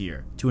to next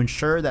year to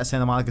ensure that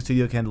Santa Monica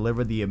Studio can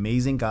deliver the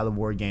amazing God of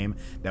War game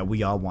that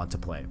we all want to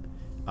play,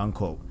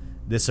 unquote.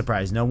 This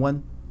surprised no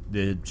one.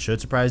 It should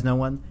surprise no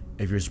one.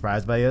 If you're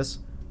surprised by this,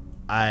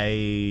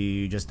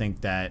 I just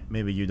think that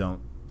maybe you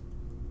don't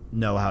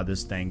know how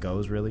this thing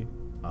goes really.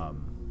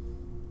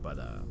 But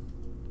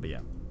yeah.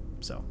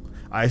 So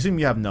I assume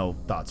you have no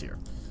thoughts here.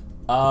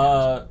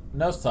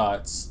 No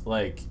thoughts.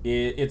 Like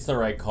it's the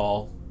right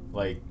call.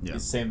 Like it's the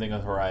same thing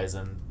with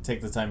Horizon.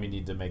 Take the time you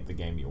need to make the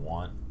game you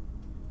want.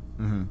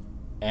 Mm-hmm.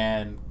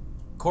 And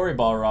Cory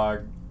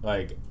Balrog,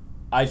 like,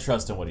 I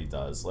trust in what he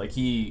does. Like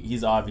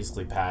he's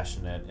obviously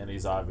passionate and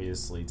he's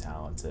obviously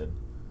talented.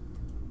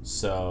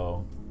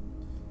 So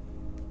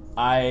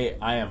I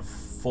am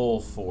full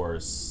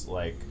force,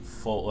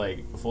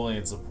 fully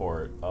in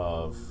support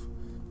of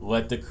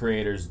let the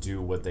creators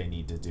do what they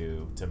need to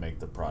do to make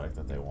the product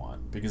that they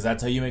want, because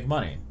that's how you make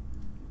money.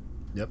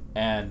 Yep.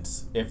 And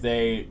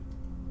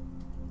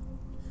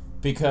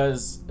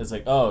because it's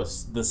like, oh,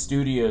 the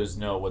studios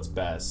know what's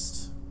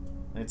best.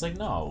 And it's like,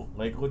 no,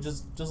 like, well,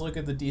 just look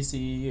at the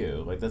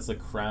DCEU. Like, that's the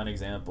crown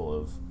example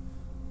of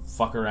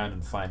fuck around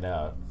and find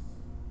out.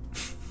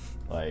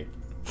 Like,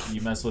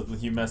 you mess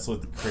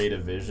with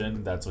creative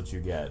vision, that's what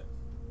you get.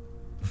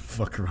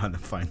 Fuck around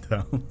and find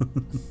out.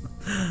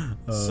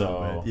 So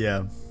man.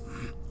 Yeah,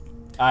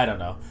 I don't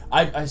know.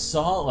 I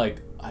saw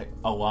like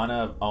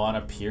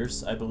Alana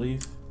Pierce, I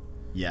believe.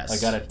 Yes. I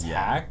got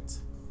attacked. Yeah.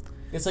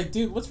 It's like,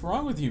 dude, what's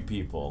wrong with you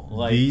people?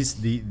 Like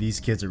these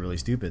kids are really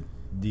stupid.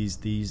 These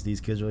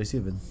kids are really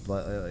stupid.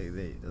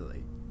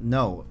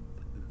 No,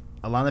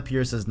 Alana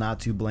Pierce is not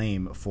to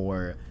blame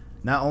for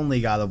not only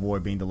God of War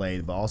being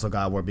delayed, but also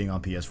God of War being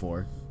on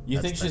PS4.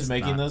 You think she's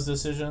making those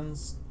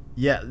decisions?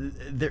 Yeah,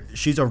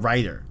 she's a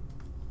writer.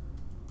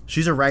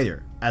 She's a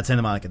writer at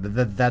Santa Monica.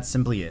 That's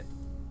simply it.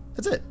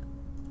 That's it.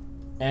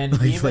 And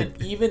even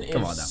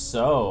if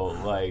so,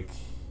 like,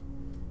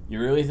 you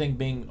really think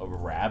being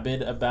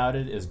rabid about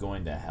it is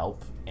going to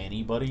help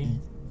anybody?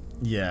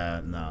 Yeah,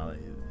 no.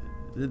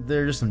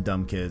 They're just some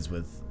dumb kids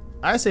with,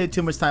 I say,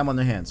 too much time on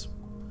their hands.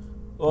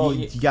 Well,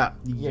 you got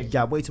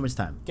way too much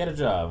time. Get a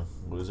job,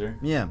 loser.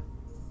 Yeah,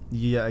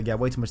 you got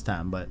way too much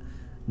time. But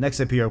next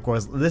up here, of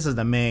course, this is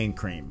the main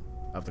cream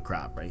of the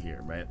crop right here,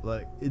 right?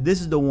 Like,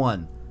 this is the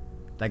one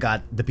that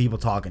got the people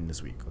talking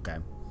this week, okay?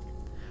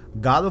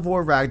 God of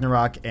War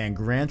Ragnarok and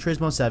Gran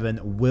Turismo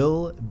 7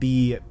 will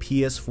be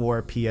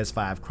PS4,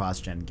 PS5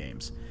 cross-gen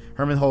games.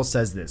 Hermen Hulst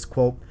says this,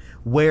 quote,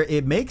 where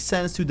it makes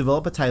sense to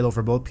develop a title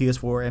for both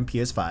PS4 and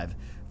PS5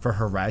 for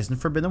Horizon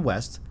Forbidden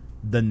West,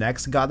 the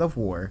next God of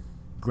War,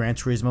 Gran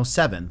Turismo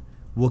 7,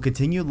 we'll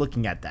continue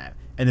looking at that.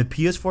 And if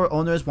PS4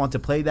 owners want to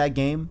play that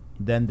game,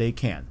 then they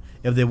can.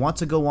 If they want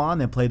to go on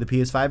and play the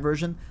PS5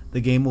 version, the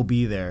game will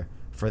be there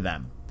for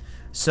them.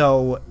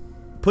 So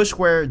Push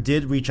Square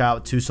did reach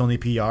out to Sony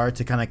PR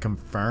to kind of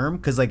confirm,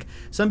 because like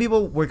some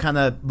people were kind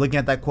of looking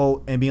at that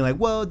quote and being like,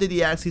 well, did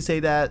he actually say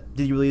that?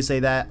 Did he really say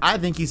that? I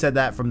think he said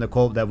that from the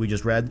quote that we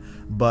just read,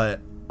 but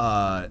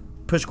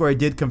Push Square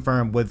did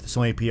confirm with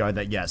Sony PR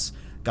that yes,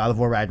 God of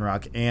War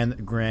Ragnarok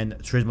and Gran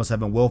Turismo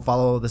 7 will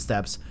follow the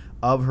steps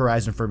of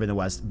Horizon Forbidden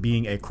West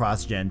being a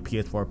cross-gen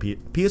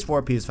PS4,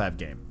 PS5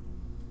 game.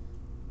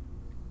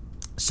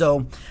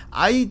 So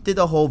I did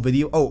a whole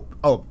video.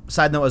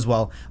 Side note as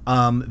well.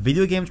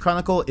 Video Games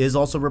Chronicle is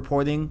also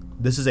reporting.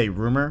 This is a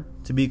rumor.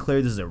 To be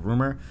clear, this is a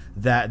rumor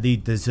that the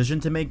decision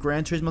to make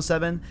Gran Turismo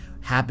 7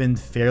 happened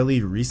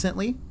fairly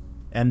recently,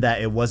 and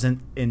that it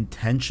wasn't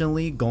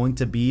intentionally going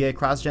to be a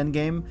cross-gen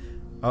game.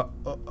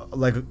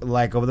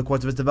 Like over the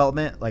course of its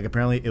development, like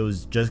apparently it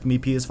was just gonna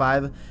be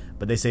PS5,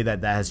 but they say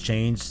that has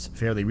changed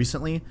fairly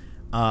recently.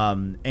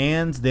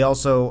 And they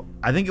also,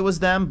 I think it was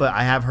them, but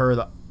I have heard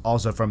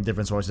also from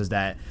different sources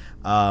that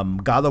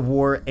God of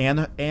War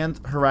and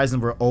Horizon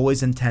were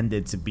always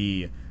intended to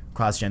be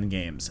cross-gen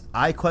games.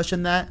 I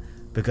question that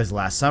because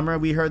last summer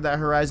we heard that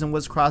Horizon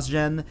was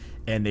cross-gen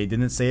and they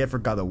didn't say it for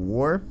God of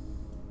War.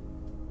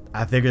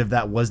 I figured if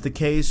that was the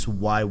case,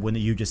 why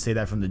wouldn't you just say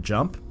that from the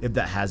jump if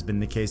that has been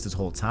the case this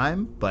whole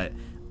time? But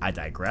I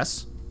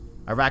digress.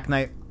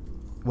 Arachnite,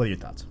 what are your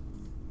thoughts?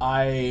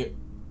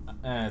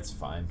 It's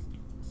fine.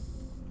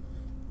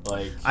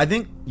 Like, I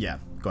think, yeah,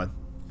 go ahead.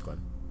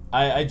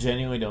 I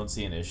genuinely don't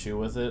see an issue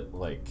with it.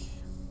 Like,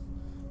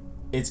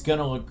 it's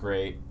gonna look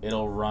great.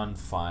 It'll run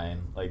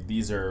fine. Like,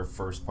 these are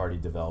first-party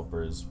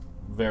developers,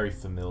 very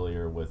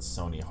familiar with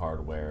Sony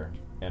hardware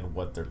and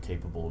what they're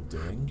capable of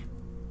doing.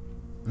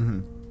 Mm-hmm.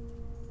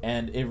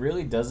 And it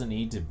really doesn't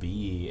need to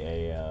be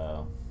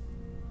a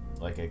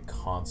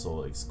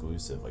console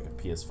exclusive, like a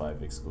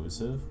PS5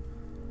 exclusive,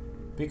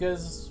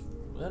 because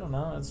I don't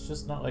know, it's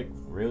just not like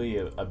really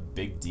a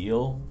big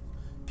deal.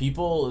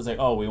 People is like,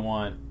 oh, we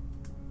want,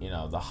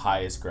 the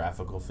highest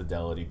graphical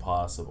fidelity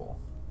possible,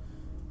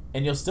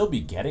 and you'll still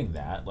be getting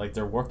that. Like,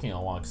 they're working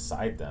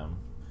alongside them.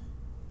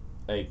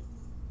 Like,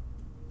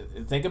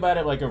 think about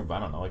it like a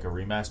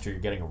remaster you're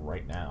getting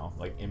right now,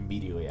 like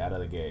immediately out of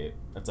the gate.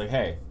 It's like,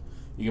 hey,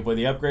 you can play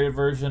the upgraded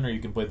version or you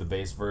can play the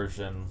base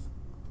version.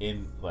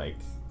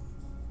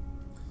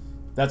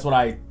 That's what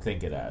I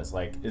think it as.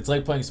 Like, it's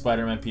like playing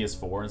Spider-Man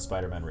PS4 and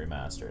Spider-Man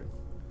Remastered.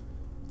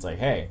 It's like,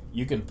 hey,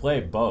 you can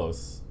play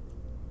both,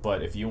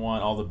 but if you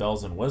want all the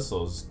bells and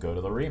whistles, go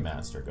to the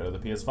remaster, go to the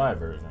PS5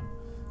 version.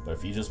 But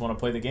if you just want to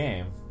play the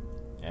game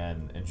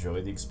and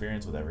enjoy the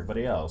experience with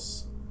everybody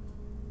else,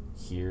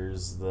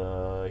 here's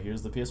the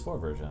PS4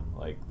 version.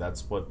 Like,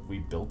 that's what we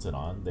built it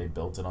on. They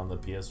built it on the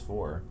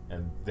PS4,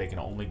 and they can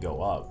only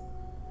go up.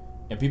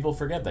 And people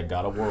forget that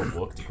God of War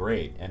looked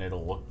great, and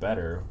it'll look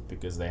better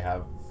because they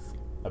have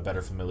a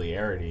better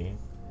familiarity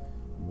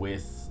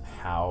with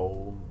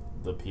how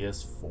the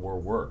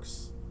PS4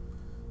 works.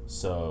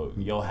 So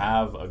you'll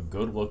have a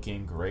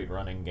good-looking,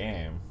 great-running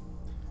game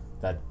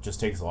that just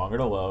takes longer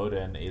to load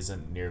and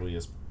isn't nearly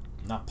as,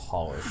 not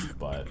polished,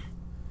 but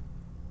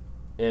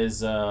it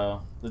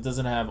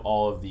doesn't have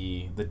all of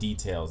the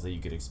details that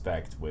you could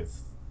expect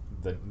with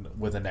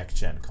a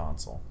next-gen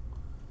console.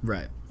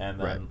 Right. And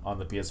then on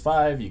the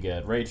PS5, you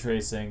get ray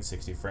tracing,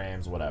 60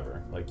 frames,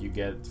 whatever. Like, you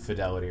get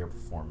fidelity or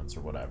performance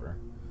or whatever.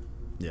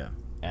 Yeah.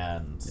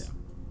 And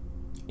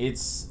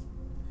it's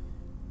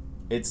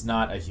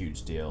not a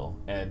huge deal.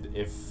 And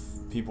if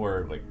people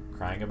are, like,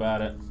 crying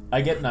about it,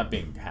 I get not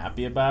being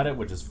happy about it,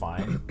 which is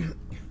fine.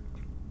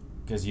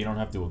 Because you don't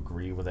have to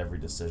agree with every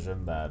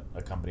decision that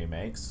a company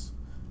makes.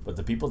 But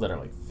the people that are,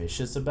 like,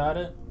 vicious about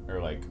it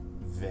are, like,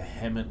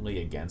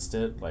 vehemently against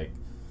it. Like,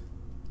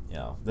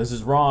 this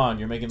is wrong,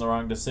 you're making the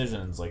wrong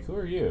decisions. Like, who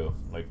are you?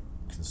 Like,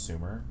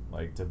 consumer?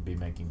 Like, to be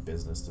making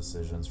business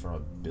decisions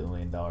from $1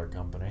 billion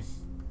company?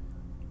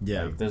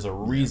 Yeah. Like, there's a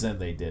reason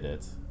they did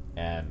it.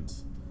 And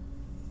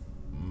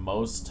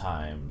most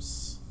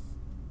times,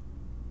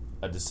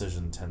 a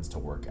decision tends to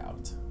work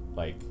out.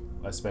 Like,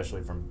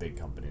 especially from big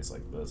companies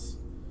like this.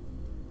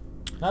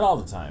 Not all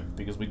the time,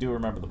 because we do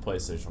remember the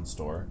PlayStation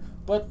Store,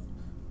 but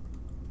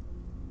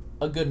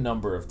a good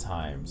number of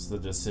times the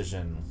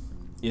decision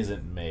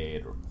isn't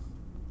made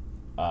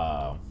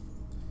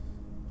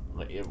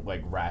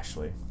like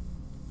rashly.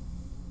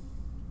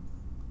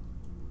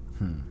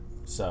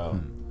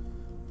 So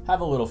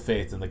have a little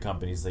faith in the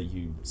companies that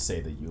you say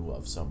that you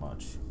love so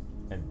much,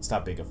 and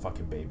stop being a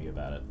fucking baby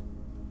about it.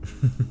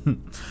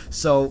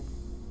 So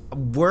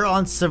we're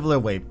on similar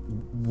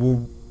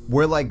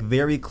we're like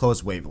very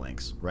close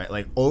wavelengths, right?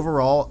 Like,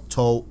 overall,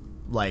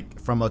 like,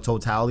 from a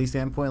totality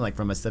standpoint, like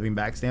from a stepping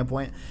back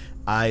standpoint,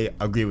 I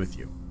agree with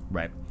you,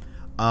 right?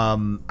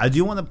 I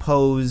do want to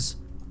pose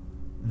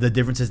the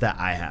differences that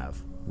I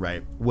have,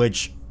 right?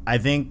 Which I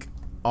think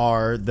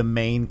are the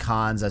main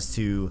cons as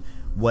to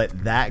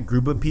what that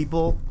group of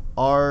people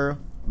are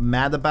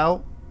mad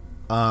about.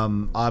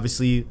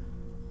 Obviously,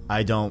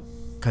 I don't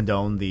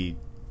condone the,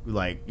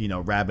 like,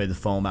 rabid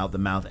foam out the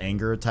mouth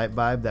anger type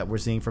vibe that we're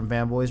seeing from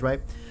fanboys,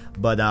 right?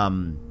 But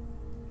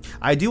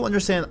I do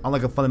understand on,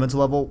 like, a fundamental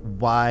level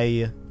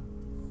why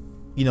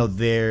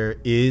there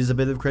is a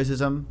bit of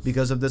criticism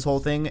because of this whole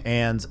thing.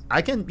 And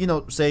I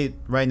can say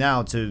right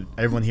now to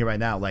everyone here right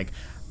now, like,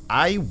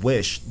 I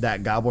wish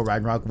that God of War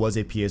Ragnarok was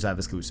a PS5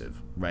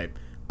 exclusive, right?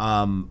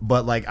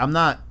 But, like, I'm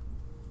not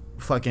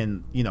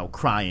fucking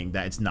crying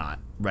that it's not,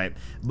 right?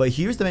 But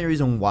here's the main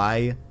reason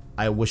why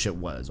I wish it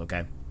was.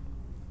 Okay,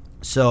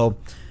 so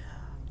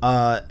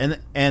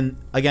And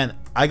again,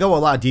 I go a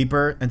lot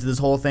deeper into this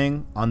whole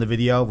thing on the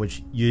video,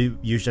 which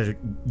you should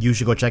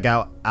go check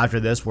out after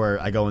this,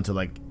 where I go into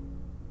like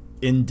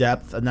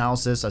in-depth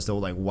analysis as to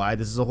like why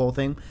this is a whole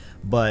thing.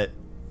 But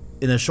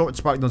in a short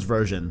Spark Notes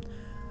version,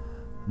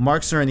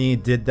 Mark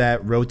Cerny did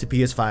that Road to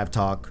PS5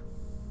 talk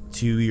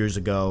 2 years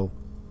ago.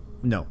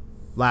 No,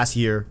 last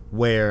year,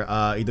 where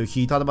either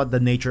he talked about the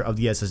nature of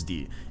the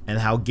SSD and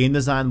how game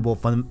design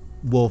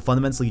will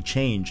fundamentally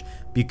change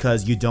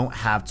because you don't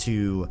have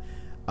to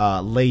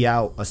lay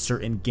out a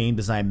certain game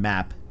design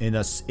map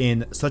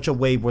in such a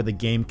way where the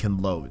game can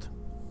load,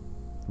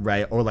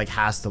 right? Or like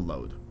has to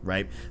load,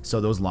 right?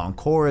 So those long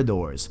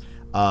corridors,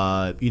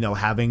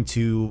 having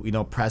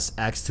to, press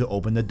X to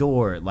open the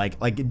door,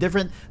 like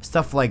different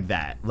stuff like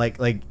that,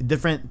 like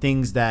different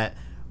things that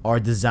are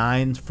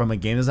designed from a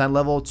game design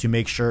level to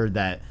make sure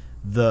that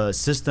the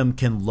system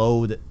can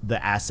load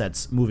the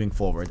assets moving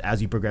forward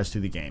as you progress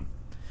through the game.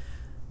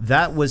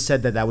 That was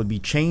said that would be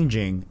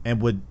changing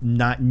and would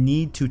not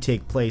need to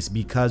take place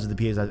because of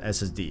the PS5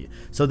 SSD.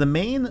 So the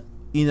main,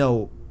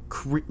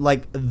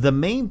 the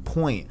main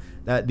point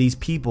that these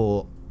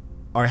people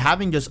are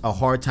having just a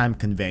hard time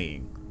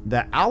conveying,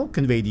 that I'll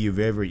convey to you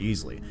very, very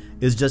easily,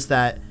 is just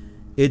that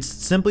it's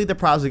simply the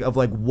prospect of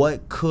like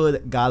what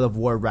could God of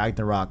War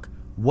Ragnarok,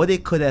 what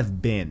it could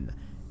have been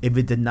if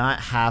it did not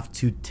have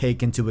to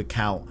take into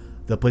account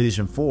the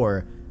PlayStation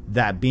 4,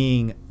 that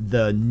being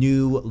the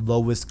new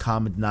lowest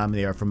common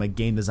denominator from a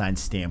game design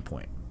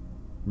standpoint,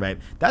 right?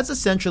 That's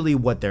essentially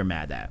what they're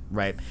mad at,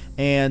 right?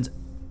 And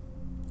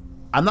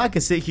I'm not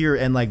gonna sit here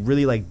and like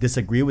really like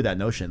disagree with that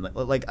notion.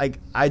 Like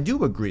I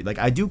do agree. Like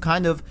I do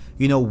kind of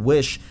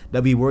wish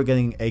that we were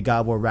getting a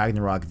God of War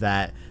Ragnarok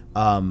that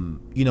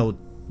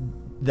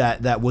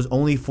that was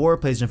only for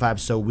PlayStation 5,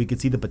 so we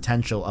could see the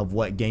potential of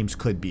what games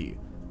could be,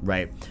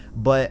 right?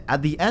 But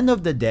at the end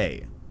of the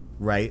day,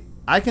 right,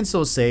 I can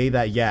still say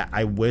that, yeah,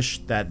 I wish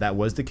that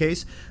was the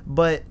case,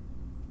 but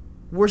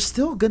we're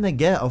still gonna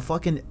get a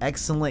fucking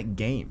excellent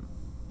game,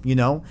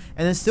 and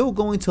it's still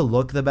going to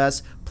look the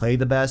best, play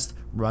the best,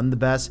 run the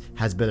best,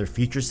 has better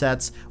feature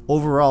sets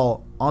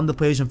overall on the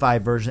PlayStation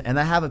 5 version, and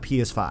I have a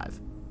PS5.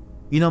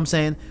 You know what I'm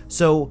saying?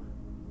 So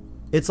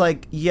it's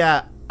like,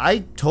 yeah, I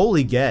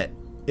totally get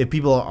if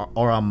people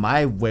are on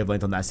my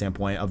wavelength on that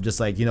standpoint of just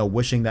like,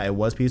 wishing that it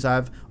was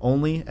PS5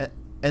 only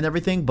and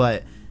everything,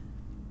 but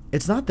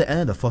it's not the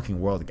end of the fucking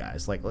world,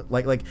 guys. Like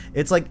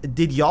it's like,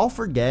 did y'all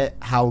forget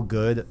how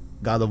good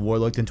God of War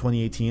looked in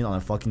 2018 on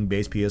a fucking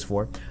base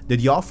PS4?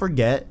 Did y'all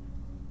forget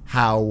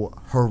how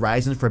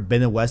Horizon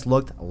Forbidden West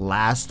looked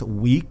last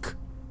week?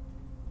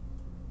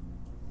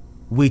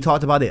 We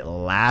talked about it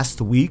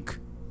last week,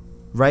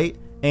 right?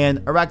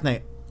 And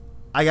Arachnite,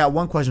 I got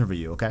one question for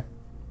you, okay?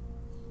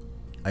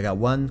 I got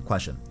one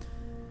question.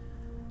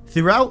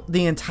 Throughout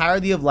the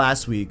entirety of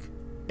last week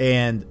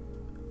and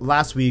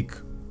last week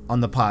on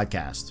the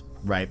podcast,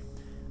 right?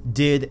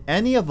 Did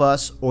any of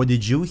us, or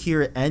did you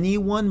hear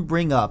anyone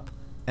bring up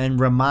and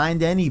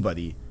remind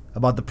anybody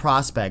about the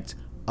prospect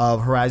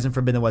of Horizon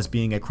Forbidden West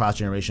being a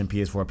cross-generation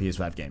PS4,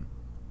 PS5 game?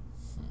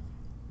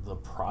 The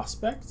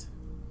prospect?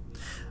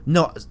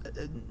 No,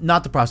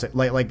 not the prospect.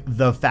 Like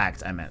the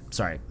fact. I meant.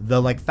 Sorry,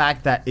 the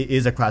fact that it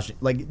is a cross.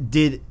 Like,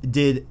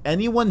 did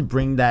anyone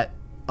bring that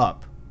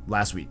up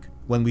last week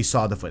when we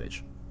saw the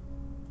footage?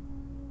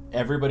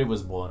 Everybody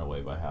was blown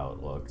away by how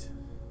it looked.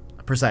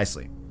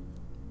 Precisely.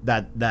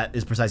 That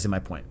is precisely my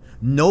point.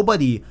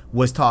 Nobody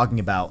was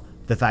talking about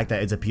the fact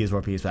that it's a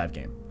PS4, PS5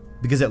 game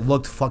because it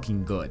looked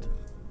fucking good.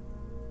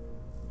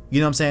 You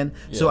know what I'm saying?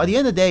 Yeah. So at the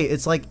end of the day,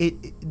 it's like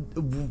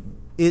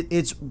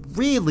it's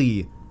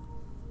really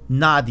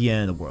not the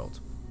end of the world.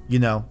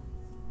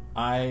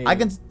 I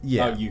can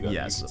yeah. Oh, you go.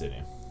 Yes. You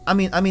continue. I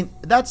mean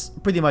that's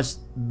pretty much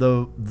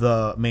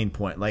the main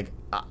point. Like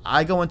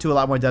I go into a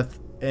lot more depth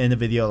in the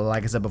video,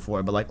 like I said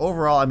before, but like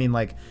overall, I mean,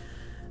 like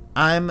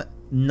I'm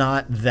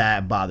not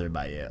that bothered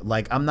by it.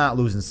 Like I'm not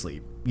losing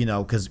sleep,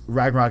 because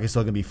Ragnarok is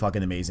still gonna be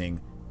fucking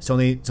amazing.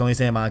 Sony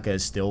Santa Monica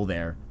is still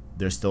there.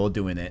 They're still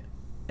doing it,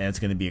 and it's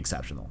gonna be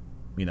exceptional.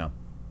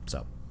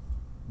 So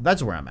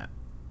that's where I'm at.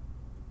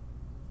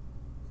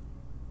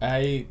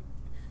 I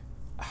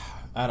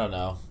don't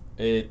know.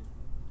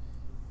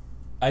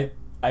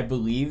 I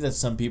believe that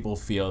some people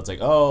feel it's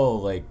like, oh,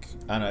 like,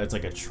 I don't know, it's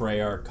like a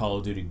Treyarch Call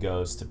of Duty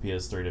Ghost to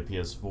PS3 to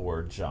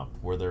PS4 jump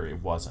where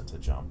it wasn't a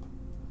jump.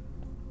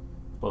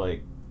 But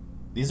like,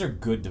 these are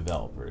good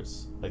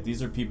developers. Like,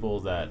 these are people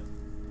that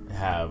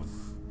have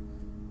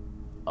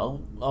a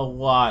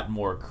lot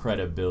more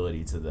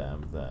credibility to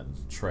them than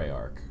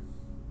Treyarch,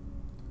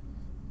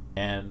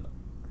 and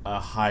a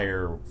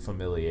higher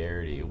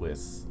familiarity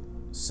with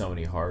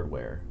Sony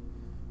hardware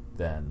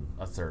than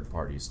a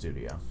third-party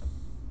studio.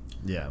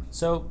 Yeah.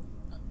 So,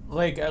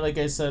 like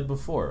I said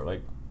before,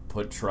 like,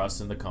 put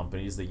trust in the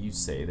companies that you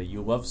say that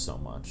you love so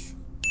much.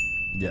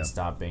 Yeah. And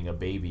stop being a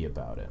baby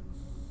about it.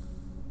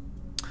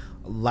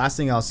 Last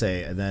thing I'll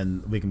say, and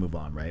then we can move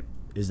on, right?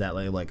 Is that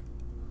like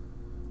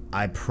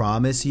I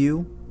promise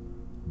you,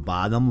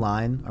 bottom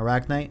line,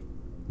 Arachnite,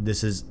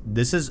 this is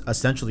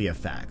essentially a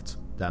fact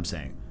that I'm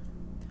saying.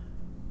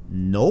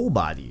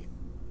 nobody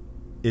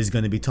is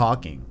going to be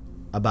talking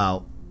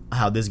about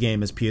how this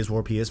game is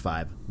PS4,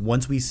 PS5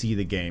 once we see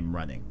the game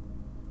running.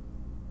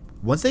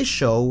 Once they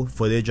show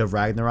footage of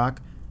Ragnarok,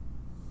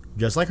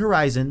 just like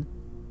Horizon,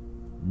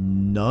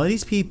 none of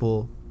these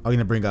people are going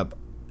to bring up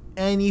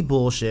any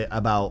bullshit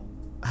about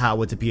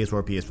how it's a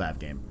PS4, PS5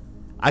 game.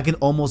 I can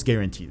almost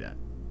guarantee that.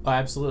 Oh,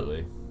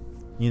 absolutely.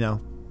 You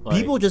know,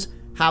 people just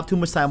have too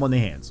much time on their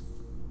hands.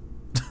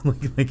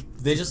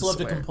 They just love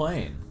to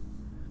complain.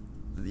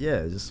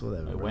 Yeah, just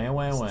whatever.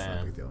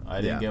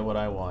 I didn't get what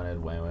I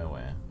wanted.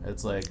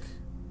 It's like,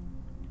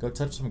 go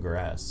touch some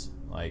grass.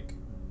 Like,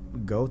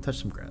 go touch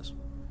some grass.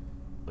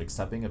 Like,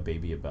 stop being a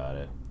baby about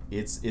it.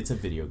 It's a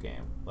video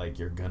game. Like,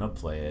 you're gonna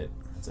play it.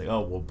 It's like,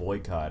 oh, we'll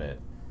boycott it.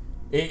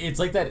 It's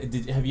like that.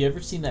 Have you ever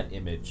seen that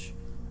image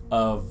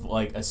of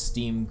like a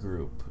Steam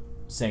group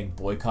saying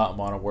boycott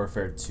Modern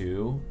Warfare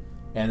 2,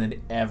 and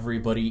then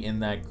everybody in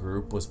that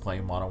group was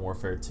playing Modern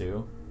Warfare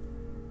 2?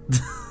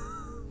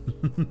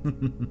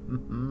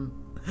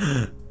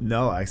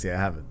 No, actually I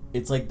haven't.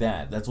 It's like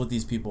that. That's what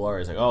these people are.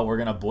 It's like, oh, we're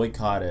gonna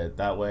boycott it.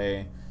 That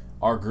way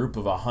our group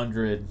of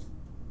 100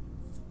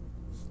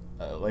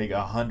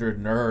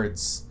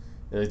 nerds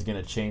is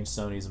gonna change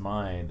Sony's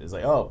mind. It's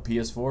like, oh,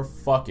 PS4,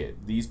 fuck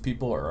it. These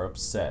people are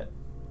upset.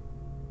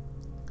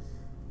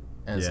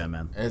 And yeah,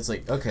 man. It's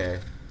like, okay.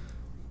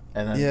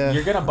 And then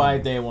you're gonna buy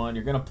it day one,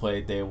 you're gonna play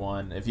it day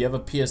one. If you have a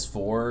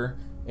PS4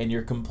 and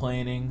you're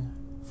complaining,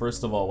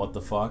 first of all, what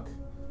the fuck?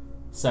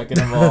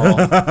 Second of all,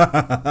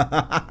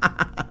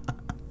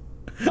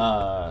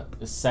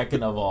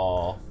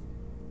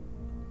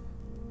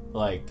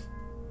 like,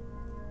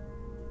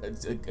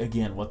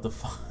 again, what the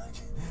fuck?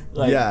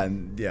 Like,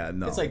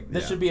 no. It's like,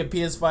 this should be a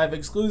PS5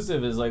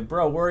 exclusive. It's like,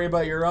 bro, worry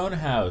about your own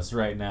house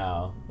right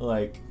now.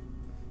 Like,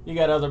 you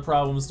got other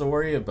problems to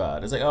worry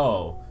about. It's like,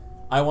 oh,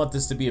 I want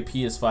this to be a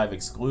PS5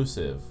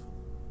 exclusive.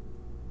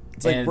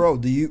 It's like, bro,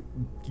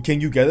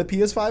 can you get a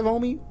PS5,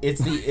 homie?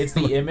 It's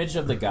the image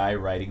of the guy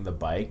riding the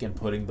bike and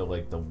putting the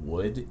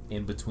wood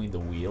in between the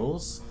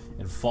wheels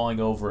and falling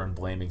over and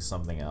blaming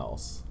something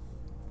else.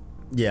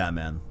 Yeah,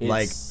 man.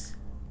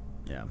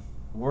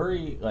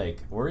 Worry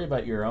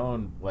about your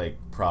own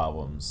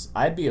problems.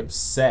 I'd be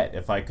upset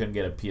if I couldn't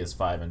get a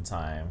PS5 in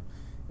time.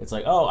 It's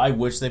like, oh, I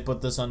wish they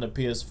put this on the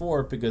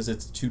PS4 because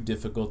it's too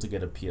difficult to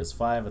get a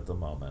PS5 at the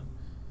moment,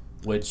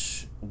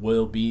 which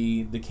will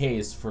be the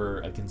case for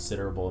a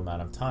considerable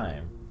amount of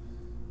time.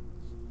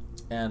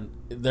 And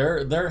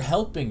they're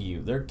helping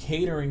you. They're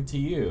catering to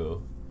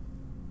you.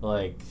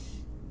 Like,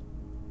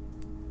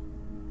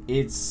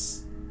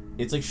 it's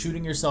like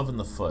shooting yourself in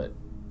the foot.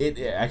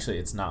 Actually,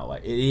 it's not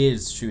like, it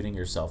is shooting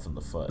yourself in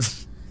the foot.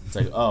 It's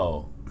like,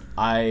 oh,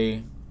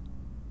 I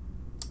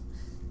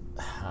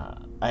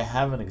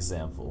have an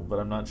example, but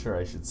I'm not sure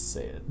I should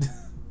say it.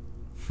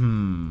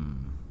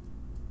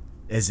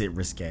 Is it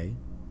risque?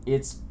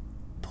 It's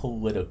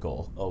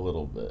political a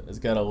little bit. It's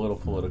got a little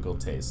political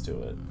taste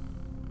to it.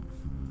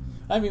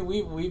 I mean,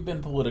 we've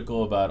been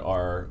political about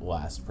our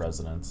last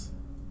president.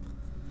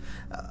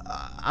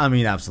 I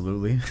mean,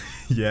 absolutely.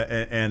 Yeah,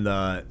 and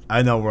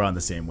I know we're on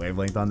the same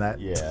wavelength on that.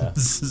 Yeah.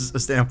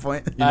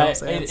 Standpoint. You know what I'm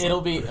saying?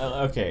 It'll be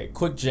okay.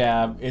 Quick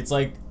jab. It's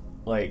like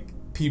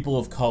people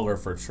of color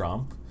for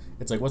Trump.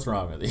 It's like, what's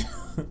wrong with you?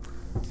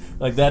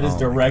 Like, that is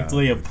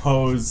directly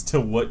opposed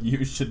to what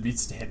you should be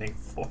standing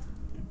for.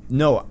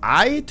 No,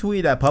 I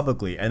tweet that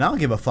publicly, and I don't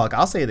give a fuck.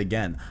 I'll say it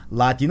again.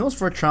 Latinos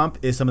for Trump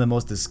is some of the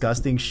most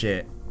disgusting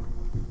shit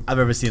I've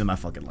ever seen in my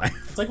fucking life.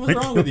 It's like, what's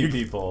wrong with you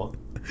people?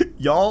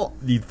 Y'all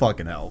need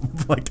fucking help.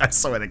 Like, I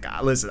swear to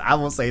God. Listen, I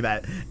will say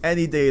that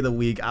any day of the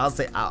week. I'll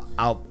say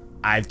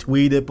I've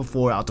tweeted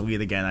before. I'll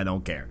tweet again. I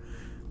don't care.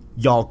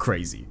 Y'all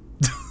crazy.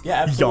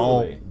 Yeah,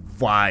 absolutely.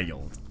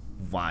 Y'all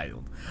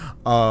wild.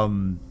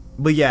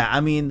 But yeah, I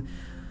mean,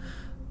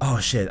 oh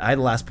shit. I had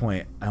the last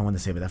point I wanted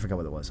to say, but I forgot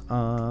what it was.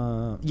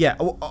 Yeah.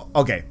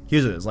 Okay.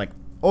 Here's what it is. Like,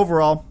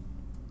 overall,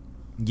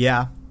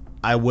 yeah,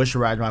 I wish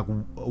Ragnarok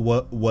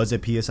was a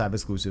PS5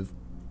 exclusive,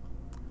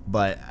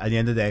 but at the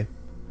end of the day,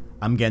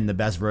 I'm getting the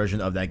best version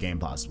of that game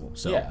possible.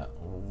 So yeah,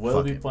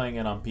 we'll be playing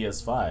it on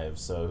PS5.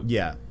 So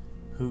yeah,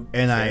 who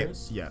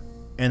cares?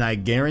 And I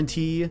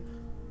guarantee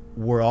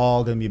we're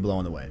all gonna be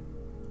blown away.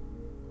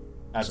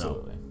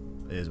 Absolutely, so,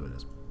 it is what it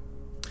is.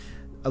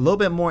 A little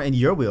bit more in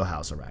your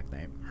wheelhouse,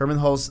 Arachnite. Hermen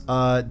Hulst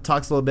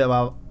talks a little bit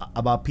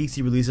about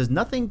PC releases.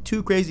 Nothing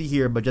too crazy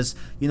here, but just,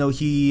 you know,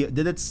 he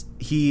did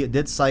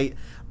cite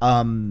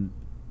and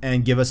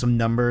give us some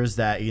numbers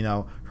that, you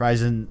know,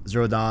 Horizon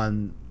Zero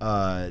Dawn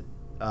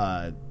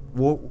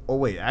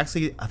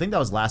actually, I think that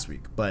was last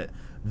week, but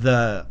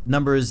the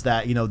numbers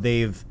that, you know,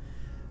 they've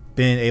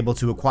been able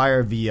to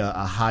acquire via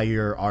a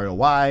higher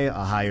ROI,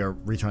 a higher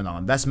return on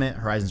investment.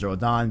 Horizon Zero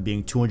Dawn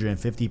being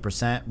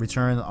 250%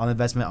 return on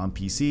investment on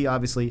PC,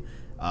 obviously.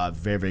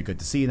 Very, very good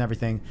to see and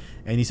everything.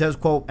 And he says,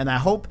 quote, "And I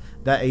hope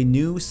that a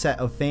new set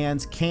of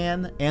fans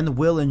can and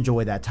will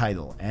enjoy that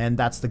title. And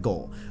that's the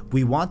goal.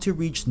 We want to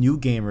reach new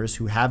gamers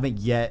who haven't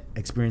yet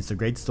experienced the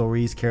great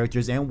stories,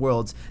 characters, and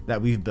worlds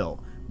that we've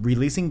built.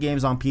 releasing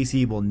games on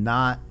PC will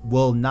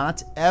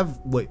not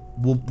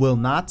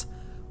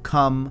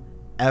come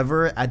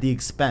ever at the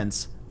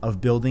expense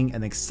of building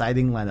an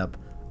exciting lineup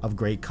of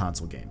great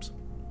console games.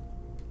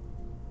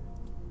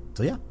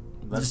 So yeah,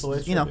 That's just, the way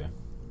it should be.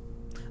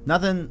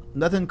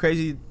 nothing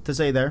crazy to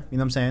say there. You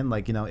know what I'm saying?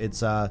 Like,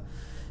 it's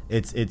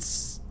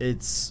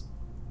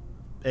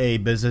a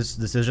business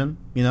decision,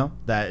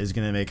 that is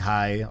gonna make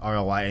high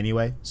ROI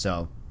anyway.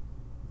 So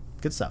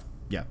good stuff.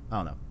 Yeah, I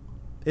don't know.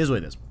 It is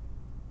what it is.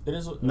 It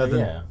is.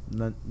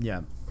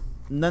 Yeah.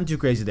 Nothing too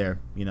crazy there.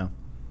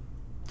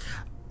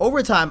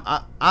 Over time,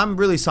 I'm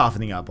really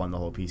softening up on the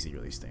whole PC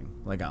release thing.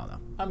 Like, I don't know.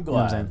 I'm You know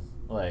what I'm glad. saying?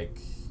 Like,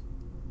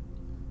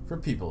 for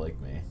people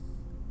like me.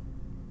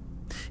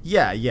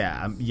 Yeah,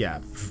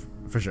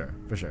 for sure.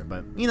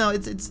 But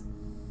it's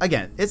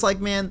again, it's like,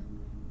 man,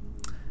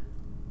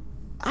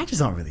 I just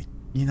don't really,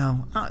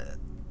 I'm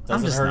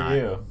Doesn't just hurt not.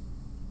 you.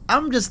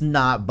 I'm just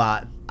not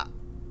bothered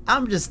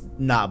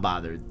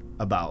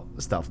about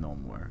stuff no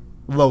more.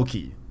 Low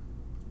key.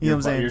 You know what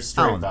I'm saying? You're I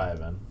straight don't know.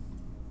 vibing.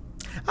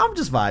 I'm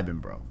just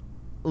vibing, bro.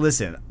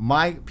 Listen,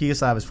 my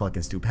PS5 is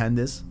fucking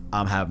stupendous.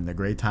 I'm having a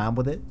great time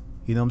with it.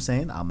 You know what I'm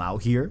saying? I'm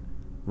out here,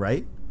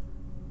 right?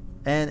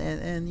 And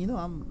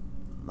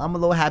I'm a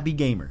little happy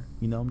gamer.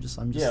 I'm just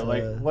Yeah,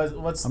 like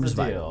what's I'm the just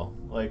vibing. deal?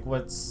 Like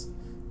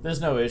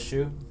there's no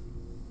issue.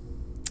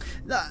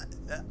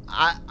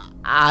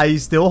 I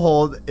still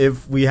hold,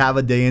 if we have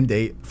a day and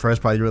date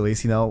first party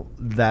release,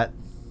 that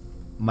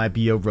might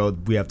be a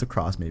road we have to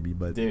cross maybe,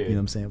 but Dude, you know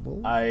what I'm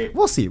saying? I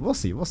We'll see.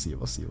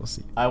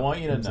 I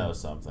want you to know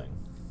something.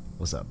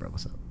 What's up, bro?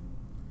 What's up?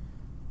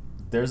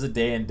 There's a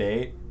day and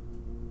date.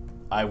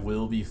 I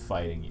will be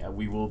fighting you.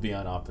 We will be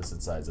on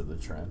opposite sides of the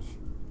trench.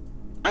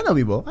 I know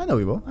we will. I know.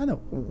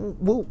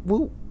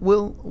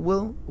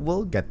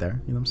 We'll get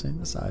there. You know what I'm saying?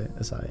 That's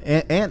all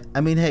right. And I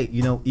mean, hey,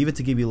 even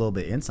to give you a little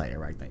bit of insight,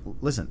 right?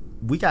 Listen,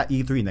 we got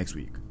E3 next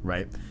week,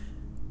 right?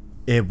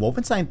 If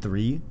Wolfenstein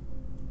 3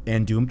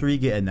 and Doom 3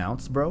 get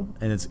announced, bro,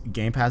 and it's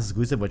Game Pass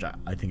exclusive, which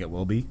I think it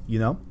will be,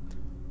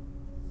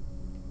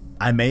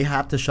 I may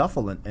have to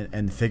shuffle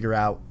and figure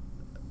out.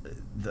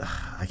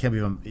 I can't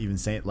even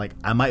say it. Like,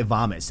 I might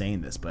vomit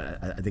saying this,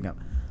 but I think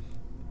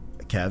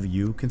Kev,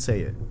 you can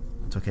say it.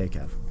 It's okay,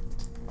 Kev.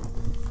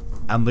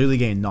 I'm literally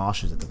getting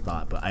nauseous at the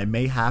thought, but I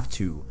may have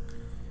to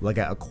look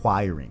at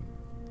acquiring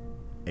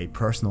a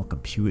personal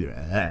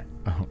computer.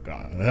 Oh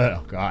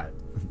god.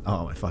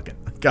 Oh my fucking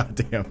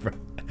goddamn, bro.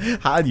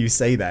 How do you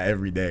say that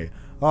every day?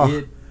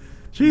 Oh,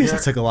 jeez,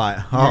 that took a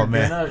lot. Oh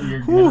man.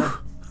 You're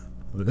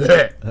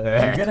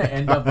gonna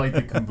end up like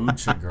the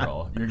kombucha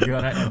girl. You're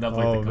gonna end up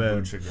like the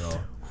kombucha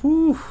girl.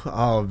 Whew.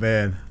 Oh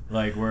man.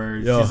 Like where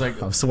Yo, she's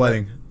like, I'm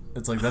sweating.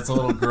 It's like, that's a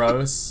little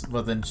gross,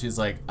 but then she's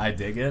like, I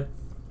dig it.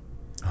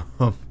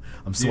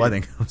 I'm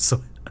sweating. I'm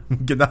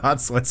getting the hot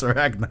sweats or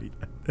Agnite.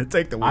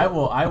 Take the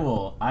wheel. I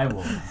will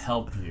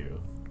help you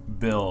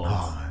build.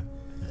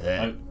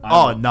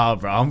 Oh no,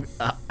 bro! I'm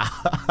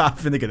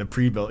finna get a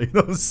pre-built.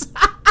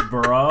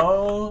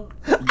 Bro,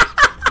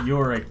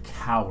 you're a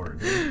coward.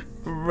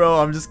 Bro,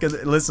 I'm just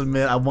gonna listen,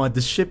 man. I want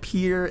the ship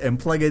here and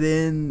plug it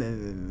in,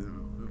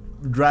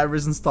 and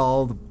drivers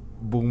installed.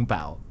 Boom,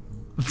 pow.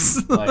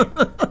 Like,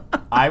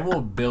 I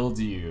will build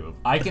you.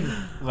 I can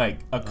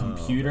a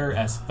computer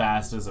as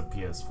fast as a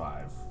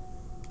PS5.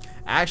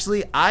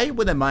 Actually, I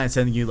wouldn't mind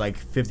sending you like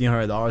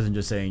 $1,500 and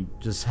just saying,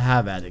 just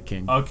have at it,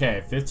 King.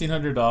 Okay,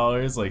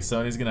 $1,500. Like,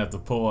 Sony's gonna have to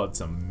pull out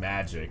some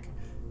magic,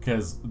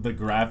 because the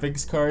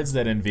graphics cards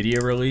that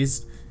Nvidia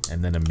released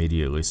and then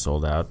immediately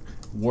sold out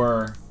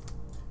were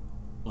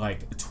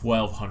like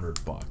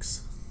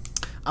 $1,200.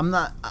 I'm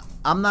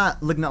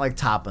not looking at like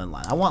top end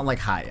line. I want like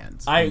high end.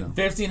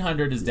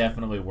 $1,500 is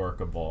definitely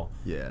workable.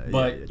 Yeah.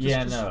 But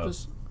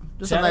just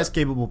a nice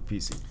capable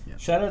PC. Yeah.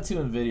 Shout out to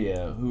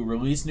Nvidia, who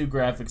released new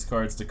graphics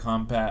cards to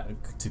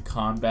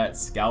combat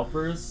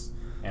scalpers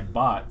and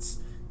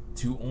bots,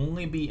 to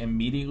only be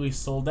immediately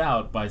sold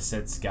out by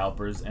said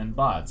scalpers and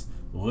bots.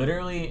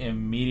 Literally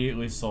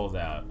immediately sold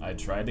out. I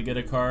tried to get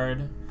a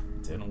card,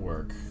 didn't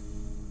work.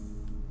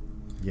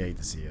 You hate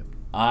to see it.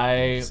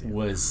 I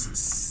was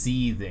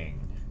seething.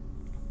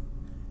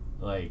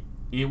 Like,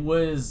 it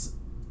was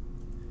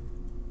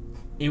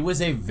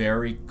a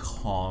very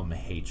calm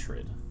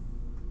hatred.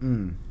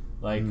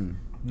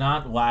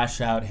 Not lash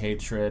out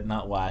hatred,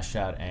 not lash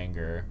out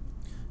anger.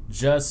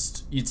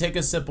 Just, you take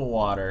a sip of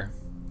water,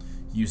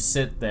 you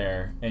sit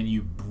there, and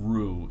you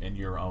brew in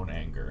your own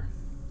anger.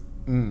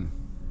 And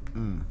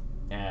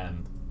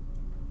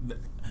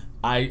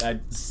I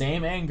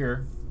same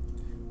anger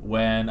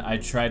when I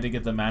tried to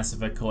get the Mass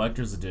Effect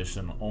Collector's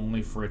Edition,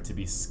 only for it to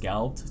be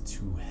scalped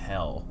to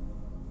hell.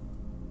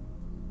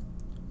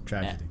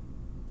 Tragedy.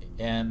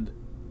 And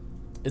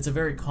it's a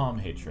very calm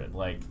hatred.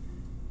 Like,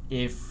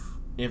 if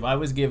I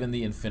was given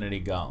the Infinity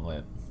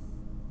Gauntlet,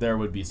 there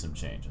would be some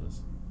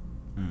changes.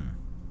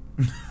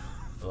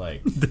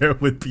 Like, there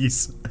would be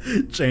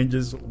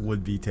changes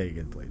would be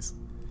taking place.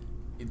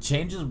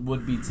 Changes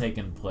would be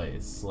taking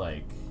place.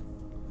 Like,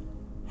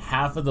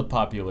 half of the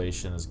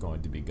population is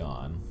going to be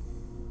gone.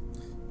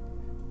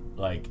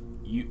 Like,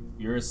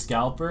 you're a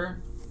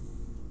scalper.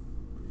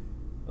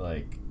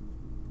 Like,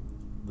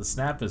 the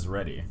snap is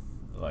ready.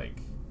 Like,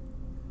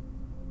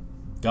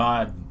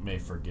 God may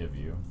forgive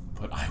you,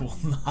 but I will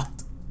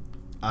not.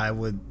 I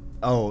would.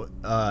 Oh,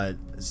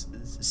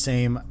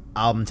 same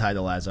album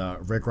title as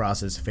Rick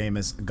Ross's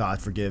famous "God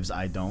Forgives,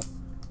 I Don't."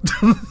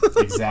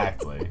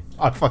 Exactly.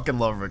 I fucking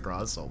love Rick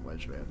Ross so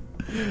much,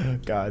 man.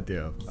 God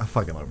damn, I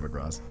fucking love Rick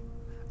Ross.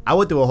 I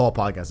would do a whole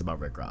podcast about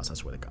Rick Ross. I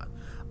swear to God.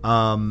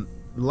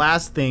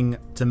 Last thing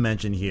to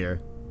mention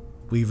here,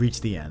 we've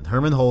reached the end.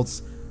 Hermen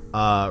Hulst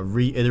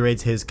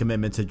reiterates his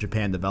commitment to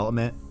Japan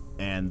development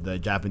and the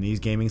Japanese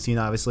gaming scene.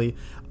 Obviously,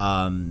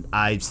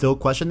 I still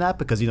question that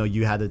because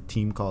you had a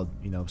team called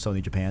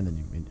Sony Japan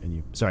and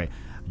you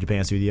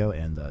Japan Studio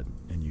and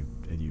you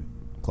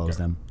closed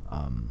them.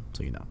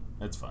 So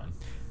It's fine.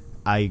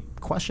 I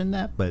question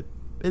that, but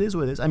it is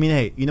what it is. I mean,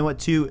 hey, you know what?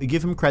 To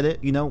give him credit,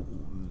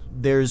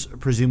 there's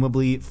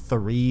presumably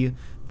 3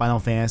 Final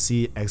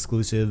Fantasy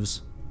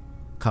exclusives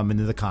coming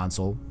to the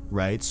console,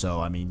 right?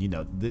 So I mean,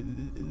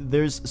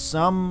 there's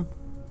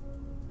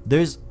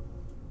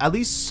at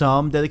least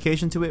some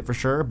dedication to it for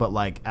sure, but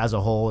like as a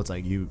whole, it's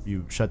like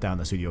you shut down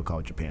the studio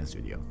called Japan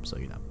Studio, so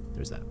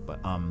there's that. But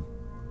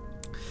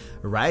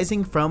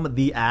rising from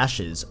the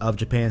ashes of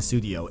Japan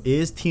Studio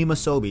is Team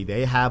Asobi.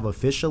 They have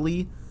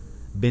officially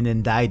been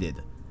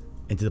indicted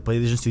into the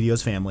PlayStation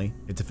Studios family.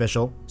 It's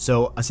official.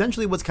 So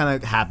essentially what's kind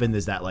of happened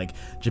is that like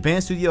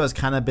Japan Studio has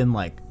kind of been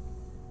like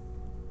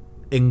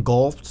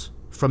engulfed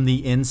from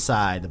the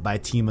inside by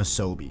Team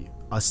Asobi,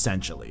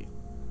 essentially.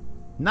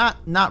 Not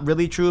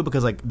really true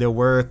because like there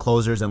were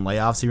closures and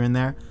layoffs here and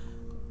there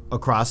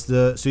across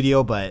the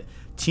studio, but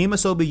Team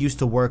Asobi used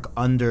to work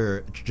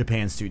under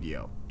Japan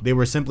Studio. They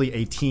were simply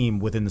a team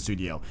within the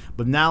studio,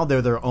 but now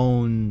they're their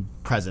own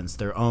presence,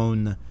 their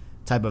own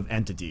type of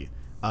entity.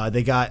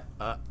 They got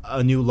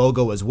a new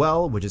logo as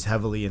well, which is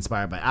heavily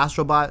inspired by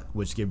Astrobot,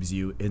 which gives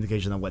you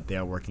indication of what they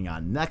are working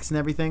on next and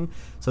everything.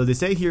 So they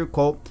say here,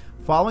 quote,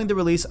 following the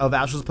release of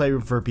Astro's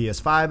Playroom for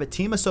PS5,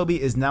 Team Asobi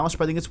is now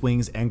spreading its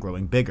wings and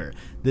growing bigger.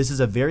 This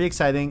is a very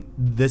exciting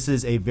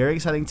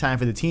time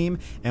for the team,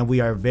 and we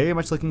are very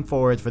much looking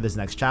forward for this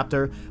next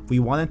chapter. We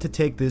wanted to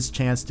take this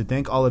chance to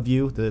thank all of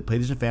you, the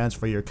PlayStation fans,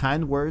 for your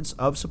kind words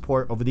of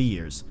support over the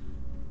years.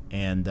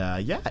 And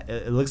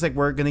it looks like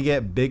we're gonna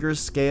get bigger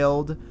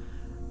scaled,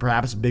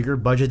 perhaps bigger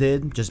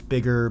budgeted, just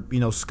bigger,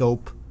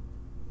 scope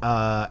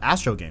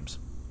Astrobot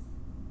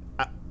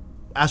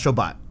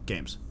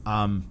games.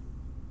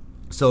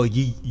 So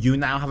you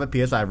now have a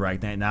PS5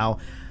 right now.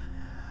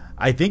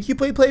 I think you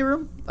played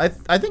Playroom. I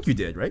think you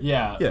did, right?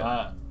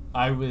 Yeah.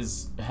 I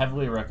was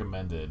heavily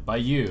recommended by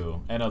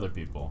you and other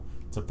people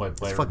to play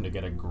Playroom to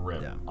get a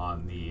grip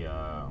on the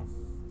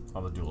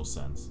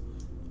DualSense.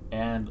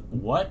 And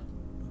what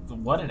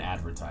an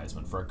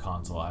advertisement for a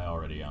console I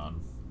already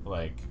own.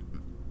 Like,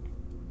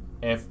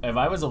 if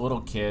I was a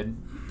little kid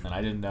and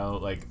I didn't know,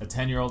 like a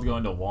 10-year-old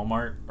going to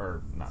Walmart,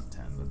 or not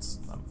 10, that's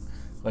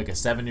like a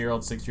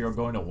 7-year-old, 6-year-old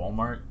going to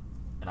Walmart,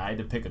 and I had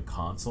to pick a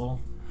console,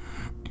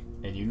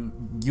 and you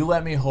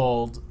let me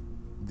hold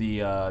the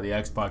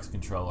Xbox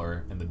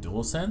controller and the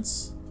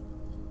DualSense,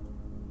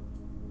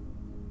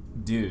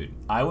 dude,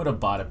 I would have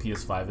bought a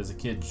PS5 as a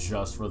kid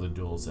just for the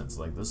DualSense.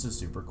 Like, this is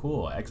super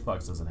cool.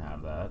 Xbox doesn't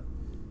have that.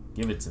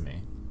 Give it to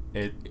me.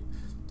 It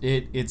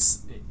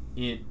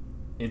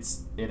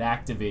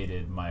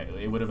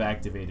would have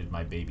activated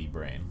my baby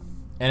brain,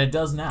 and it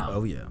does now.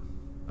 Oh yeah.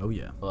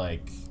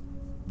 Like,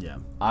 yeah.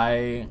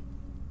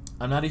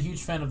 I'm not a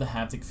huge fan of the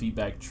haptic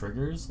feedback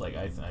triggers. Like,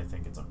 I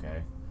think it's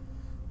okay,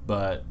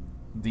 but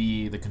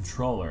the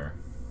controller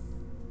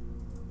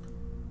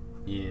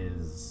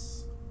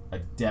is a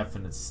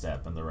definite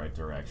step in the right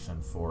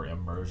direction for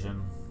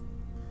immersion,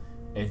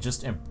 and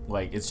just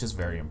it's just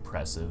very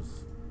impressive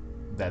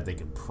that they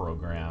could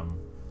program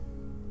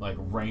like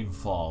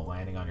rainfall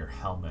landing on your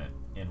helmet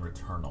in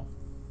Returnal.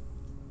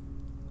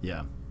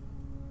 Yeah.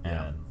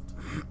 And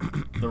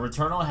the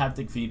Returnal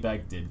haptic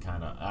feedback did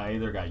I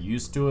either got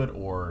used to it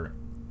or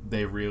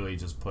they really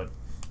just put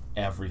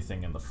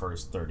everything in the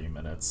first 30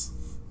 minutes.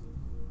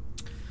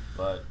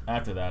 But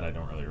after that, I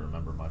don't really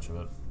remember much of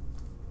it.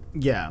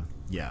 Yeah.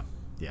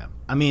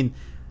 I mean,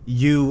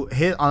 you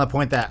hit on a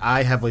point that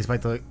I heavily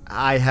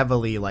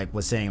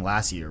was saying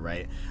last year,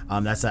 right?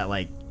 That's that,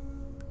 like,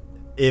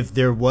 if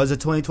there was a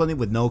 2020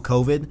 with no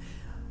COVID,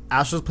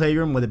 Astro's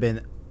Playroom would have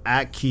been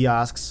at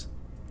kiosks,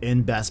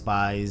 in Best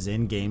Buys,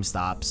 in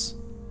GameStops.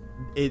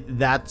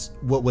 That's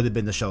what would have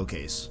been the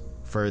showcase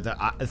for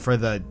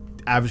the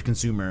average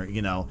consumer,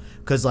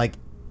 because like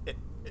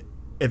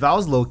if I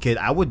was a little kid,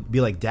 I would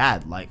be like,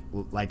 Dad,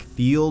 like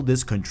feel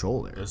this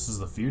controller. This is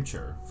the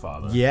future,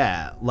 Father.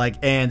 Yeah, like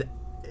and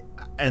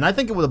I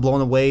think it would have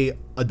blown away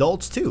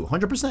adults too,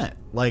 100%.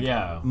 Like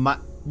my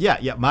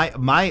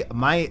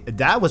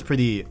dad was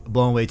pretty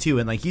blown away too,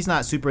 and like he's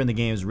not super into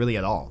games really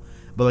at all,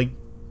 but like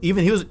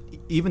even he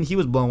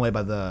was blown away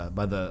by the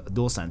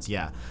DualSense,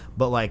 yeah.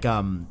 But like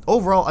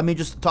overall, I mean,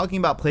 just talking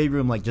about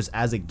Playroom like just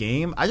as a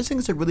game, I just think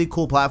it's a really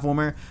cool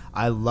platformer.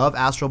 I love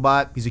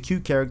Astrobot. He's a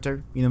cute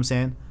character, you know what I'm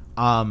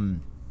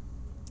saying?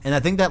 And I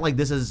think that like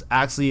this is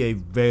actually a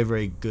very,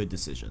 very good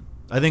decision.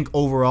 I think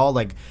overall,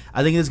 like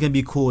I think it's gonna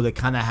be cool to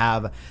kind of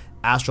have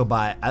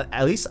Astrobot.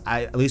 At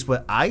least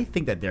what I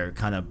think that they're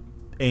kind of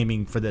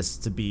aiming for this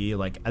to be.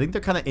 Like I think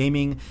they're kind of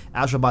aiming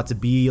Astrobot to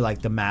be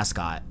like the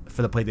mascot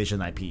for the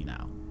PlayStation IP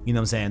now. You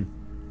know what I'm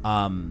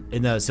saying?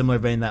 In a similar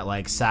vein that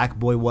like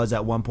Sackboy was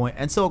at one point,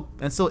 and still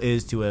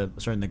is to a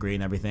certain degree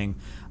and everything.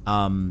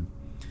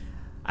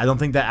 I don't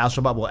think that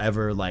Astrobot will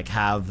ever like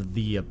have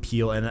the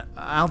appeal, and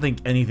I don't think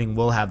anything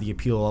will have the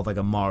appeal of like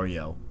a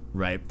Mario,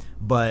 right?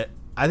 But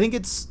I think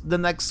it's the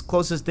next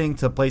closest thing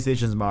to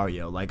PlayStation's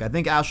Mario. Like I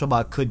think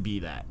Astrobot could be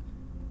that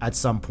at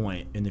some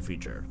point in the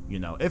future, you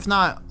know, if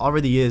not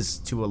already is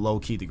to a low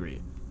key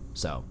degree.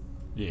 So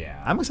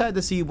yeah, I'm excited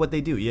to see what they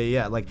do.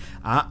 Yeah. Like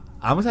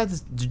I'm excited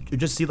to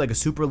just see like a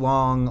super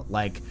long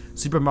like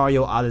Super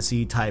Mario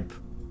Odyssey type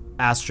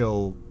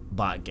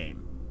Astrobot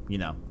game. You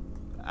know,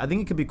 I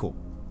think it could be cool.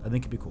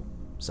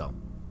 So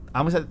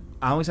I'm excited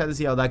to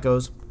see how that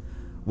goes.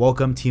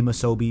 Welcome Team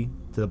Asobi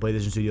to the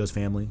PlayStation Studios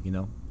family. You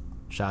know,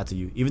 shout out to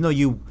you. Even though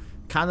you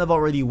kind of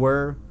already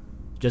were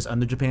just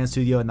under Japan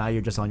Studio, and now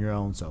you're just on your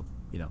own. So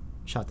you know,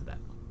 shout out to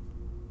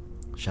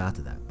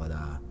that. But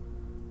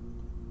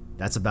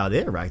that's about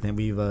it, right? I think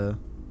we've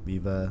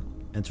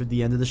entered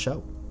the end of the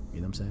show.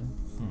 You know what I'm saying?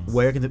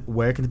 Where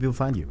can the people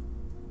find you?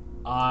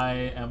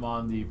 I am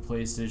on the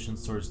PlayStation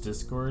Store's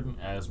Discord,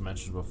 as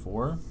mentioned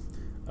before.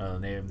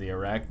 Named the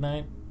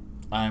Arachnite.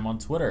 I am on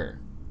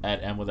Twitter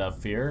at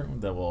MWithoutFear.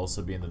 That will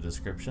also be in the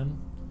description.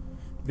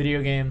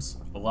 Video games,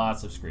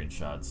 lots of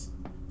screenshots.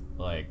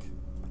 Like,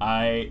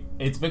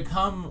 it's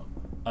become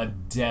a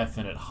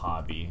definite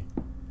hobby.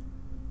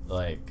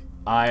 Like,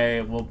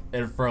 I will,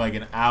 for like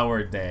an hour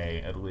a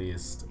day at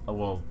least, I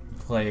will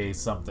play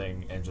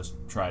something and just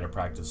try to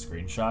practice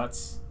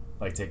screenshots,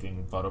 like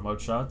taking photo mode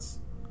shots.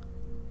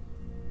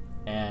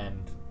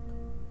 And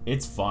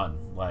it's fun.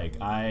 Like,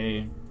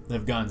 I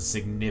have gotten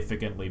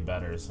significantly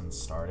better since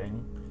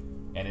starting.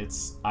 And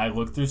I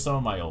looked through some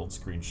of my old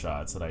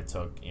screenshots that I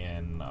took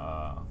in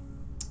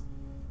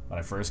when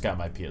I first got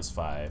my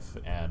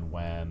PS5 and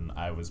when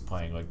I was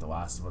playing like The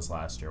Last of Us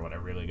last year when I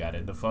really got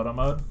into photo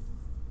mode.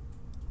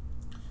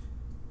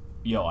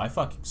 Yo, I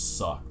fucking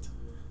sucked.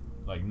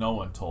 Like, no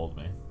one told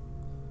me.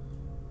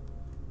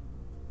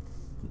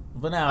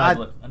 But now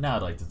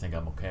I'd like to think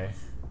I'm okay.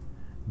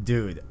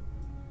 Dude,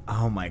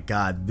 oh my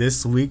god,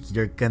 this week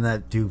you're gonna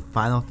do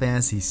Final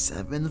Fantasy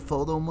VII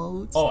photo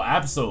modes? Oh,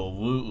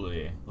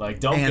 absolutely. Like,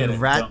 don't get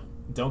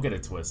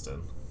it twisted.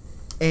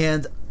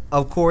 And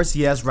of course,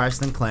 yes,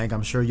 Ratchet and Clank,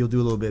 I'm sure you'll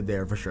do a little bit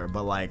there for sure,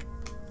 but like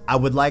I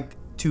would like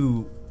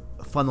to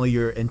funnel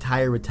your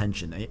entire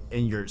attention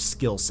and your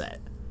skill set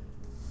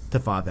to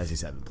Final Fantasy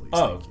VII, please.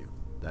 Oh. Thank you.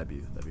 That'd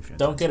be fantastic.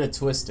 Don't get it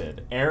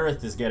twisted.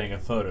 Aerith is getting a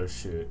photo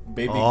shoot.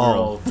 Baby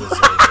girl deserves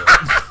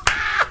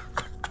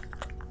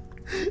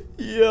it.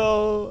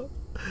 Yo,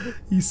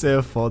 he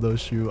said photo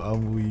shoot.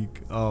 I'm weak.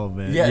 Oh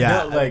man.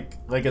 Yeah. No,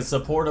 like a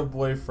supportive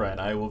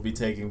boyfriend, I will be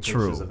taking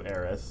pictures of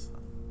Aerith.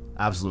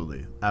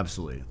 Absolutely.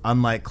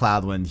 Unlike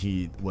Cloud when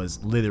he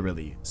was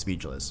literally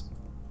speechless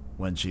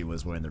when she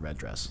was wearing the red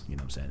dress. You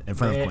know what I'm saying? In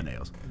front of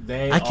Cornelius.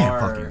 I can't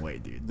fucking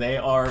wait, dude. They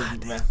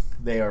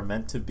are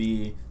meant to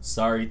be.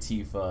 Sorry,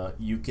 Tifa.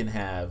 You can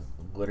have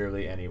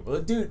literally any.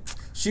 Dude,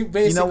 she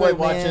basically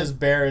watches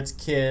Barrett's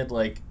kid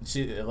like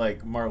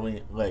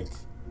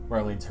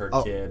Marlene's her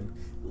kid.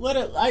 Let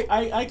it.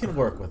 I can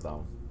work with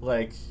them.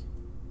 Like,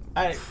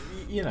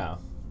 you know.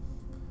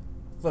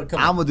 But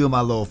I'm gonna do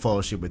my little photo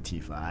shoot with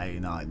Tifa.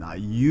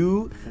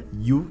 You.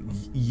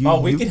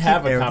 Oh, we could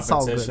have a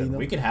competition. You know?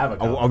 We could have a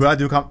competition. Are we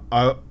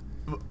gonna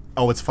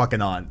do it's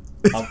fucking on.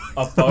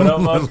 A photo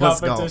mode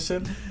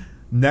competition? Go.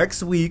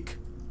 Next week,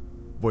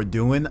 we're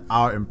doing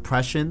our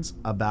impressions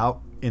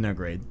about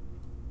Intergrade.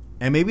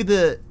 And maybe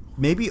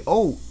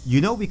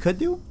you know what we could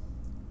do?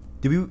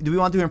 Do we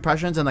want to do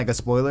impressions and like a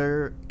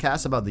spoiler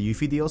cast about the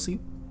Yuffie DLC?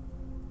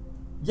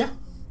 Yeah.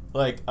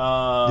 Like,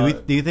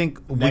 do you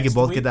think we could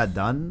both get that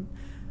done?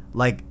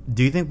 Like,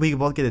 do you think we can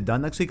both get it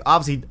done next week?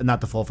 Obviously, not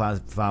the full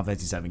Final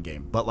Fantasy VII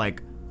game, but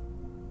like,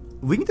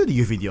 we can do the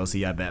Yuffie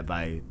DLC. I bet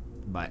by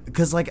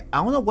because like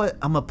I don't know what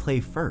I'm gonna play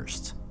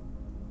first.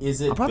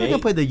 Is it? I'm probably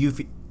gonna play the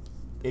Yuffie.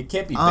 It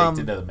can't be baked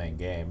into the main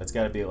game. It's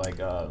got to be like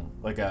a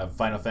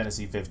Final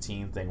Fantasy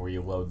 15 thing where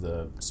you load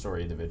the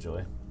story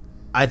individually.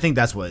 I think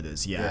that's what it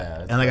is.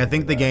 Yeah, and like I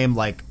think the game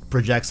like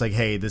projects like,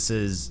 hey, this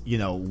is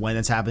when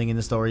it's happening in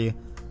the story,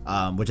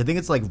 which I think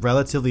it's like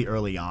relatively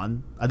early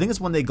on. I think it's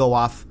when they go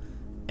off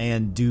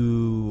and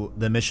do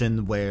the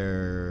mission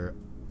where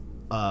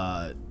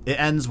it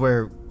ends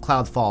where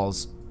Cloud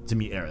falls to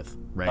meet Aerith,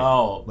 right?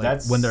 Oh, like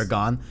that's when they're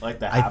gone. Like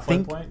the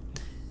halfway point?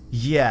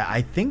 Yeah,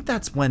 I think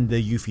that's when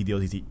the Yuffie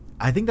DLC.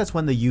 I think that's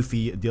when the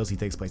Yuffie DLC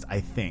takes place. I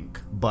think,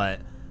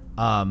 but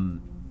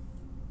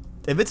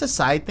if it's a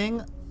side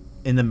thing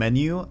in the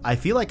menu, I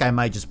feel like I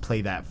might just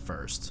play that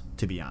first.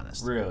 To be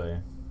honest, really,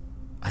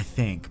 I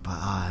think, but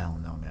I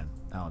don't know, man.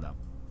 I don't know.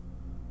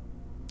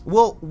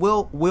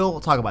 We'll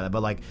talk about it,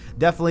 but like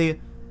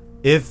definitely,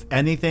 if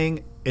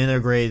anything,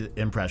 Intergrade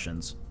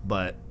impressions,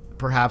 but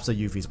perhaps a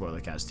Yuffie spoiler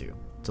cast too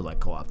to like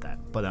co-op that.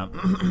 But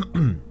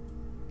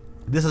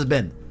this has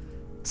been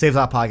Save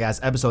Thought Podcast,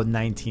 episode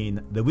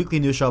 19, the weekly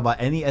news show about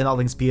any and all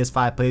things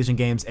PS5, PlayStation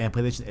games, and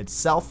PlayStation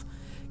itself.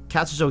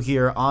 Catch the show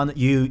here on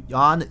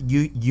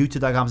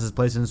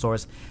YouTube.com/PlayStation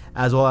Source,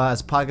 as well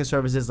as podcast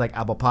services like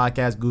Apple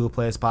Podcasts, Google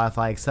Play,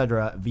 Spotify,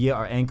 etc. via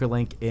our anchor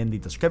link in the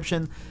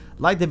description.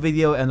 Like the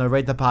video and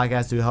rate the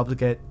podcast to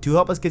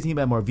help us continue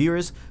to get more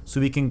viewers,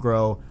 so we can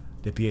grow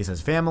the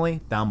PSS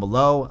family. Down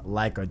below,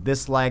 like or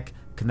dislike.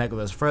 Connect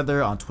with us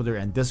further on Twitter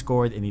and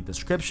Discord in the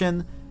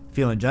description.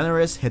 Feeling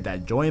generous, hit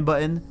that join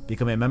button.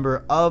 Become a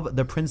member of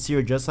the Prince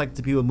tier, just like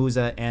Tapiwa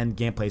Musa and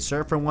Gameplay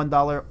Surf for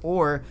 $1,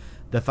 or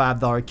the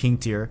 $5 King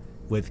tier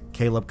with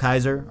Caleb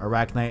Kaiser,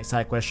 Arachnite,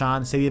 SideQuest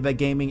Sean, Sadievet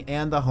Gaming,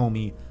 and the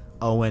homie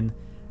Owen.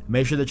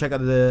 Make sure to check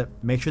out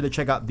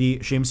the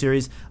stream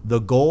series. The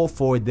goal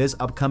for this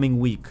upcoming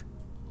week,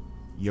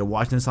 you're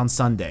watching this on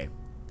Sunday,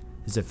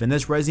 is to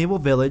finish Resident Evil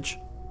Village,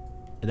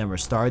 and then we're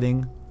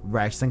starting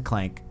Ratchet &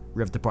 Clank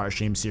Rift Apart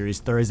stream series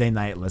Thursday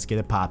night. Let's get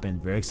it popping.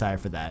 Very excited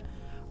for that.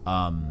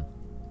 Yeah,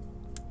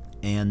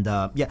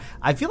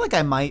 I feel like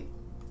I might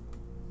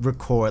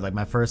record like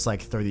my first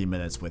like 30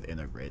 minutes with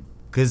Intergrid,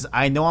 because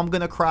I know I'm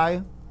gonna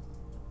cry,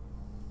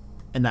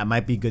 and that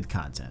might be good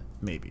content.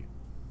 Maybe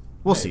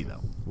we'll see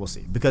though. We'll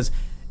see, because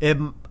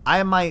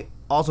I might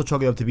also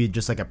chalk it up to be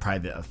just like a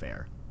private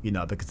affair,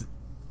 because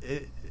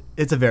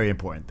it's a very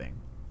important thing,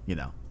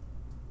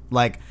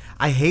 Like,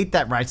 I hate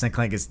that Ratchet &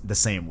 Clank is the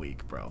same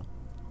week, bro.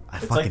 I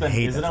fucking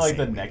hate that. Isn't it like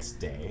the next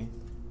day?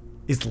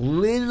 It's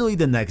literally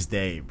the next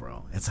day,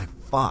 bro. It's like,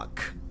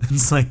 fuck.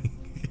 It's like,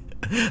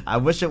 I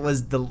wish it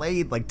was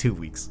delayed like 2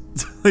 weeks.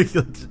 Like,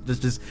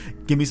 just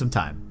give me some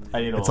time.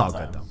 I need a It's little all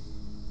time. good though.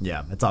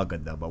 Yeah, it's all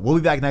good though. But we'll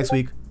be back next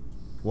week.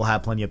 We'll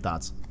have plenty of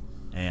thoughts.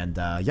 And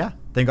yeah,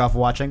 thank you all for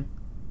watching.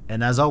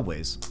 And as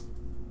always,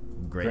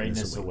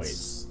 greatness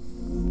awaits.